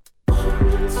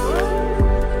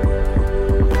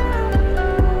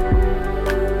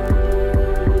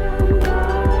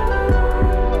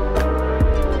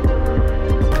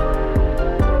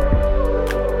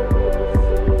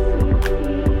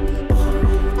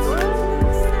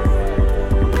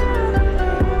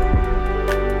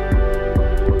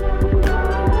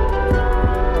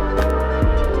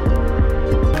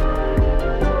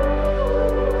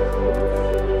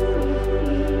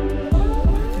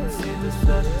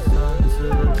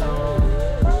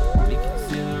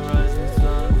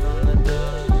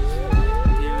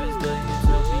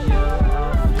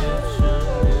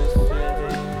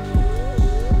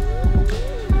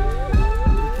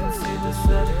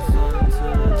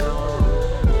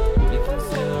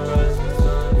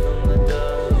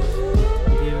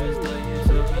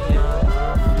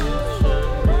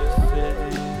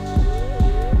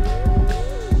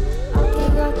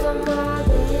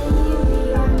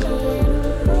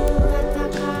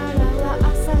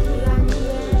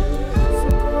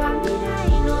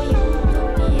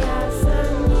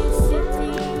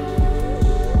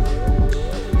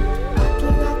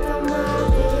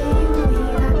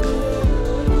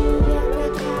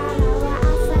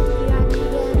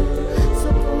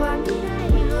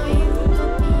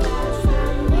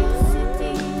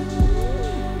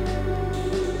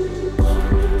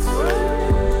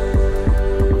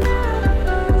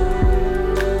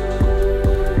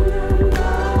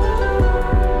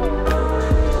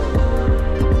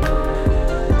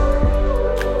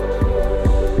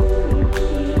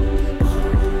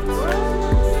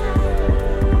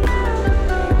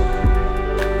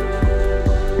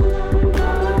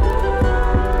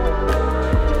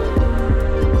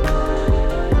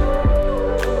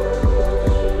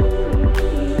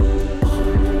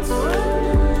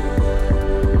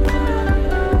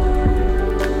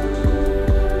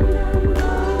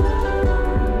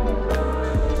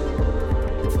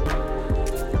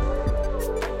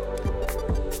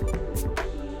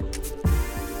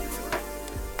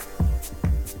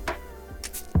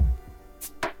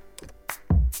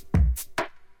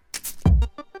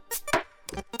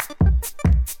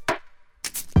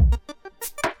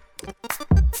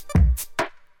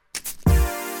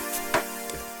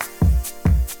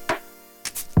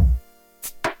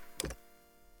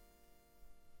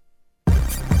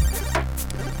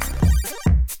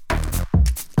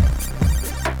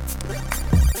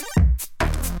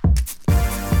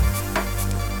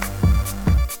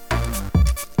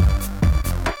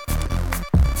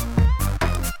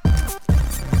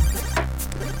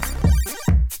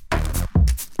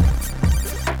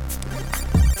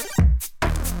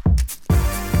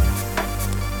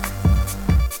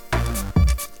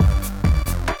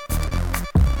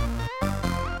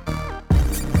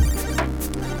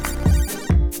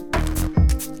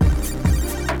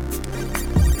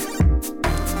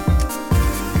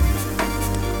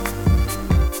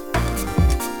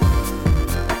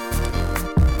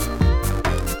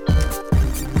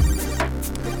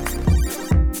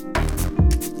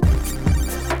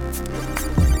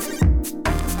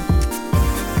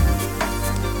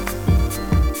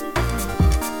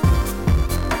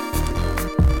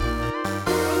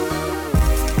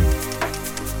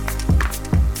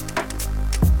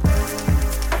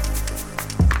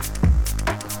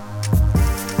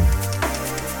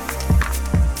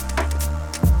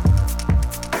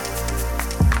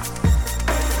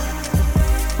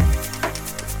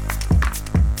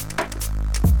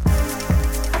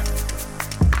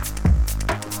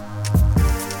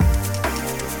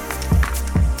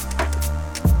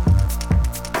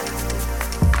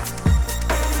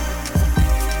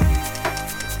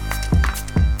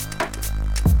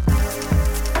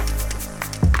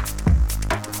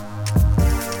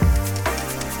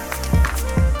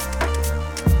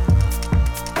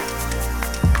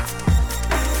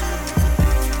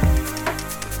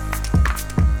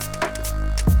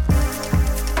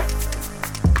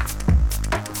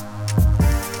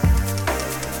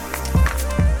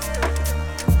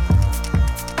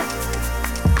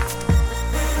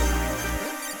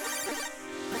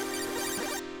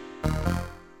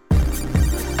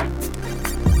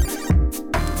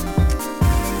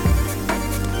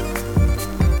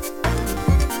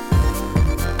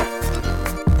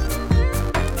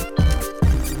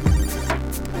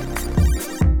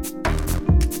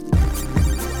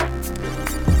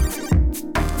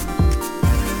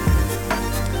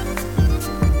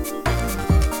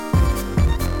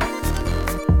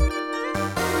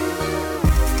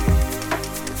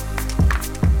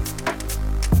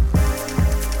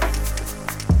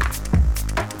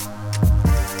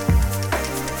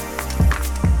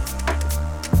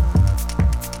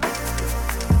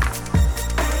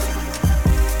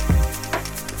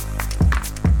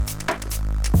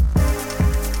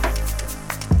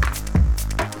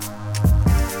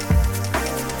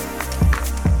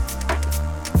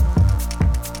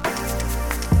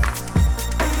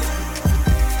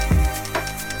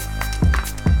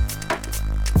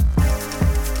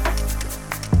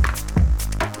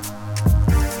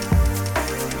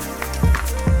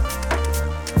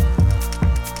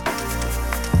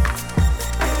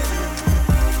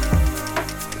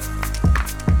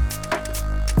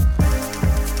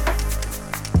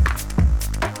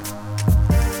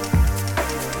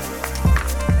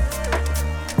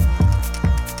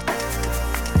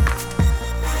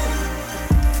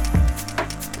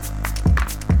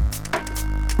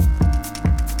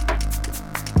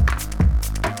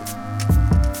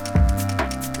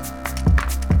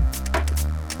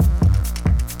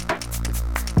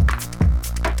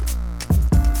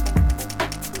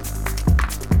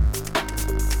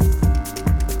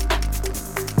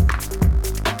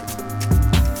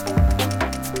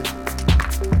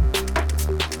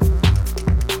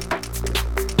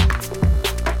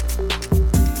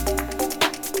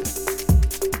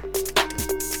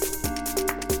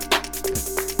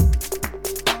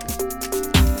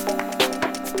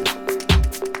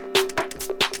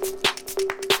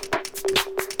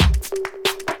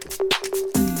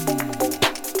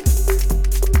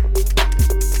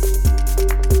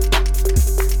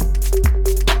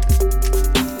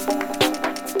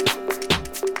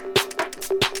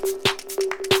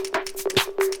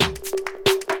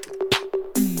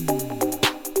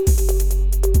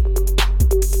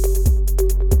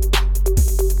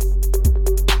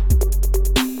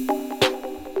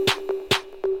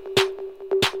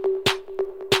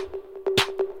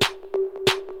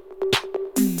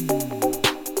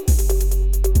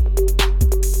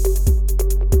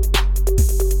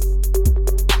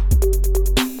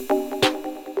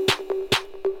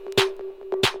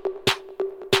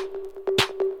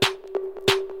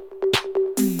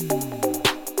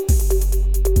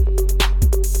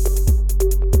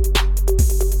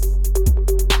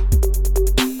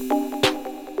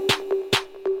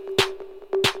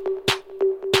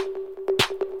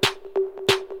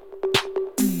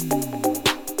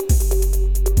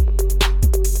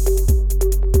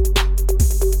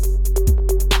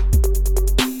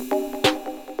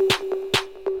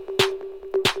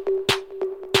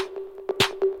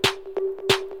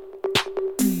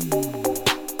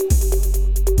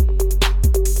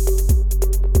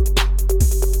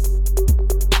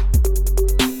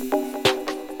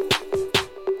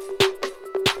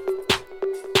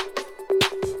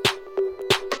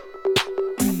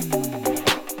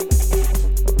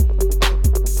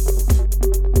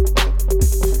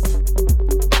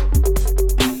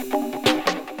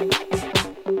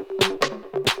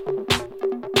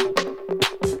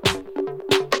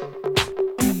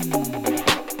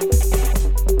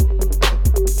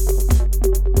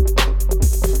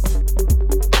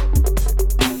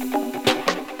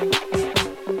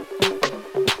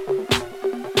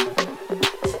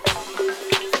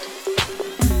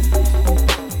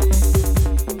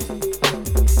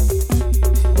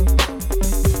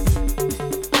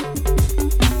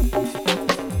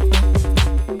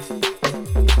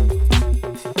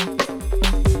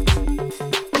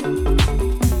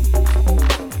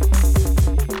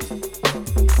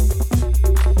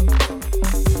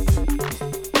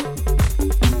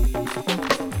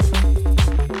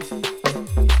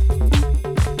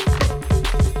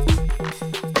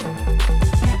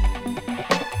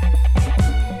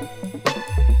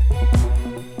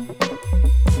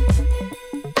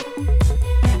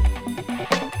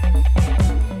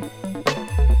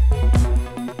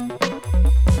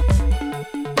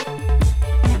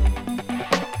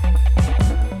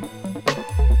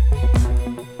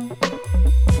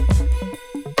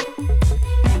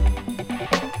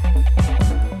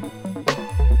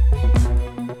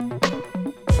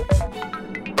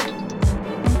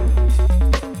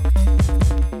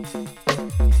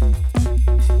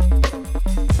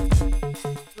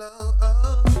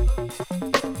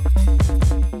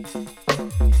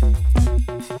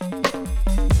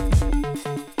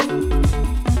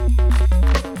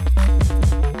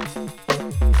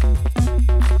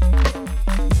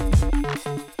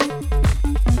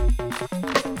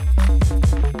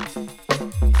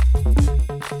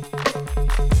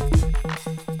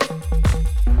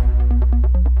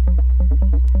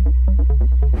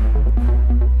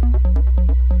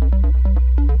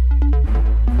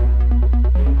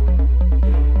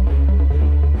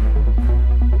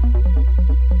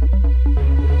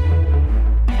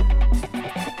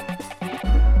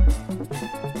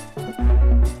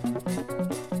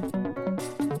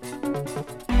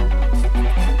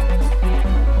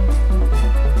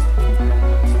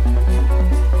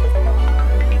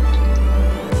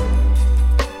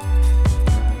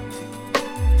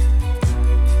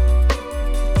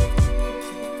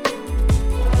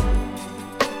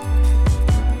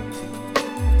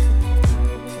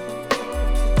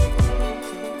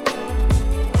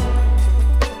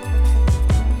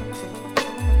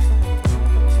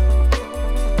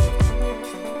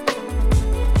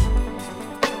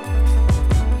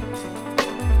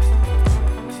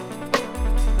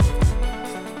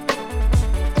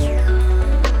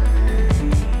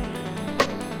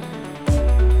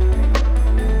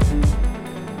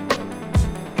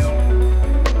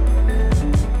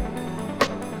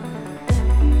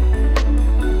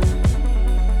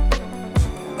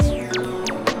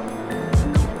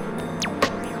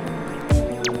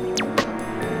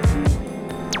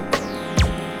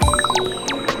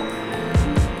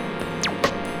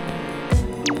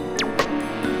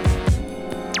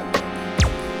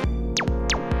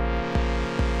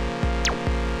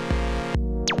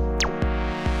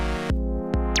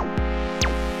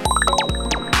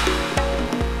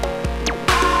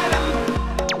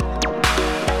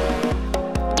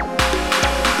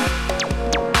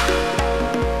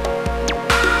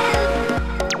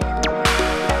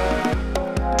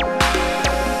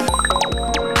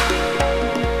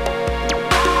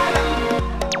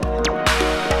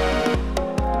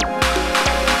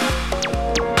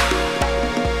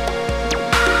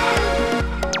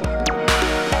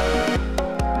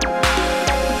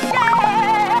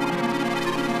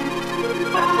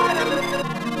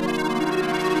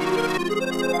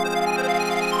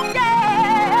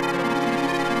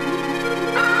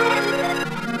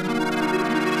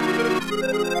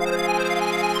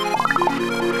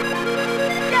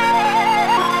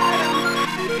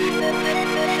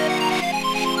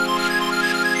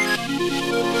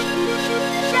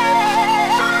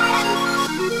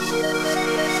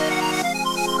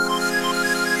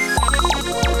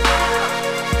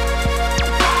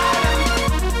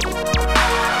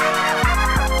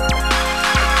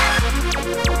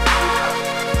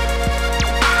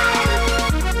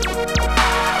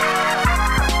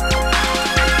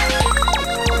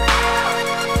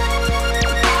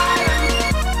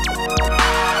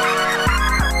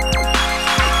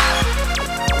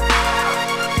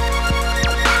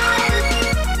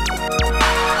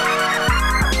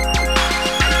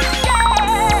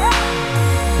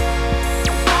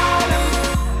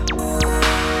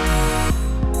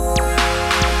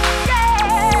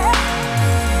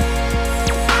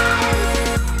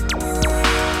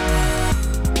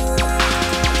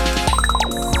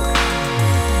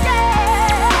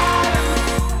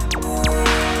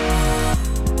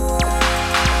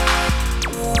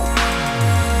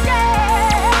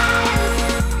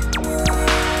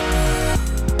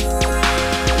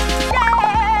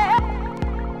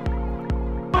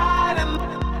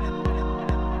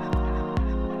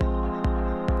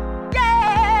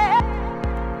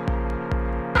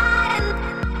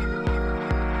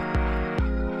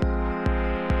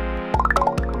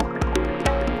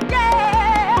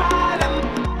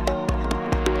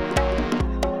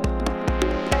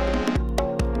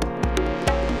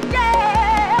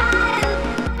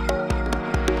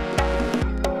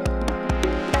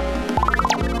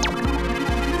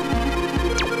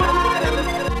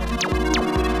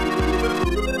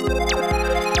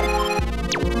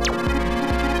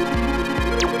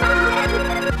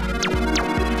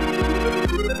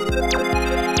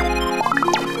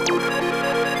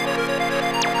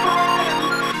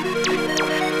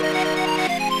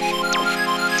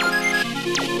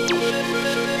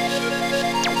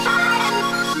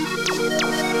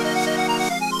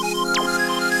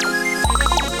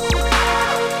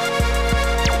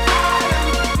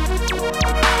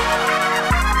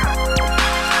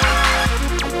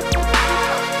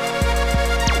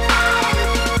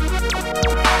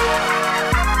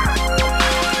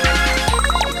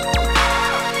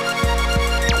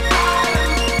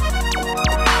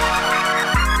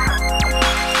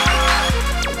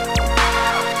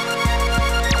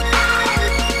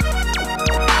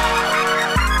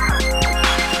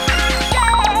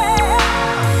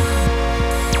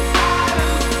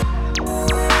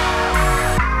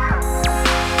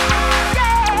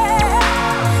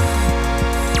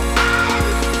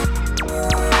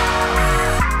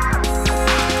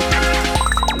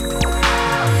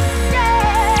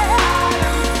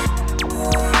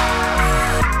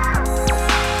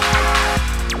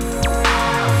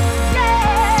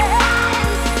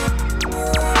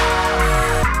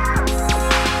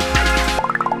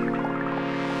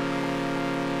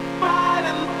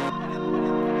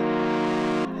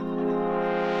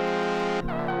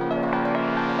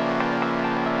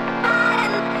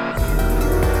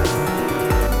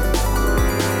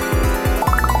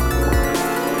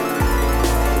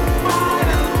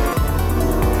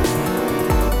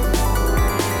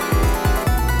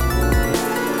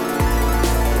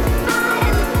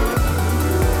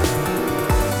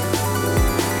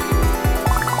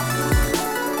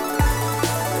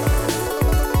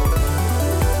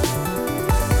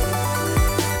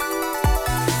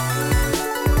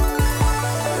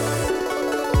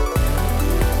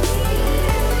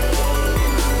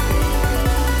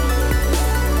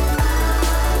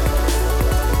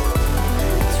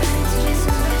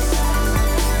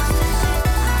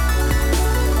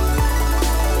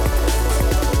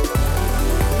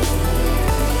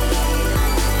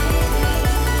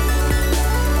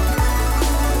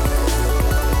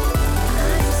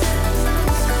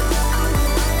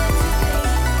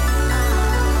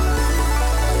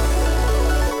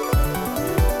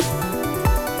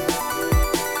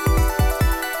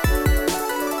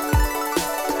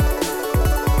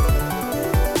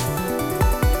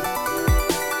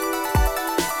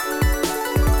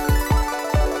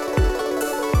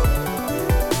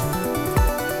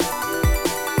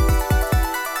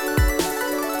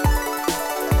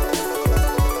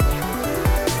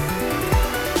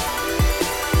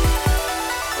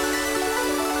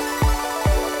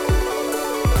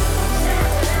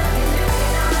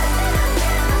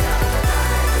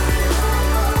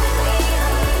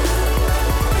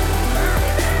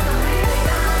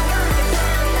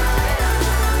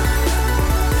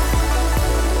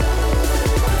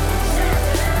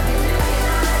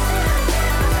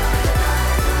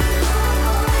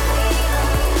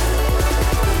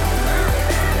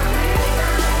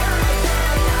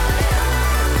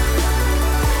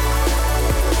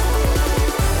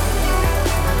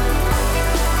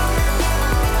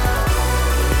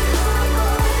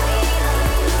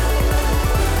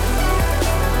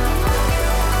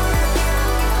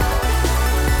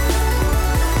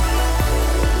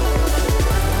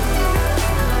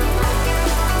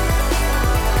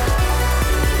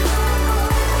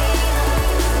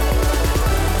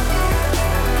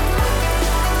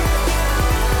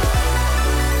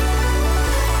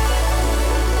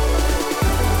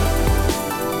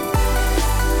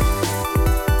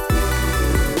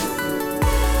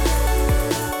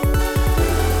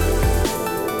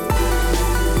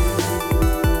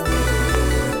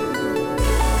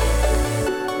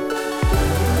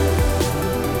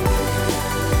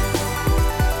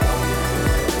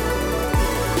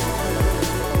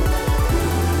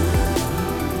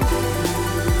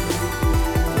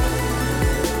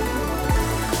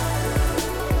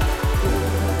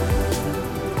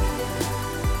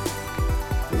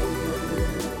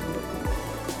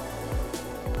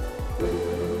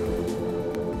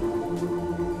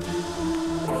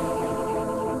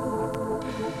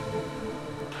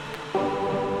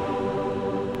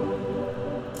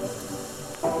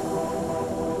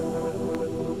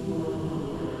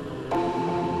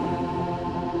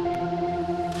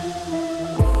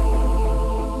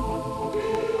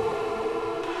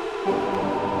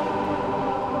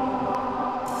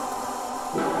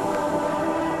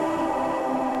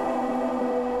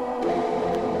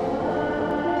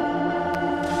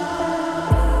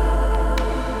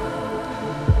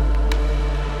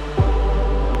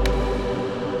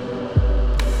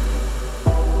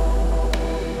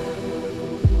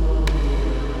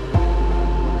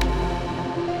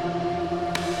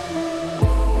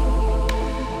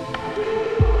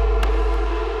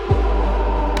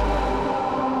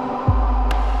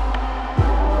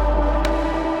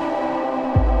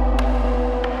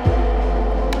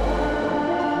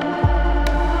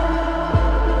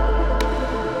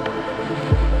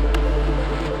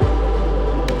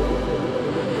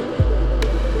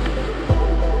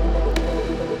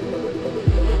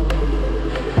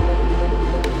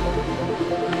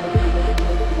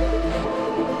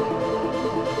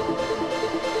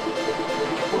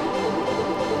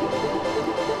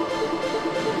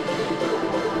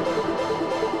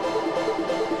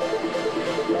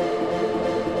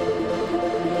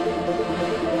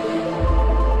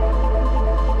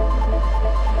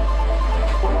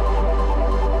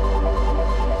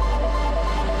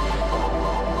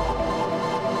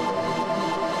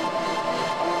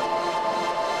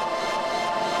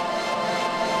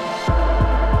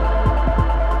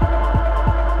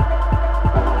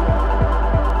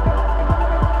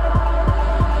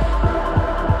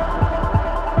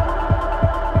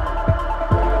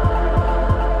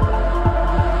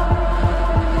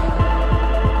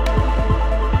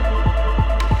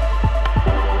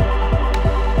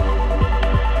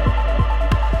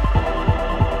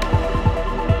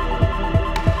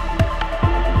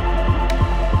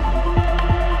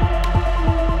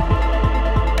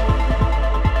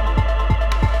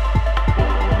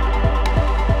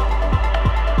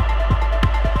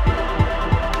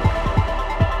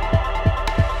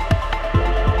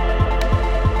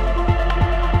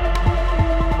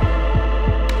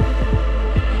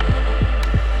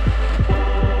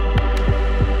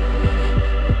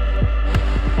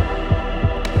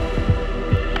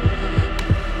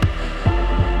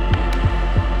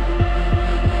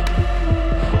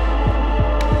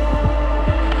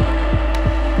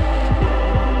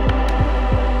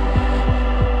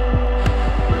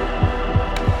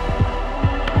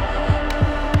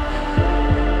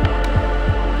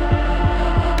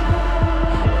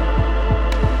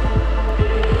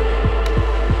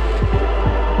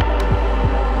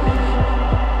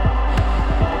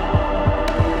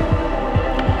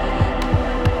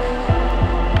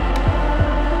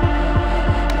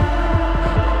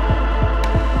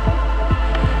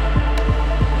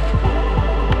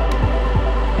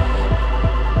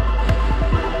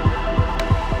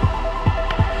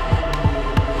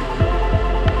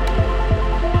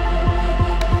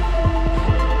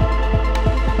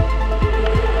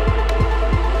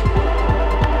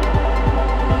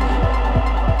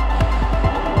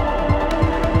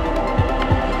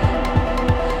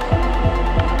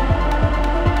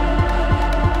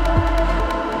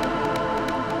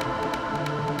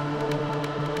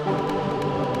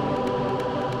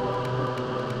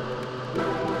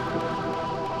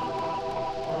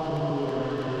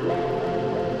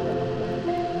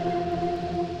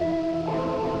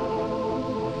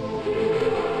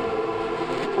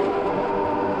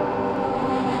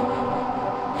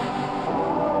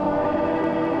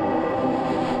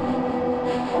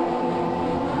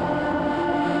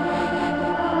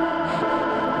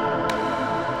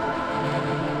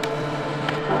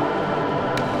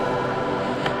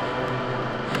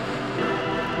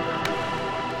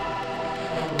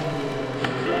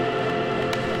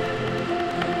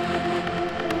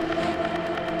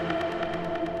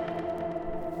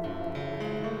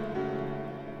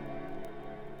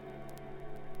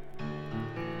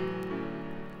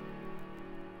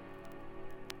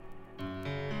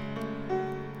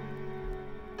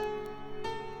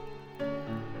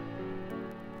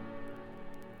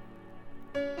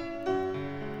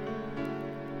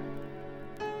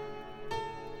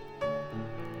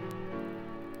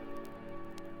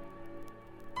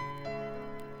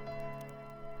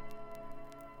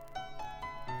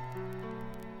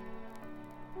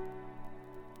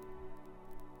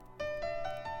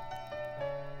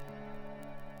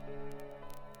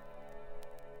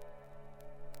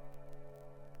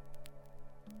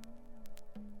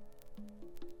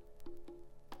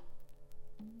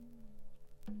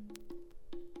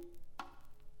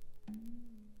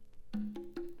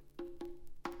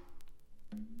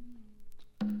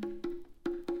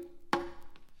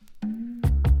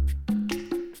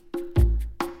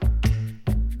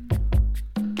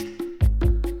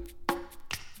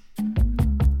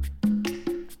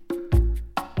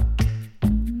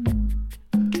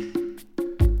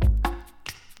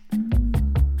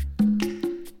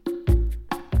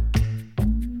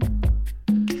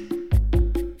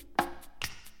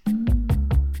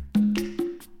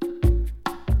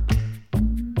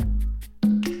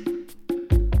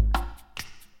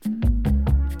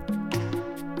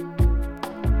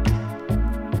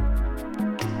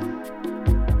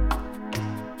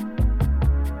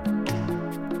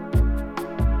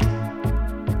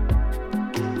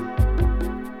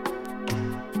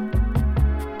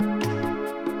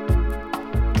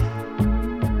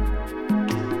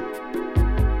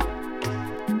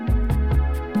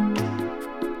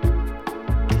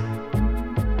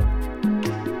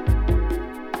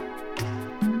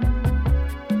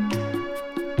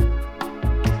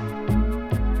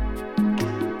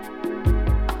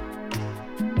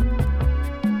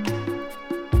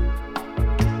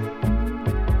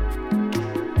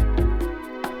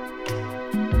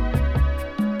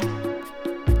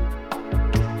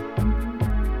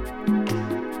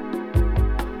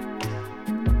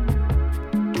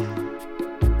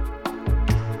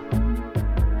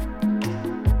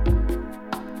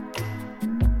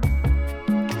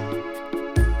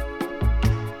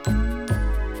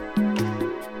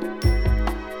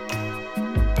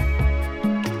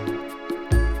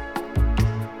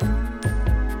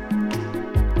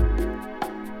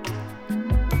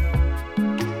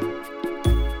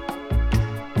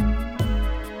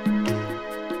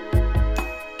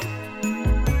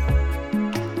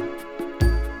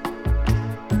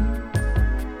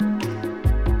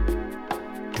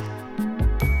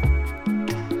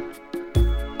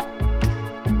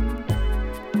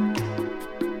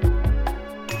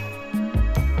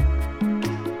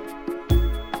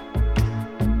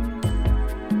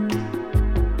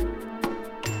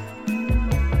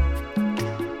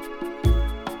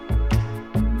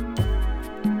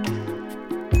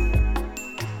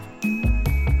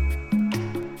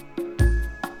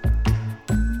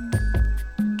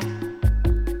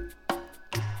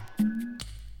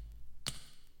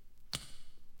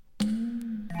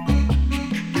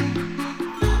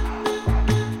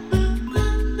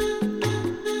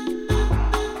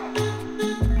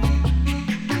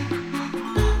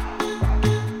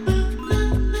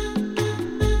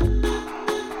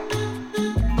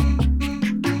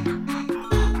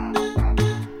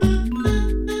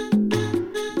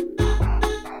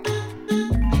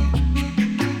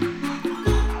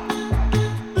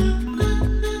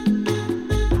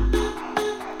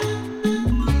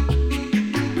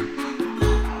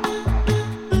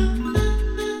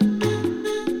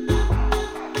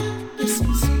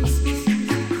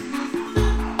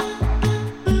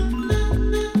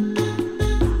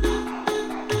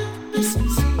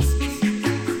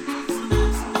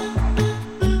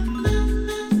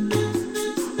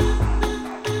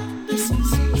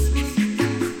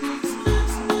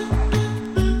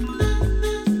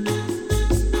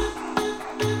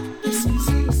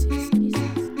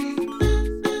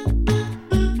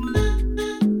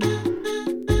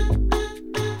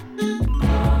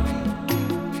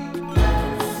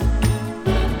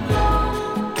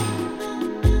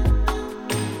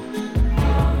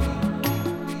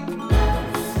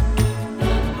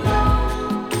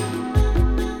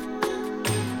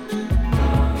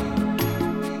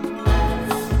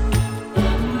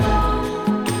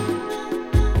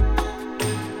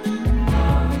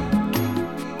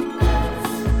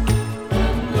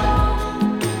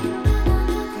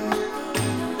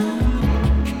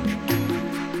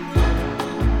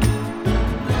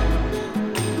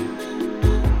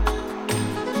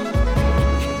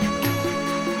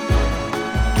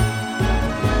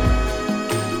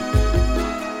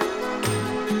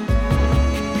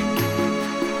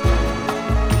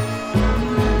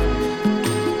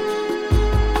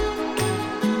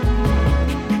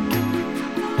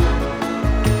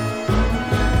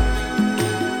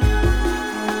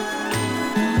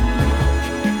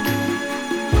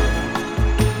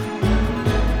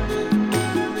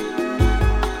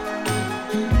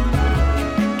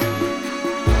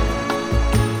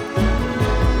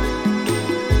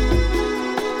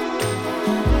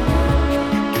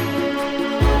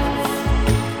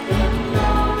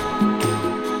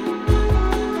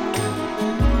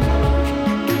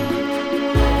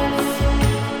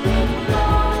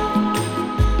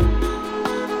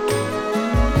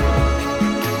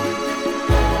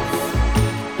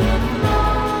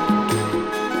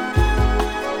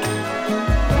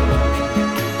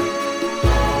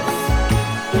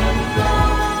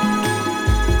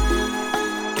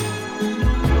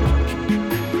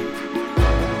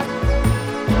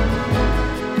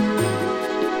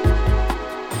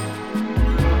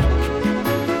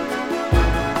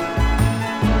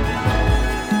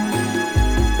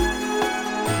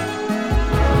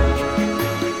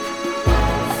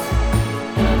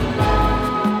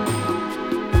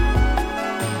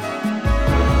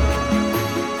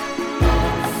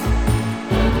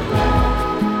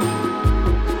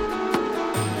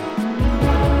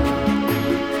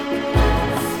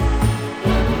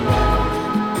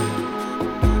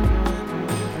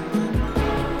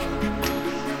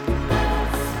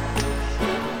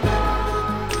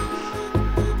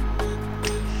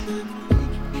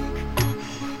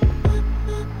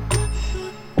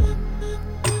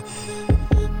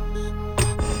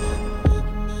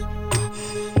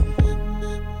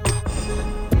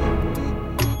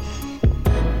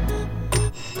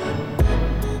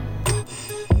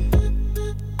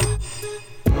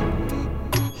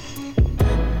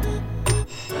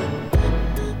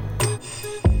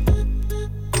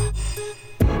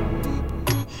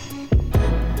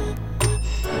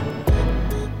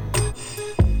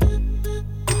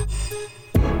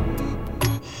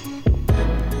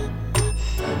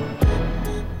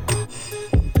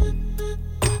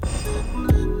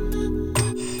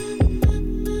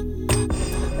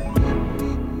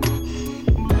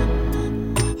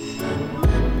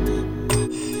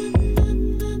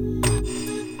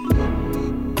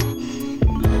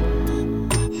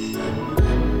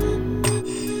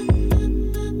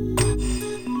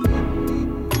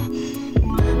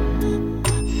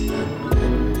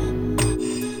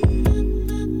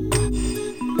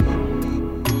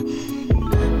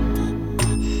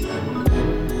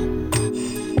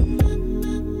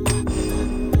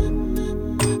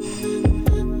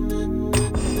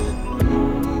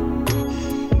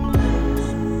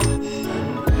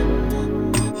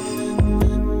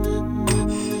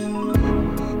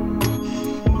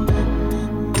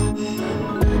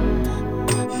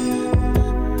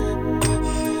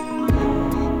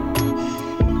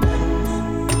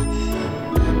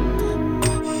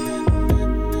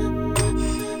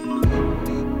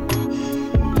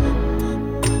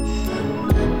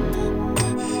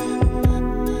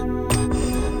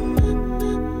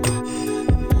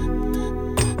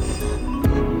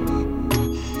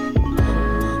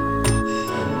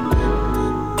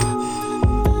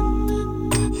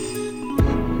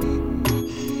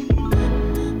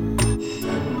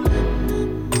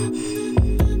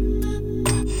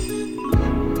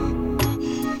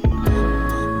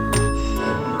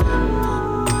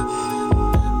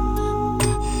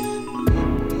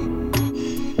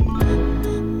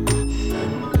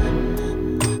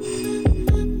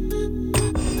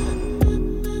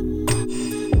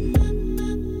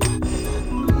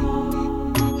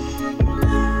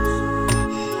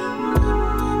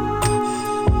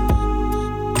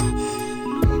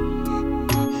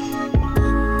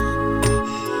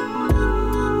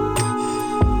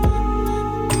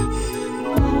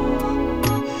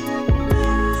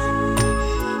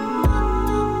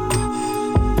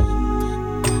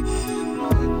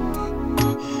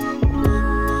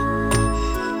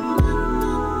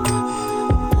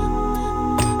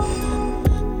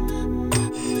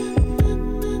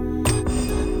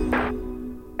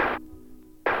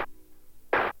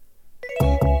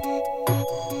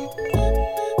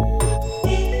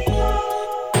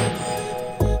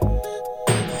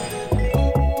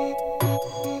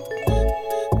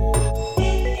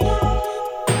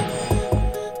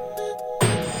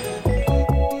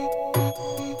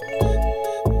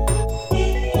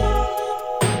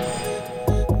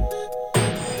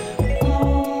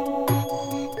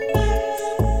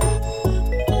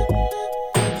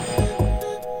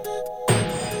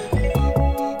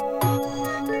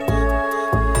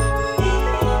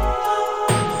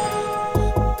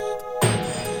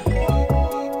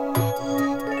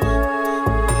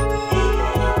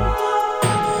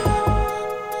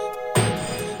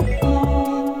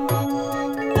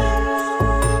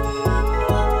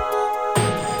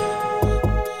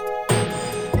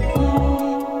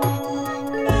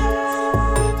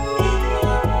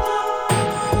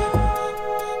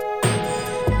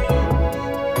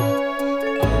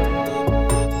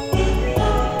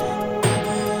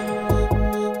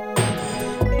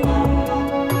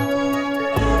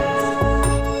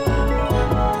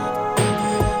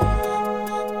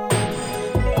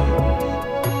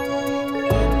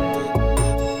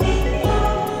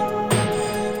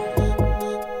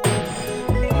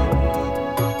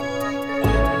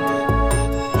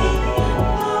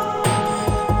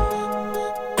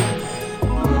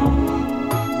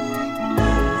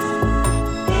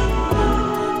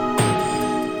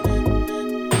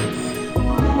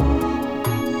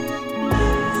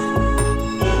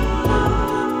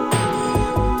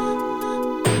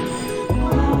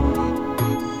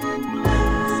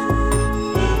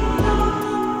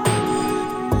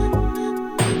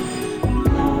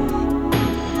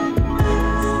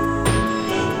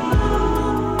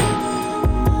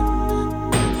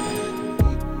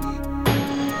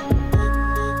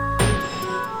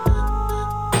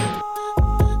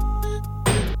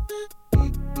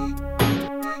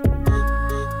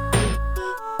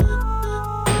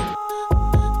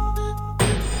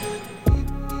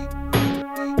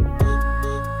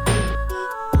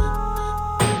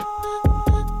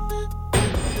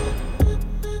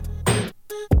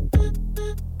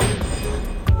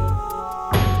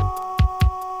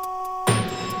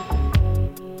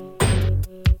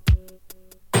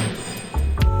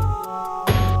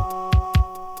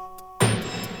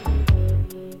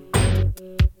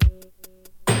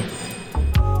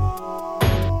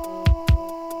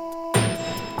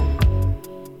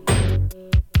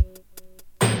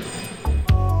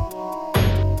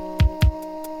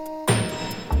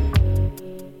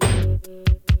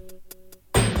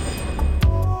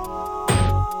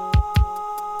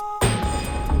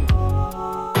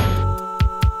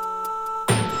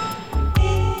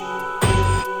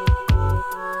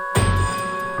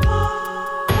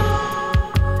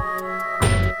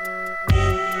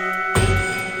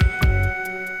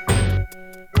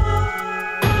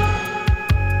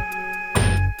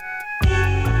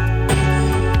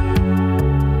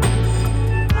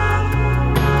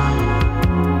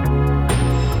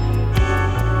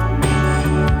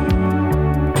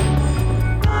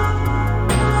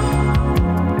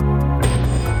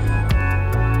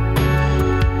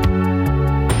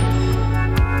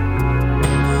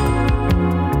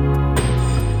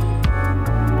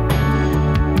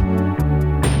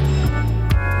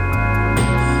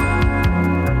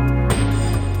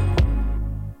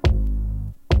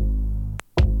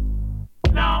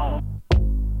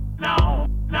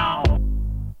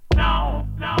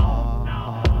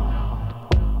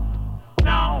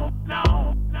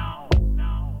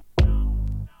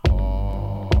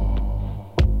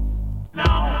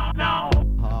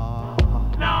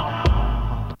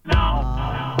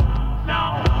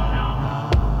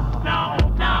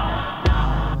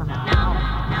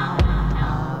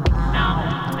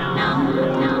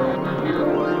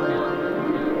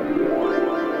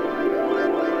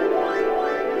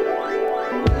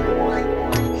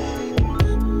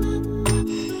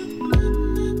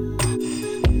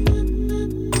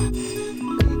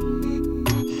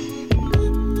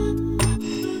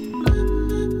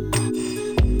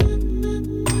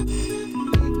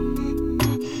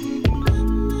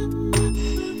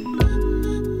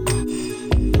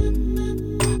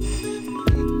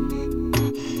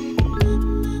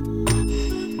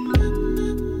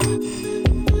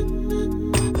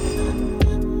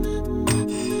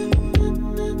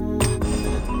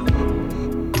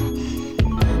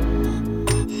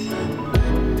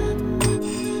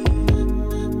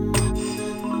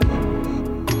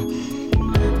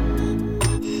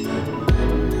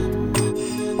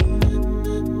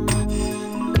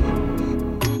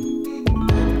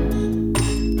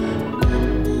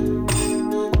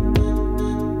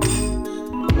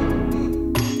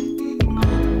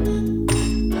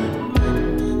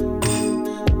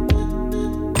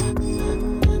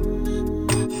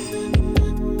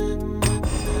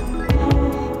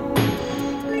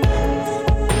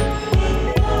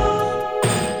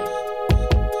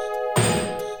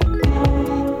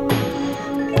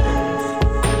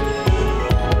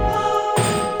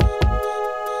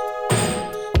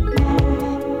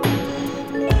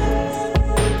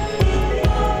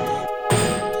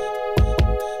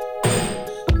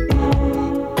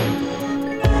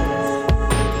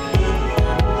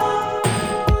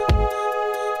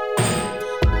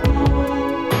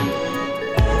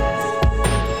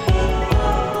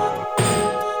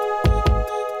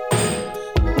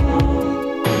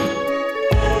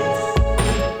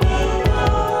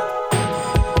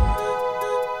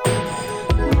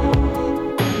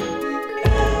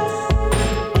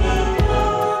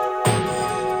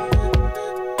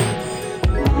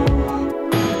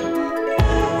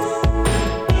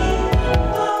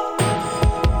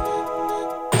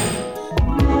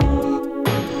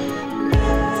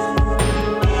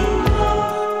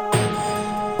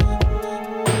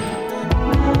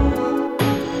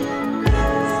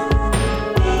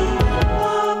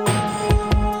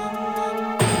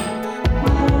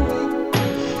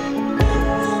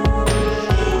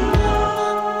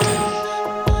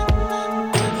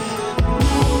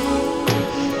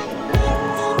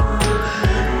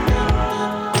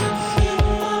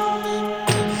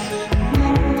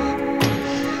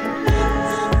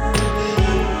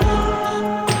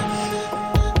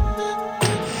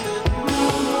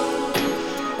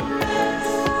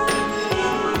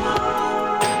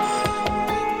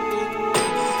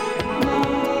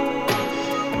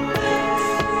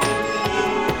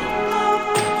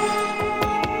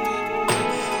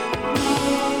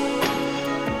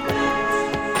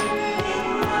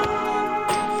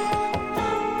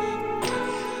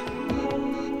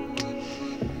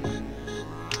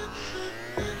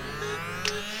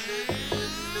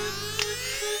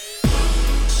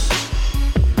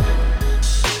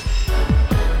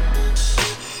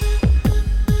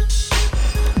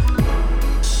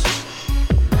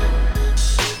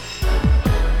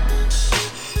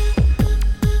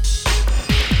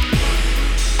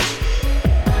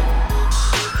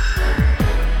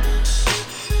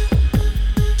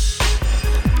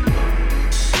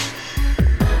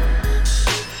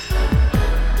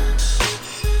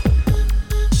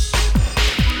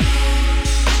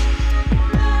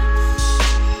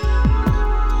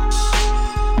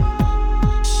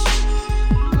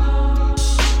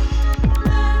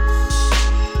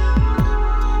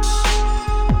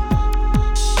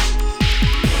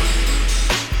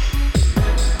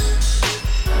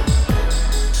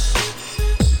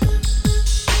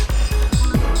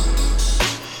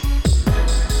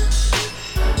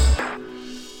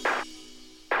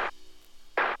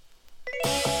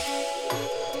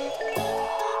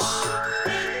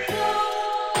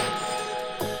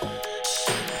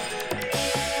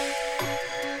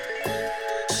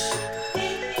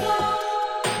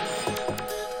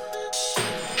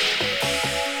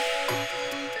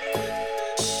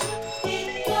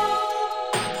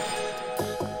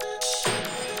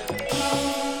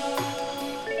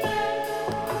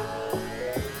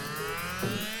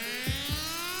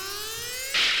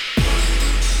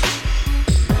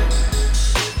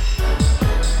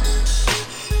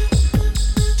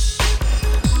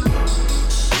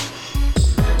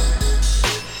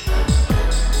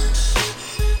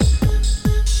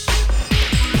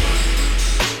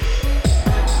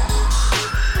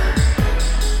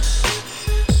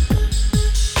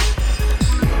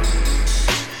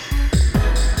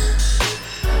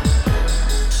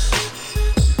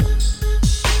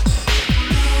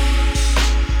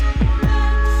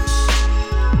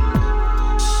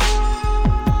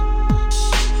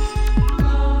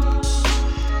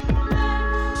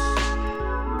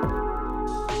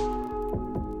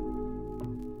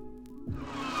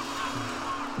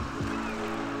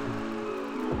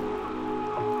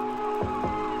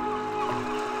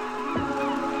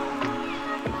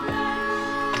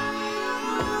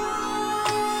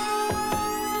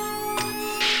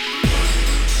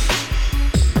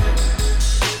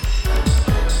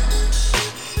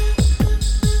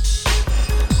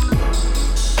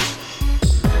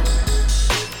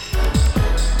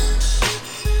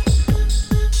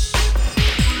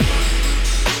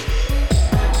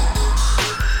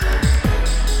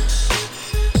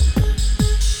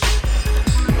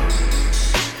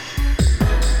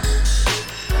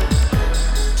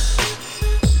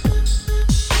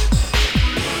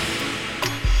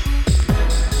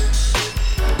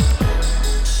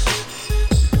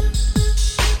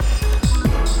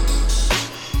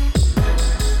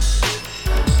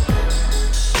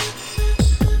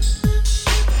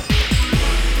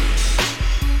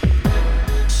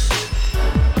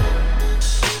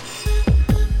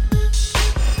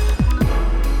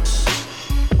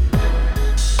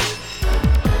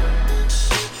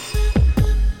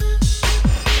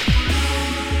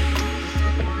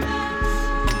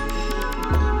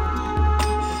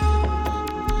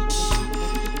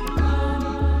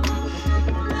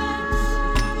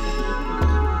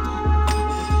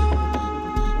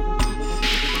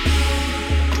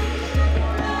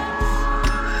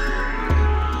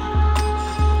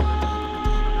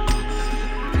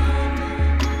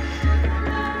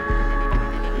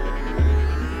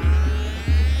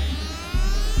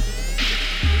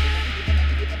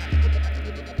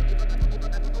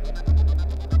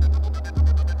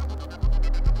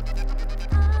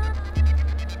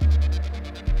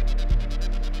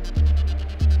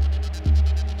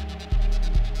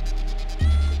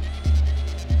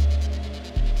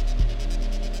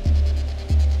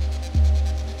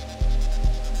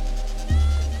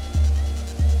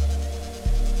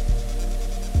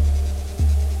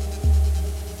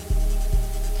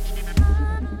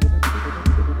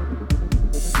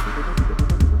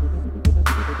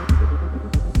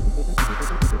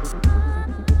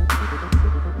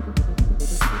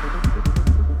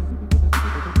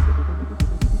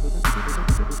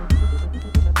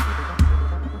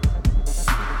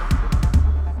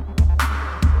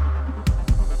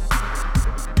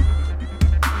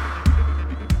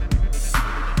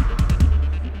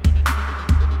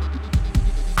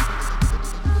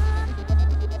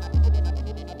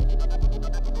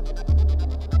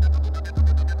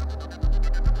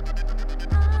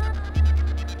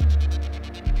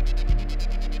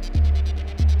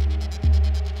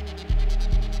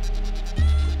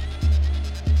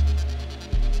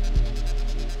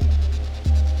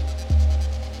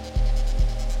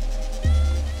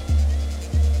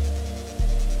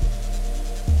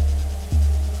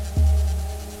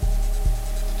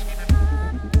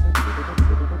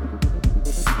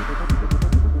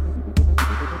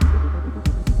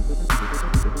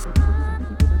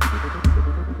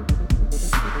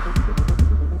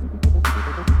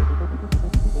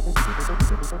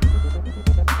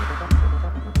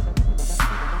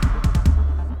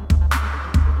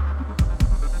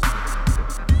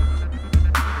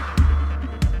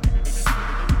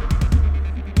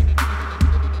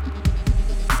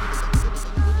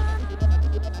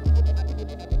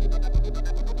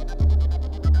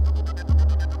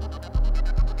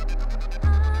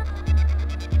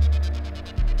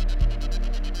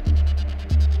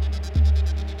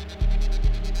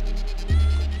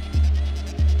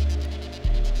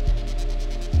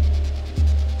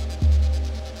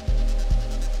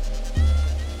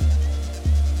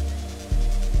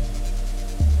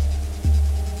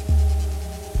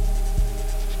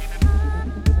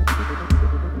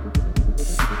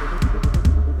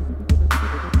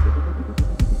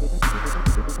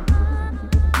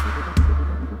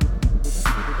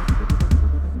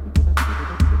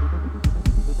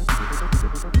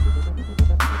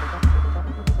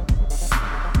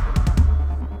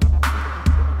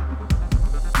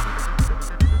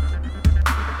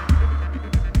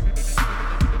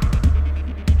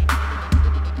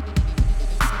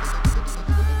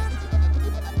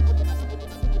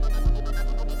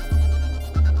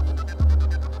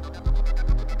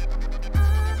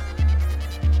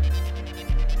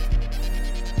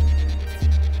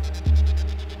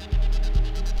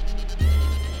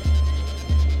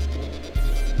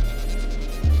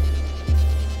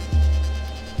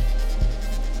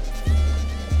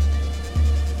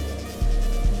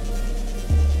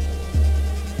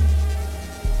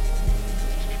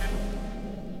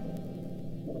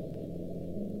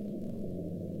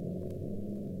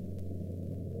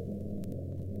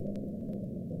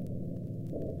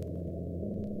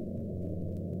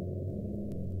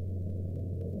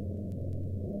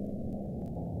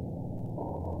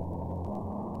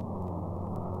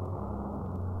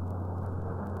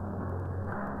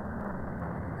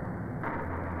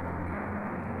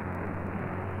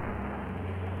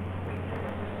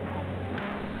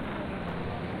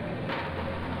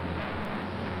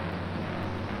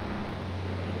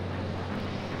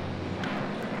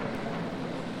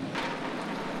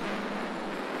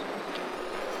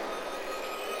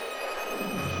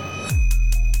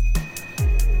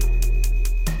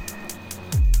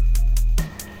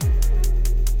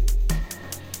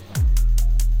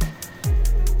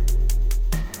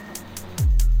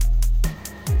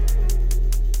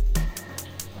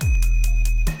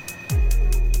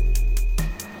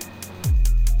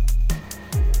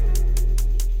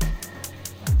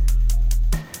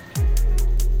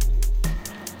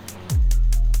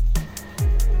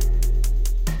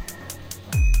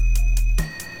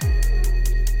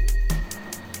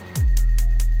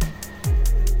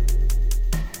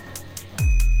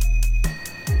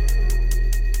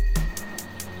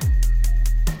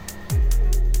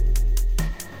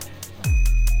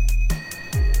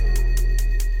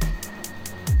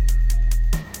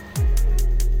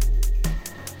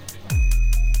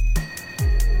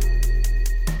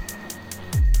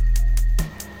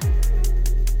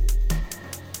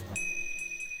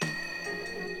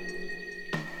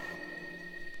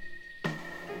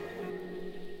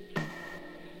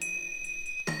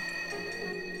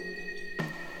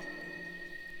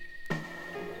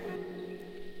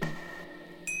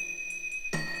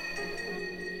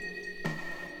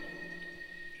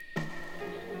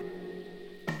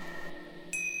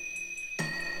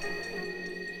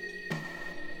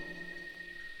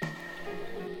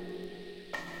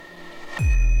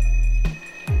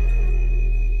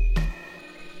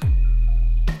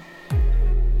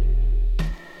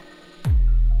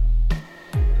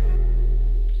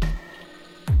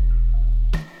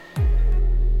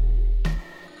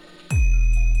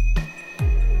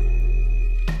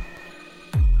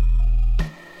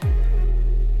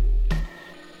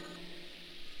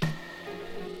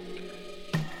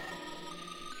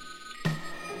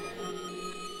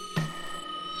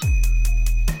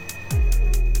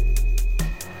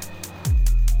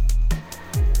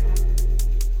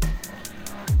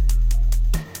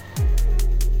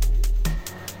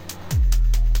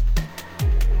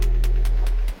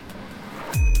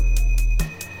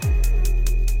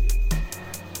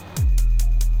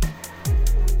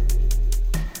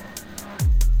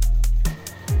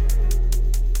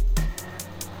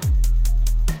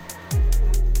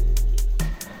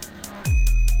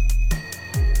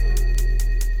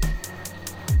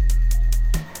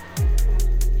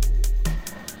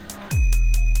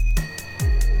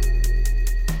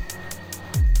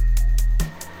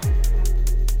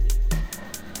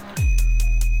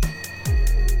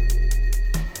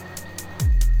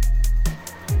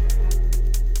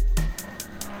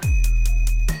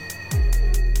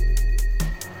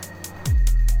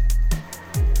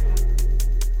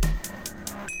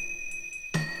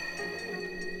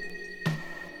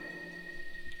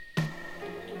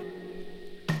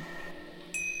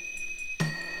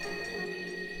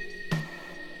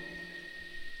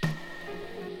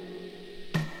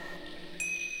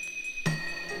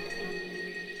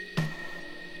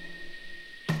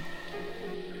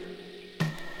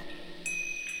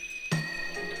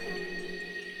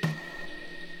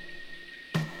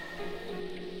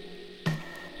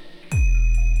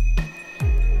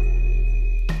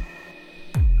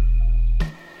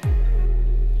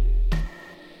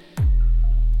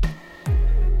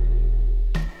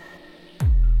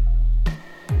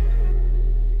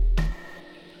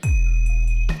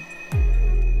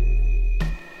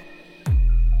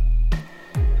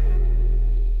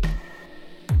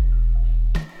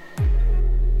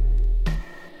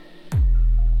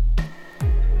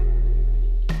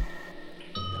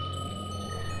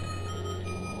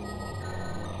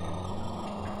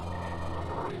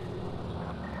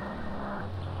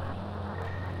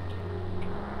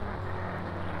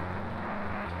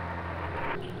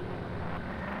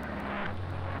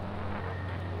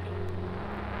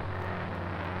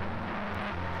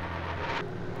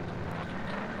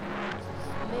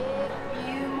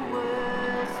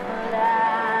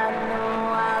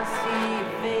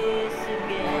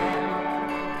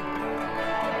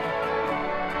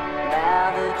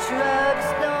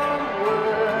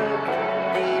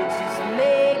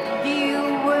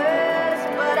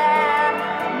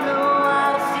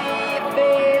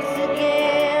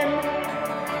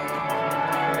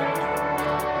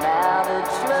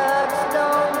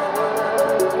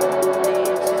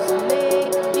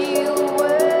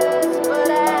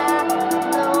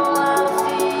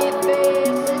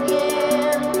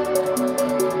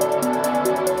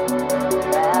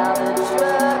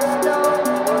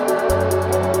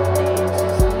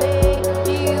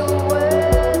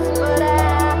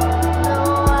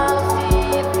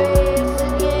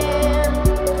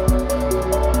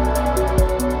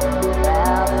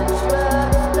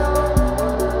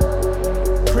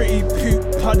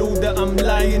that I'm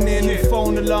lying in.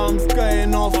 Phone alarms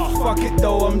going off, fuck it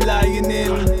though, I'm lying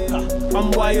in.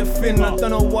 I'm wired thin, I don't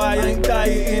know why I ain't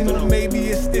dieting. Maybe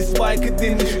it's this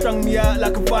Vicodin, he strung me out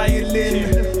like a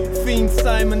violin. Fiend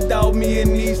Simon dialed me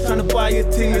in, he's tryna buy a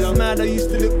ting. It's mad, I used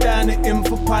to look down at him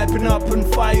for piping up and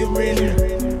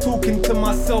firing. Talking to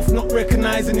myself, not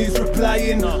recognizing who's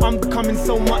replying. I'm becoming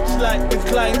so much like the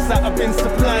clients that I've been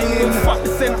supplying. Fuck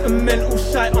the sentimental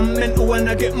shite, I'm mental when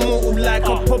I get mortal. Like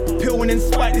I'll pop a pill and then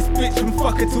spite this bitch and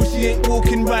fuck her till she ain't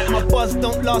walking right. My buzz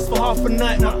don't last for half a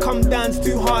night, my come down's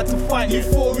too hard to fight.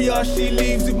 Euphoria, she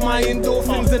leaves with my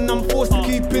endorphins and I'm forced to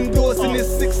keep endorsing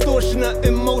this extortionate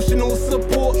emotional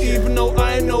support. Even though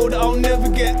I know that I'll never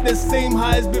get the same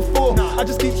high as before, I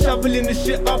just keep shoveling the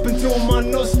shit up until my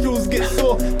nostrils get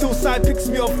sore. Till side picks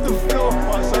me off the floor.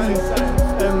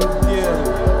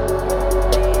 Yeah.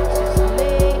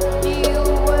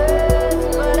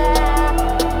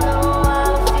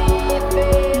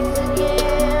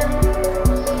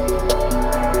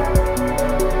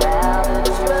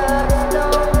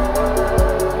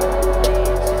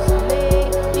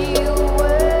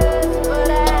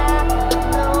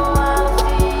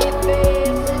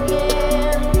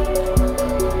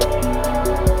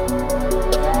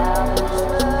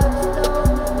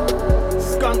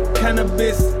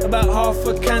 About half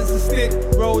a cancer stick,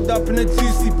 rolled up in a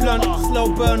juicy blunt,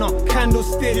 slow burner,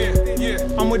 candlestick.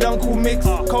 I'm with Uncle Mix,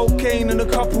 cocaine and a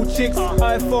couple chicks,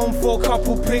 iPhone for a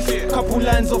couple pics, couple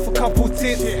lines off a couple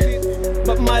tips.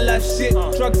 But my life shit,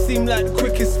 drugs seem like the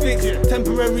quickest fix.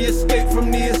 Temporary escape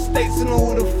from the estates and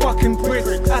all the fucking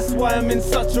bricks. That's why I'm in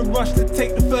such a rush to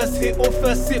take the first hit or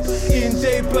first sip.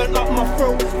 E&J burnt up my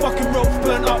throat, fucking ropes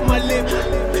burnt up my lip.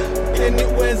 Then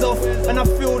it wears off, and I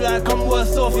feel like I'm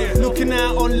worse off. Looking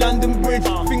out on London Bridge,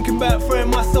 thinking about throwing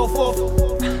myself off.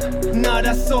 Nah,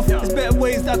 that's soft. There's better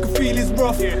ways that I can feel is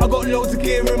rough. I got loads of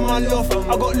gear in my loft,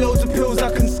 I got loads of pills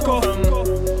I can scoff.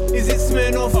 Is it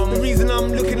smearing off? The reason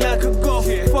I'm looking like a goth.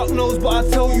 Fuck knows, but I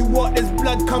tell you what, there's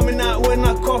blood coming out when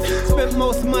I cough. Spent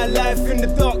most of my life in the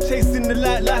dark, chasing the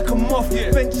light like a moth.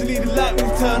 Eventually the light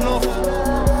will turn off.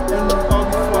 I'll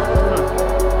be fucked.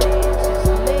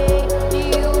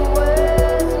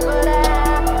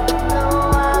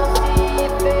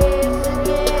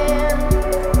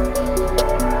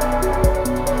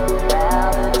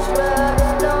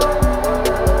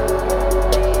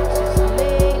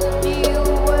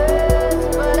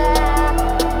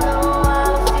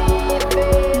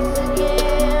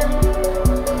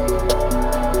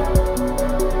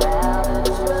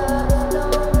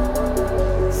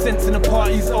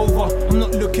 I'm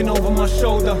not looking over my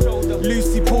shoulder.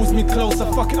 Lucy pulls me closer.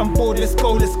 Fuck it, I'm bored. Let's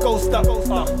go stop.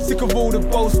 Sick of all the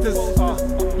boasters.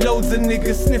 Loads of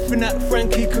niggas sniffing at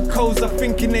Frankie Kokoza,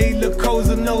 thinking they look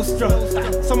Cosa Nostra.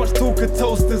 So much talk of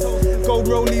toasters, gold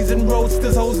rollies and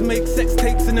roadsters. Hoes make sex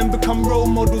tapes and then become role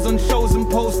models on shows and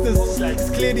posters. It's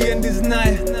clear the end is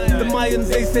nigh. The Mayans,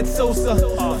 they said Sosa.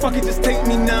 Fuck it, just take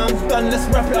me now, I'm done. Let's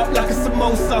wrap it up like a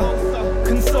samosa.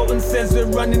 Consultant says we're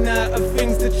running out of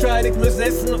things to try. The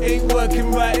process ain't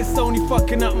working right, it's only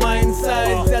fucking up my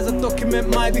insides. As I document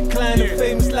my decline, a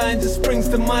famous line just springs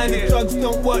to mind. If drugs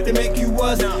don't work, they make you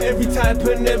worse. Every type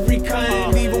and every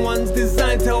kind, even ones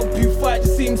designed to help you fight.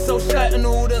 You seem so shy and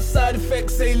all the side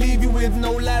effects they leave you with.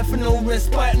 No life and no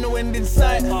respite, no end in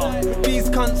sight. But these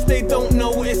cunts, they don't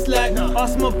know what it's like.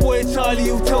 Ask my boy Charlie,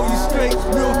 he'll tell you straight.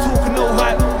 Real talk and no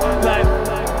hype. Like,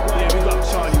 yeah, we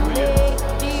got Charlie Williams.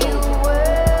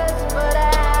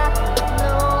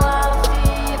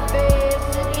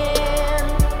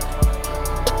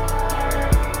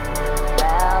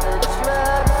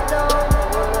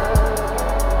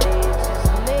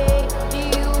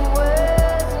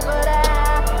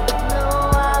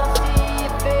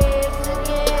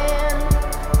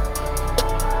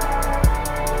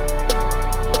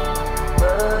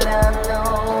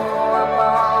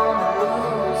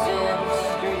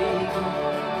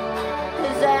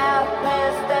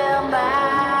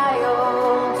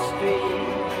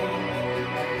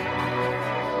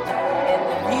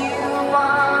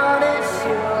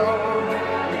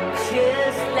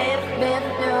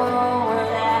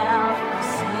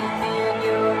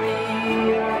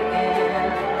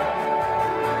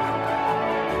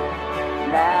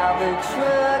 Now the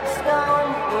truck's gone.